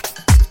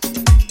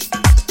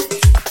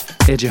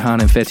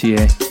 Ejihan and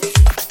Fetier.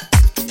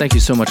 Thank you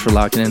so much for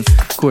locking in.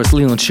 Of course,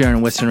 Leland Sharon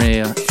in Western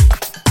area.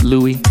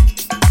 Louis.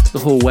 The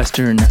whole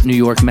Western New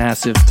York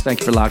massive. Thank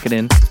you for locking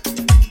in.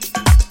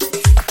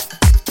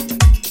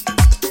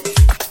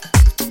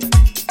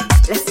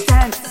 Let's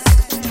dance.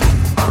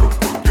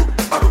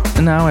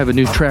 And now I have a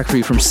new track for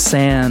you from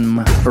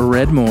Sam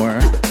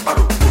Redmore,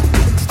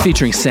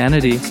 featuring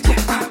Sanity.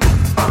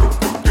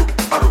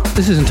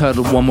 This is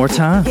entitled One More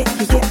Time.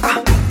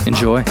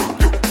 Enjoy.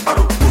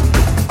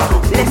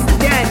 Let's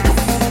dance.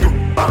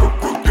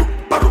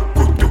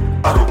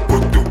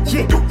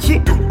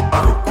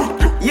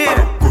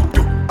 Yeah.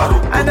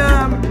 And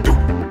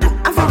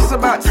I think it's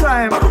about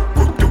time.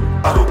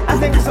 I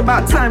think it's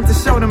about time to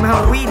show them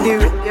how we do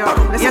it. Yo,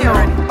 let's get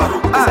ready.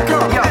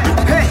 Yo,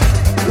 hey,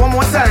 one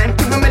more time.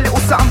 Give them a little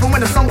something for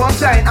when the sun won't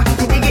shine.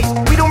 You dig it?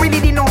 We don't really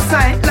need no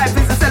sign. Life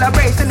is a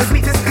celebration, the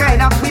sweetest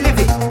kind. We live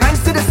it.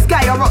 Hands to the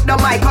sky, I rock the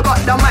mic. I got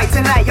the mic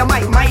tonight. You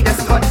might mind the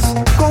scotch.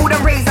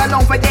 Golden rays are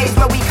known for days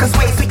where we can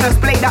sway. Sweetness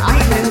play the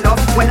island of.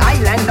 When I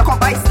land, I can't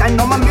bite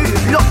stand on my move.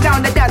 Lock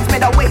down the dance,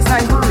 made a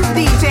waistline groove.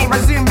 DJ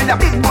resume with a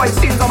big boy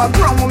tunes. I'm a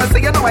grown woman, so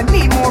you know I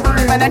need more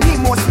room and I need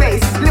more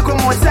space. Little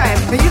more time,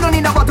 and you don't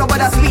need a bottle but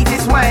the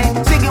sweetest wine.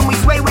 Jigging we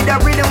sway with the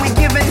rhythm we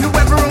giving.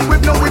 Whoever I'm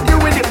with, know we're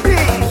doing it big.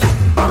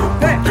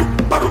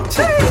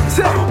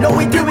 No,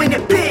 we're doing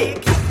it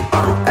big.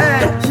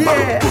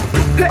 Yeah.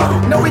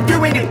 No, we're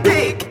doing it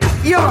big.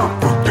 Yo.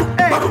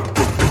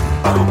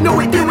 No,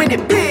 we're doing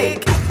it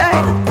big.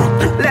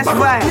 Let's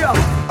vibe. Yo.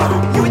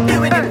 You were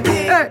doing it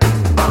big.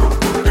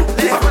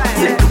 Let's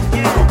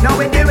vibe. No,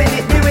 we're doing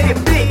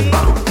it big.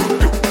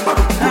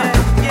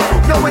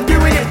 No, we're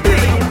doing it big.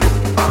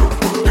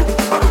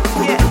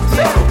 Yeah.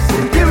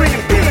 Doing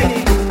it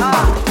big.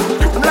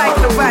 I'm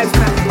liking the vibes,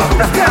 man.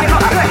 Let's turn it up.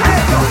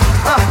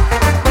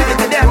 Give it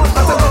to them.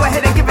 So go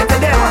ahead and give it to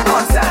them one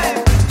more time.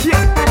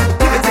 Yeah.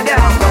 Give it to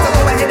them. So go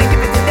ahead and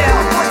give it to them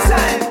one more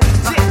time.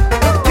 Yeah.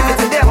 Give it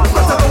to them.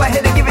 So go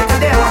ahead and give it to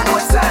them one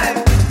more time.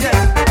 Yeah.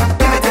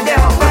 Give it to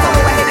them. So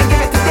go ahead and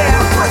give it to them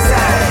one more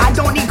time. I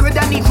don't need good,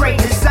 I need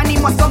greatness. I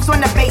need my subs on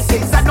the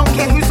basics. I don't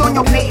care who's on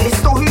your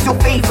playlist or who's your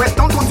favorite.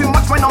 Don't talk too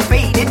much when I'm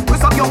faded.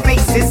 Push up your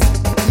faces.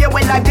 Yeah,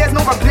 when like there's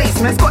no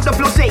replacements. Got the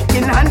flow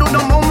shaking. Handle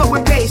the moment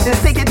with patience.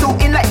 Take it all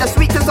in like the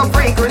sweetness of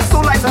fragrance. So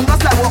lights on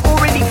us like we're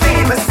already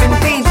famous and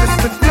dangerous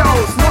with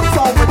flows. Not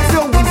over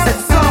till we set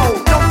so.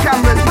 No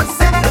cameras, but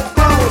set the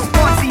pose.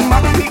 Party,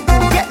 my people,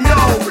 get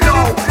low,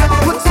 low.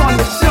 What's on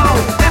the show?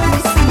 Let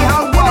me see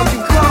how wild you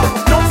go.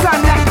 No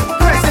time like the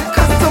present,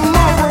 cause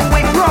tomorrow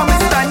ain't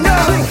promised, I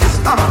know.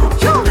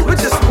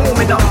 We're just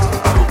warming up.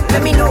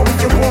 Let me know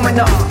if you're warming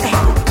up.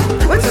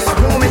 We're just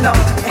warming up.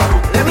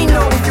 Let me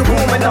know if you're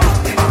warming up.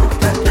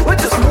 We're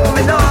just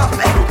warming up.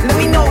 Let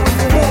me know if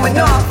you're warming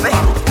up.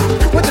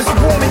 We're just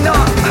warming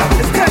up.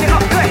 Let's turn it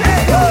up.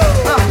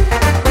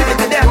 Give it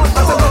to them.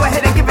 So go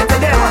ahead and give it to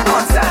them one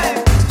more time.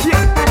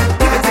 Yeah.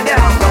 Give it to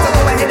them. So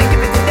go ahead and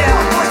give it to them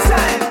one more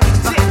time.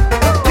 Yeah.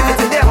 Give it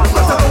to them.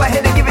 So go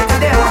ahead and give it to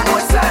them one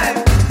more time.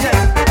 Yeah.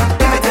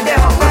 Give it to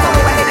them. So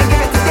go ahead and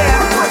give it to them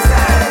one more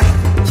time.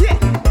 Yeah.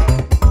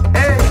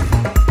 Hey.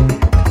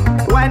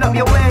 Wind up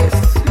your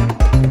waist.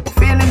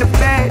 Feeling the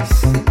bass.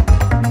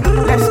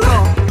 Let's go.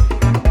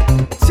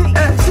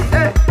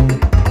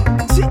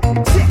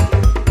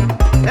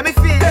 Let me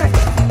feel it.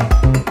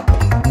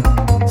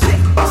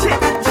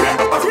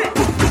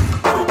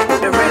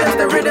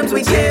 The rhythms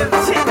we give.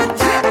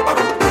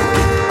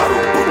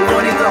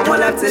 Only got one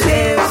life to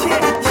live.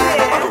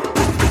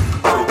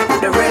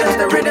 The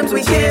rhythms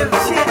we give.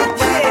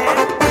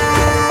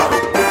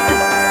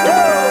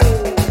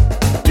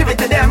 Give it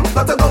to them.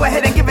 Got to go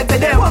ahead and give it to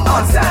them one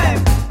more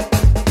time.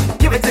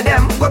 Give it to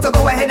them. Got to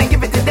go ahead and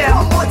give it to them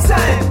one more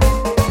time.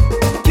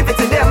 Give it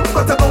to them.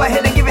 Got to go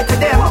ahead and give it to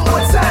them one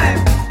more time.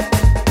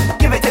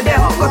 Give it to them.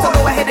 Got to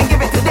go ahead and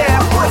give it to them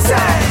one more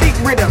time. Big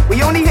rhythm.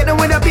 We only hit them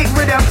with a big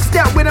rhythm.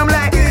 Step with them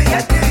like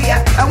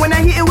and when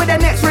I hit it with the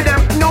next rhythm,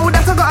 know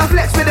that I gotta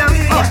flex with them.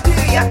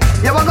 Yeah,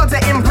 I got to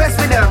impress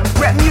with them.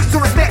 Rep mute to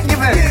respect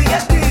given.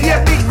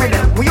 Yeah, big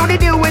rhythm. We only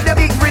deal with the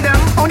big rhythm.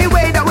 Only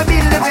way that we've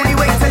been living. Only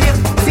way to live.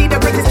 See the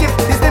greatest gift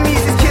is the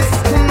music's kiss.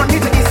 I'm not new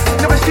to this.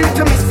 Never shoot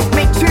to miss.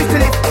 Make choose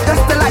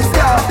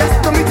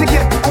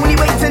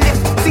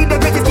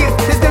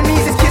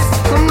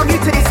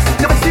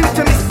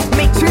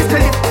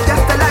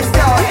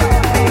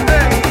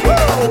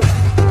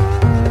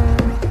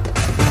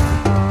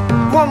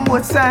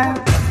more time.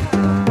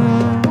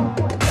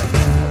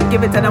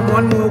 Give it to them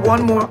one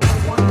more.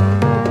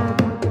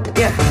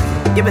 Yeah,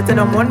 give it to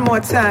them one more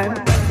time.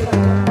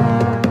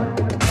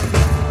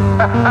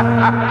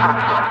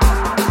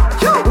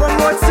 One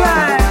more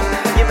time.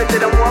 Give it to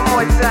them one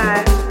more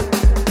time.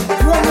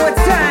 One more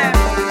time.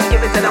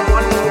 Give it to them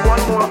one more.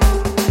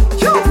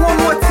 One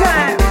more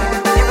time.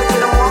 Give it to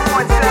them one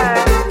more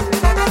time.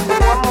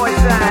 One more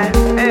time.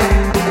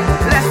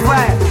 Let's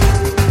ride.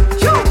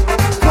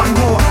 One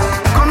more.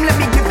 Come let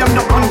me give them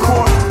the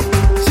encore.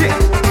 Yeah.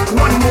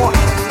 One more.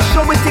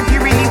 Show it if you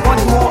really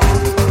want more.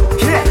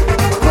 Yeah.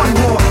 One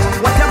more.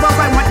 Whatever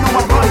I want, no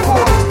I'm gone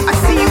for. I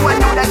see you, I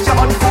know that you're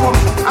on form.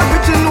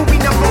 Original, we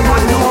never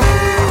want more.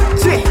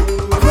 Yeah.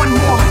 One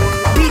more.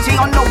 DJ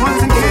on the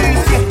ones and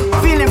twos.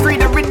 Yeah. Feeling free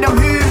to rhythm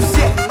moves.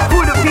 Yeah.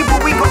 For the people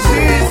we got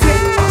choose.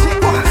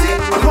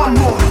 Yeah. One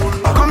more.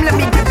 Come let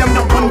me give them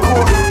the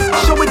encore.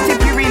 Show it if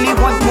you really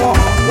want more.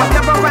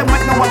 Whatever I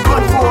want, no I'm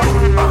gone for.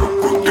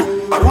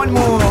 One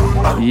more.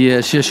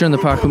 Yes, you're in the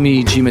park with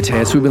me, G.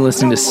 Mateus. We've been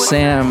listening to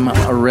Sam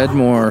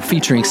Redmore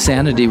featuring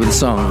Sanity with the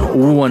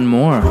song One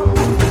More.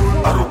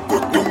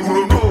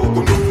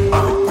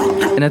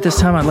 And at this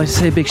time, I'd like to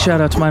say a big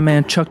shout out to my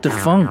man Chuck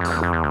DeFunk.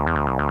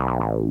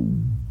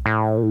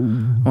 I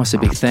want to say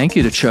a big thank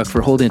you to Chuck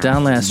for holding it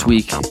down last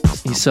week.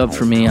 He subbed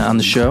for me on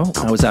the show.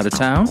 I was out of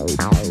town.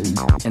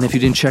 And if you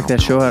didn't check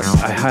that show out,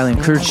 I highly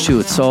encourage you.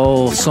 It's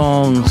all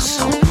songs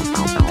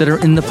that are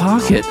in the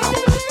pocket.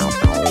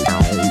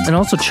 And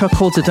also, Chuck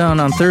holds it down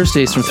on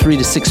Thursdays from 3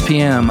 to 6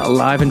 p.m.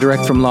 live and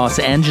direct from Los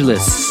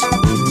Angeles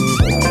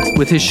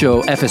with his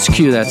show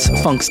FSQ, that's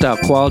Funk Style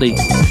Quality.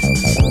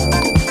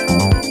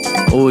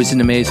 Always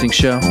an amazing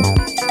show.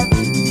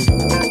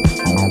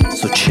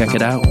 So check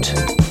it out.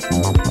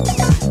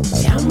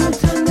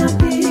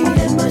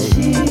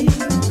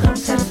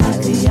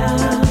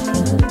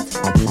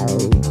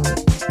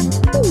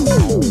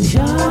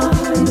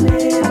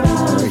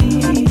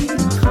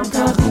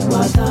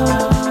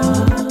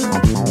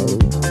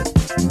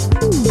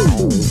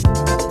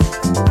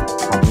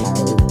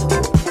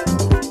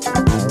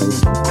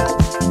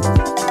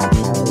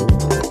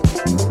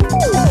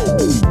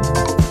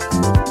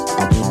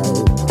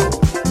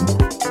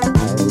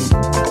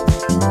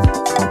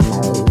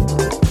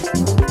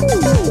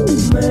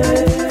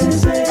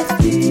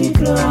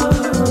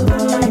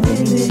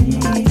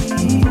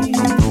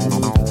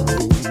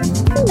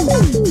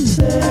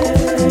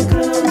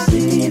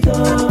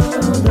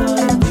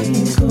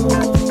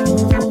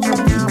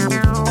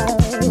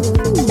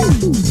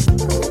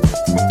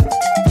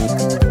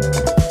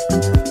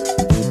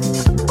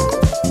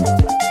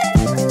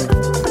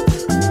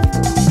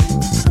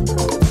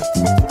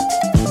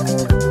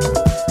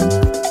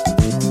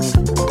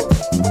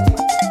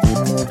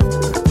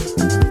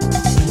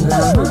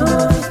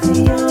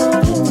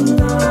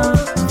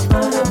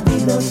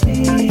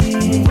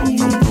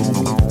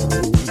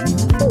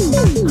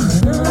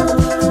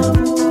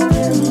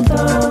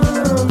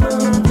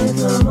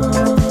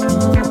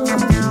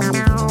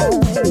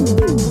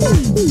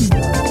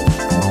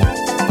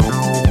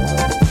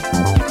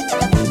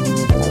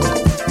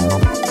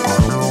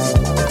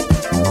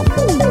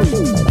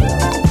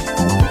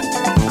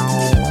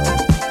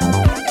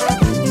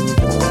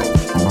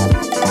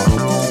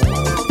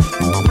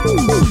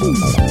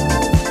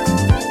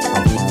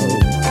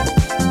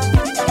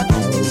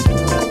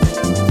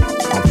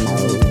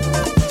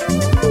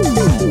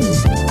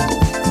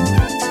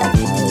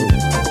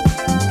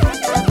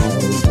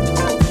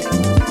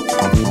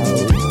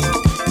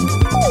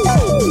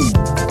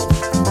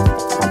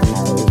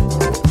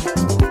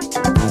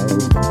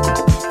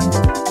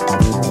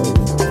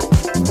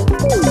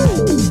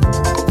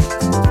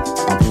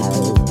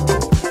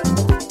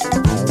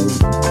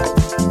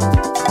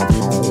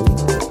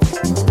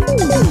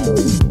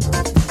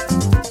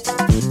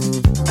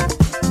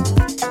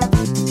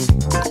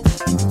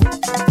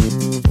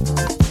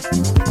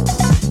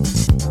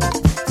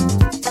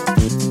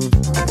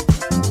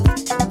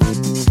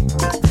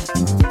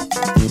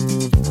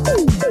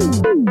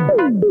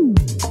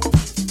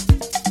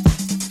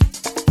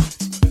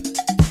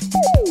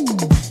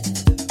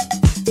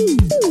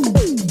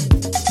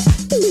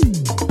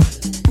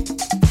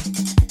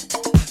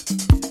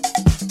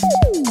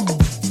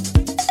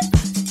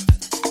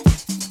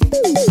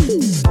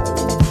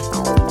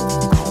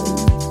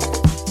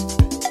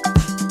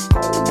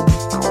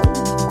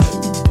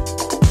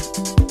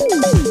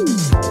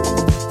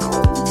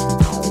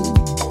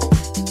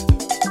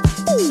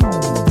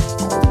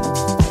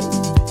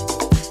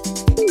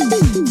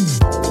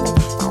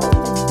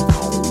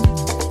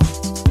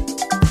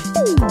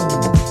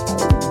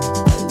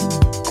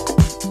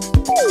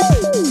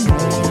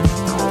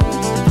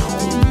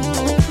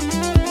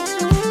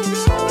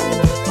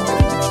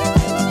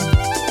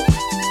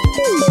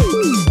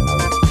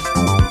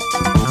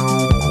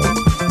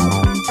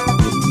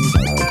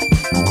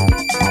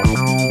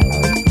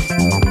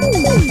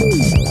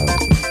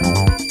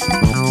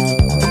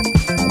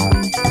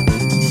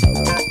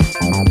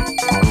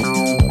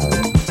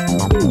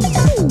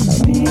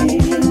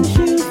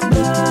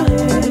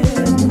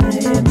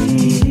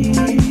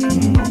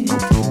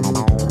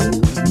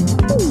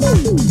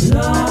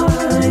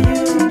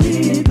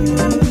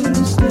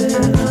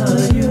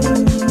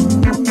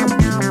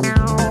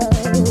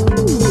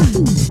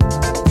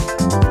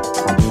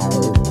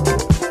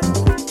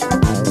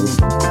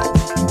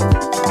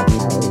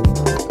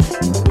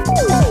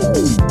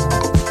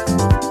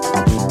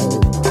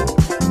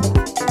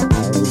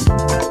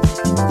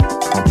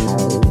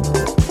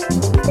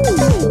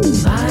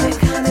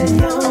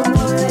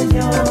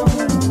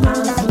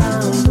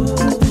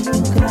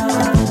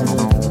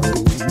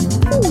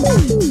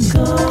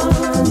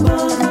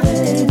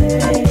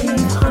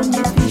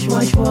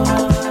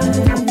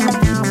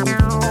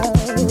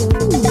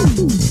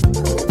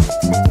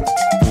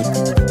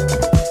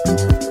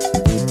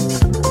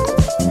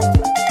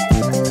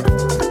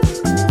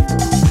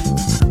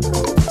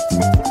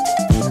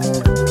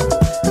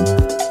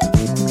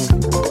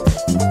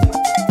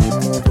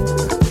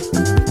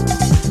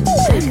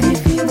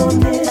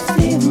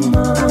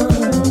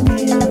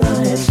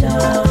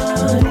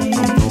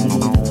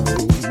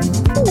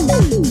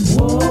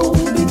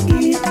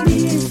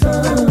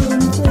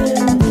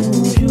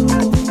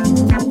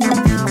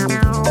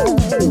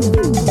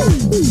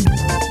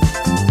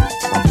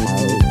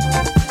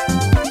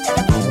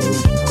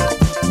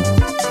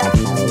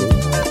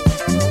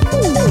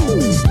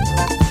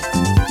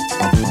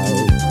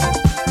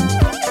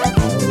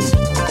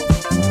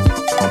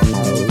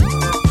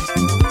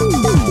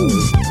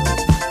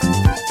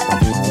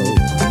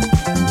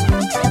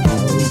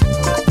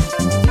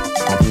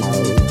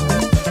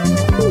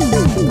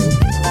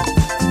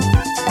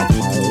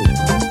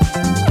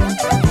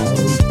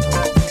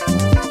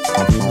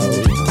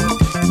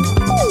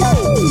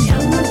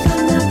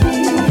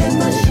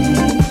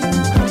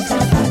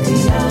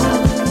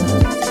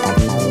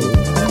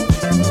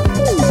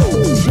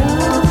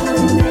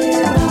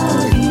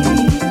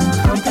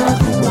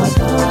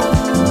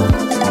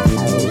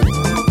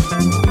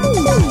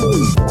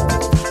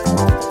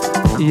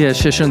 Yeah,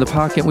 Shisha in the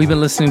Pocket. We've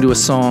been listening to a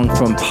song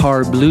from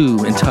Par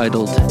Blue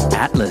entitled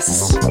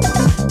Atlas.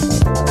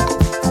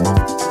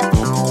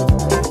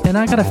 And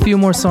I got a few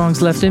more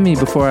songs left in me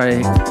before I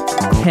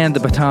hand the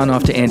baton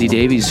off to Andy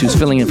Davies, who's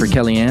filling in for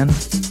Kellyanne,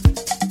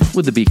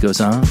 with The Beat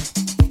Goes On.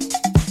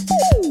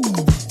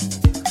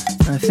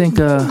 I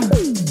think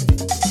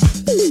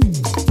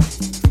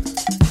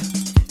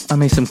I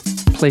may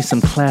play some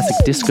classic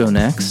disco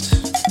next.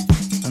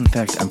 In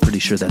fact, I'm pretty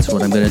sure that's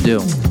what I'm going to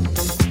do.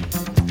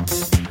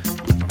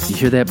 You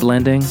hear that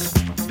blending?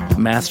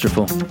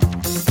 Masterful.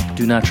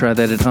 Do not try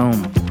that at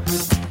home.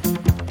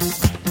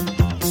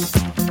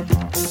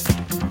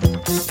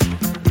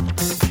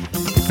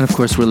 And of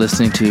course, we're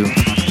listening to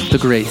the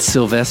great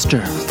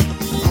Sylvester.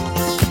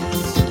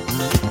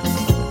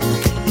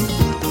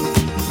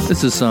 This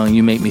is a song,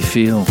 You Make Me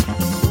Feel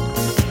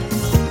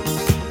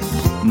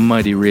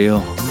Mighty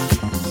Real.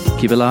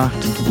 Keep it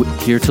locked.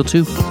 Here till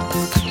 2.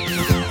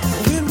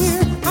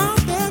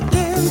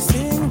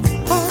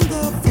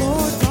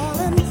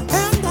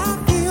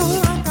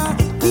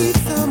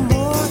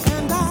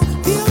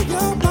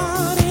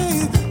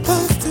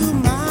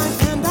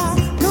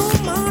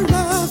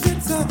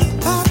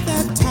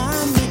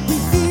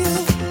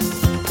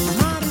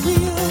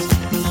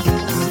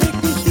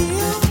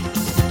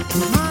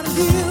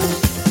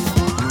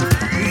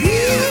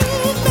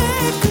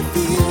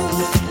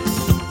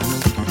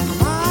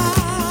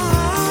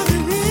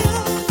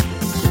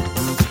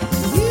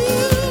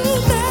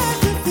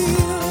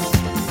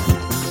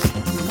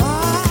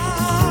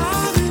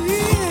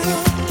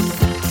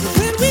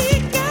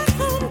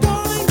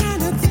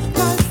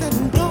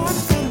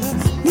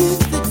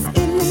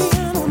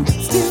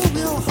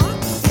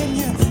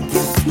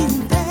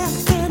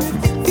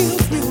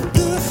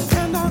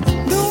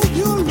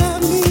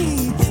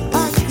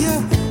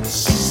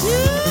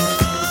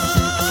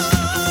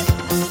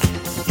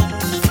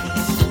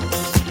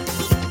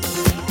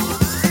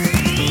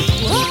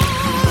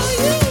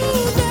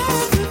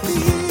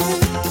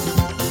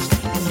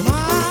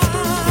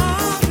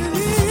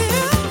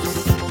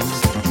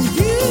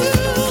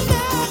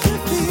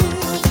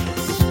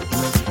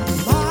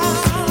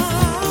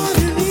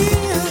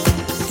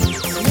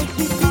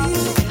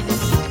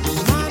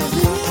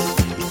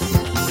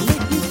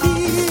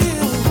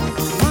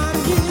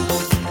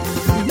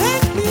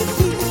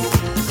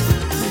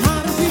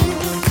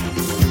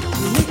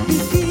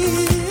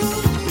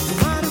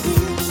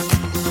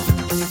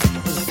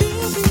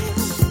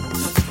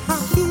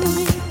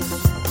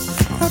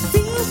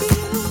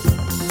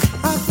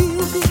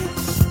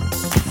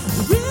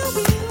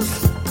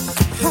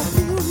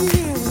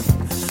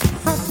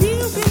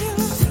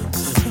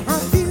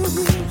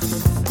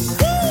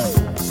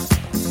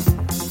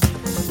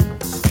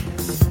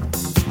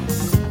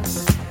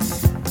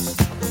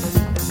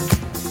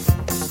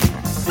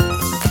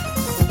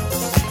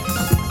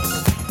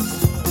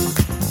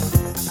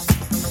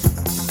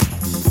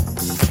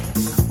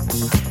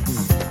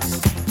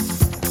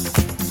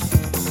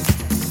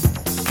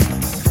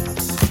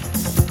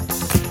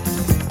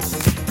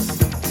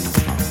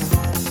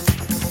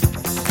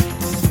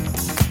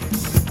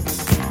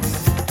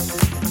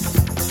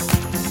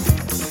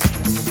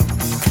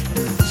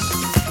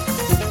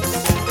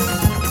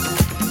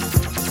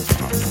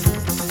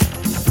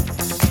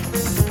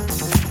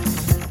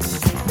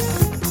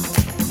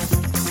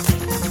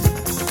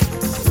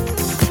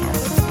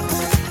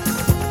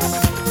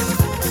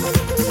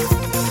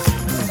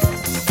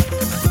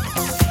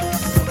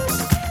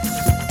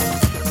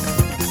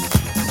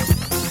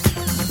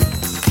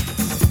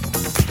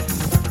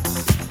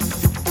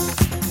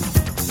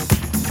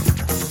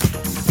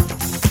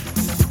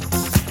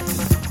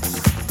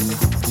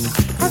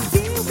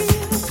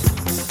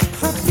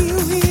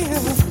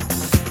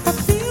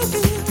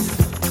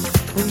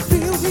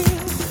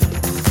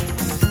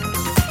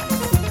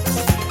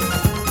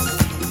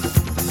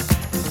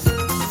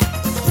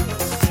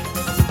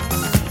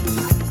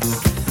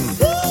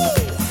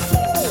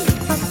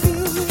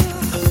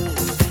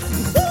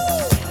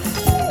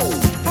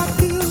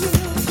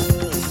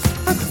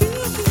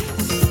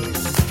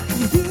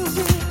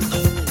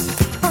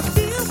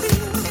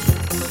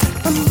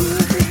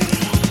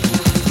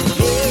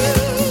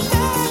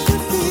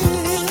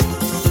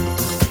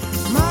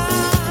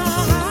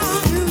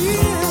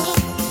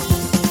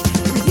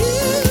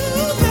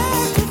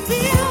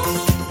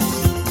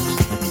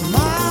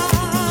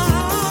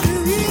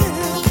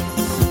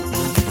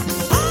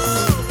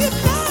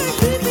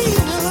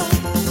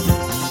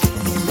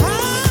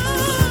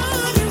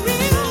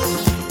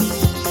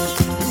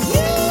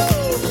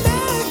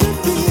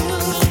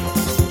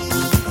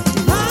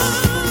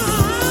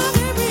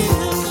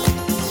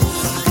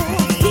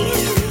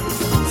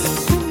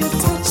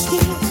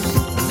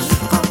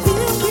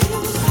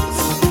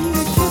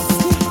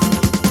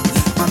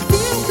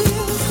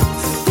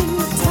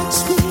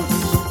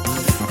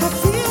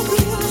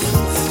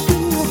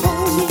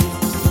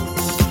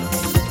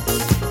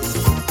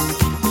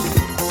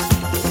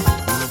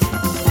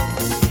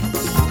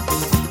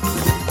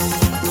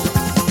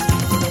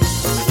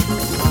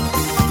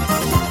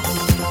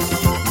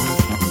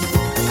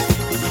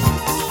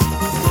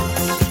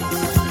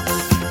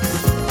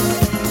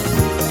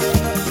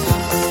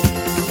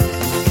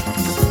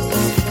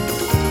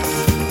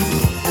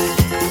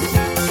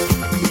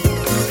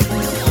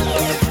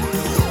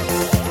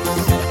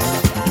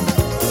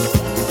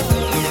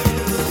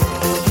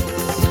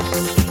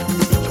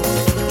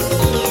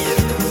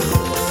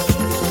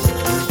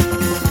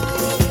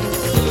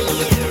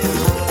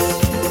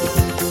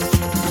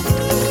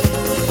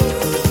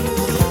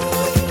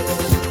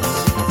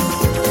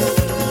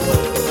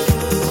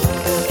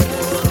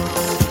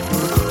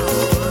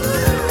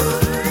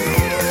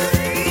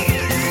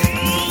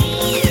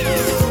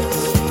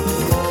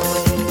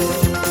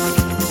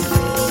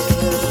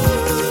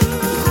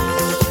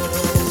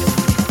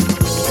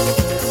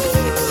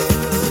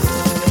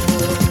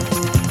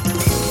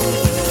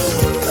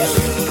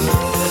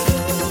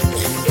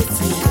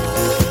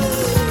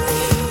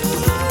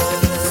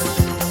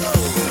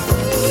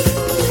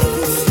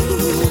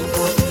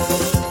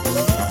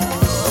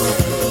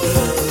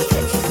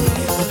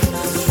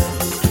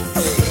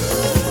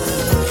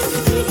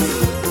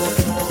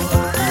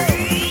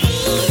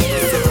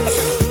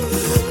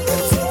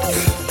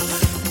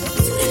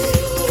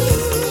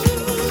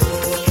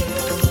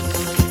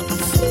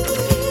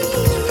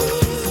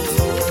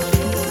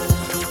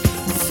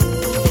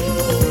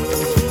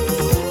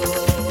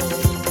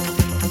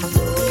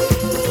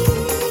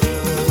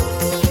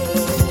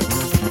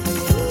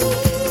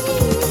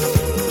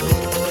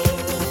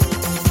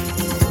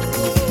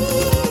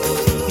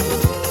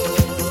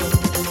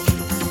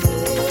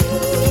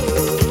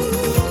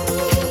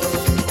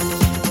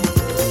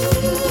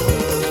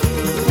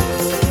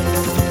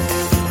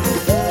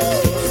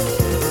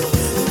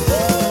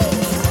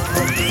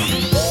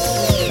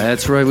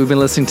 That's right, we've been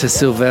listening to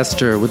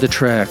Sylvester with the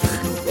track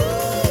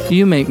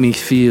You Make Me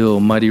Feel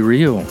Mighty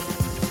Real.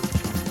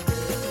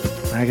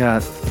 I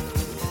got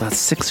about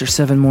 6 or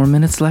 7 more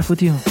minutes left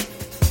with you. So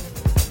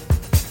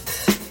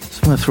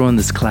I'm going to throw in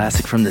this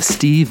classic from the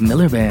Steve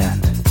Miller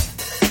Band.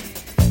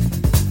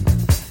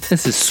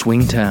 This is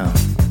Swingtown.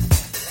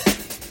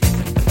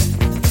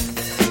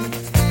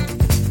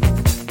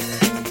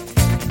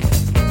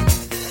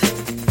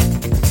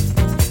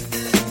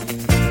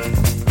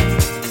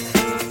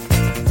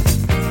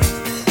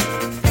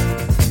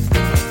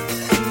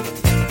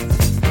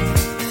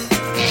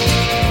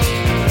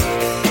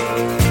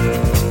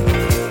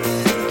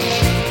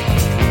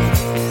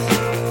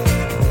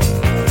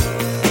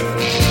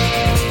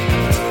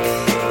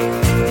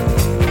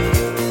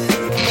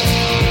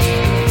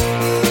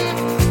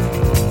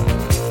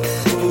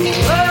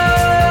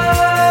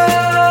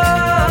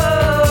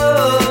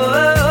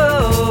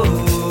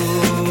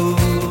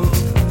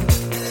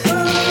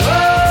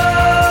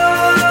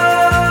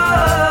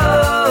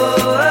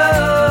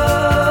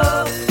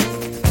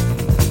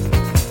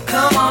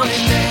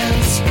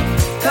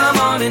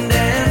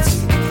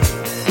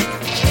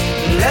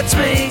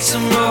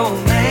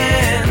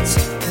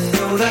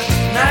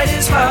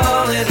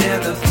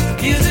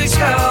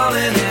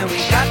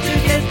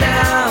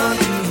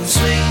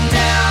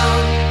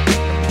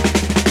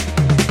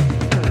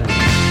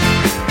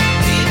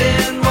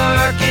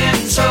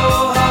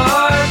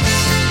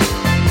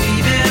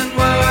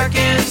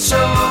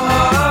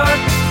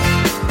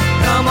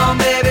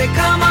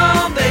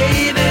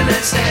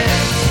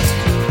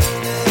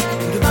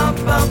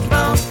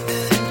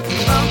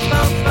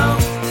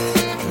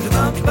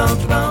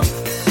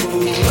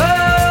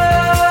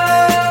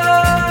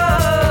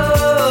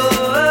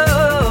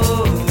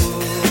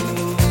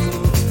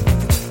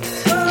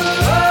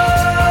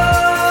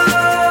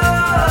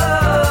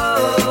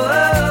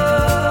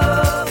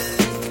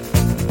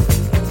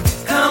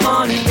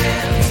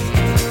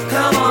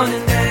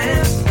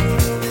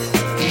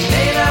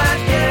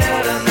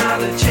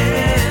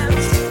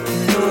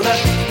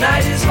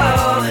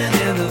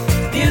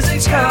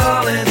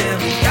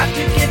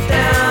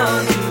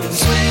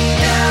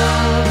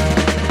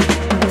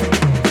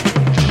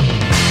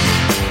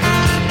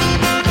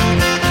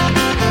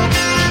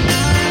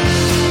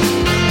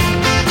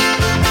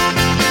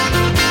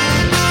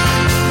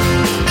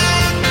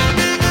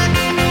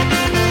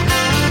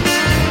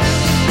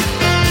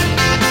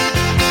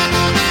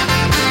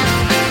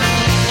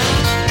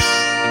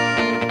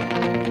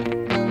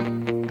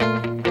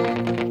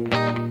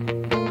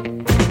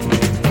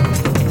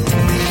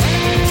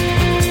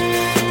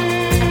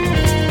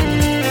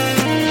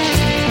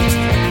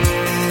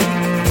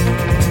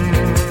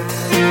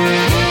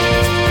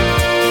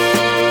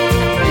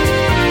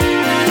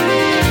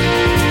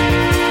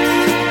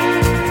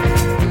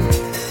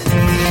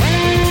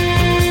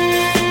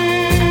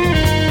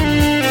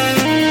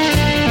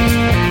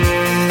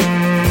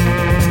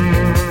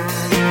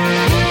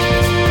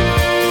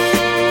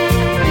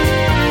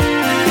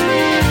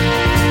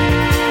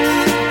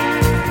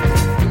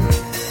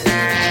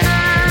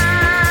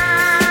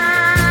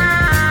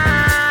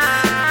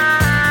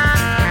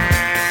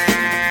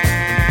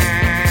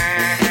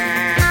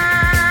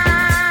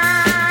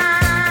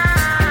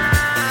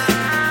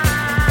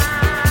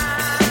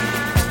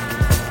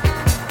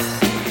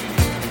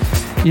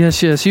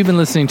 Yes, you've been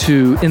listening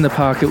to In the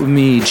Pocket with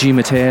me, G.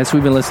 Mateus.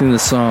 We've been listening to the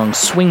song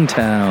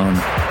Swingtown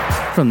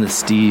from the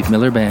Steve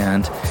Miller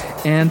Band.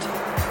 And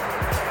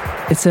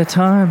it's that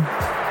time.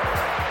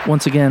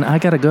 Once again, I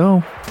gotta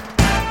go.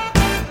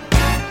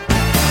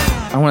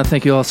 I want to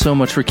thank you all so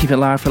much for keeping it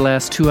live for the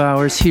last 2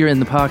 hours here in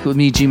the Pocket with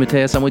me, G.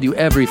 Mateus. I'm with you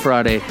every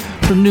Friday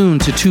from noon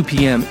to 2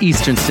 p.m.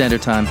 Eastern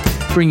Standard Time.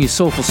 Bring you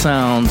soulful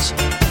sounds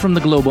from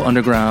the global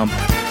underground,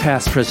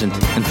 past, present,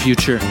 and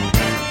future.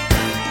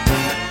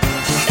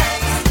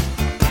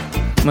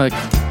 Like,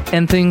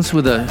 end things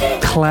with a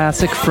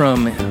classic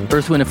from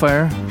Earth, Wind &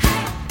 Fire.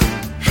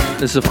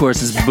 This, of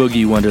course, is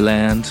Boogie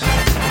Wonderland.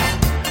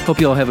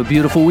 Hope you all have a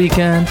beautiful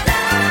weekend,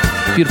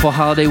 beautiful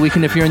holiday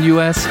weekend if you're in the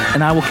U.S.,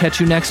 and I will catch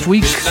you next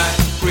week.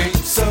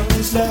 So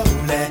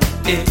slowly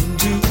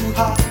into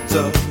hearts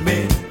of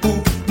men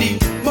who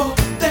need more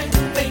than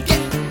they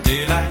get.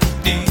 Daylight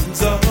needs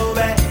so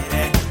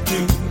bad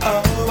to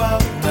a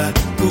woman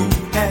who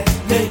has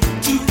made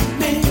too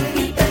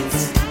many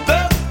bets.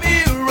 The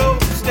mirror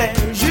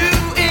stares you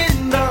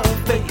in the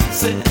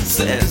face and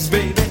says,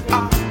 baby,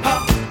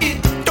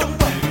 it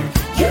don't work.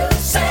 You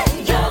say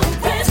you're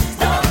impressed,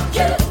 no,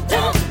 you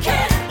don't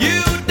care.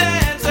 You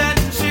dance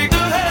and shake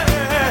your head.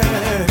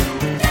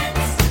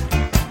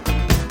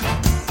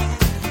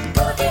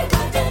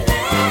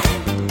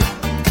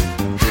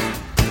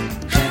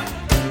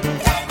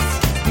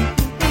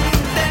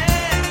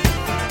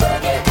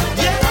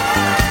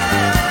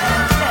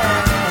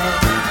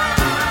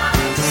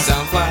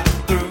 Sound fly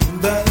through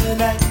the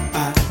night. I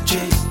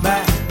chase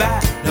my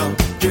battle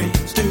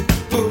dreams to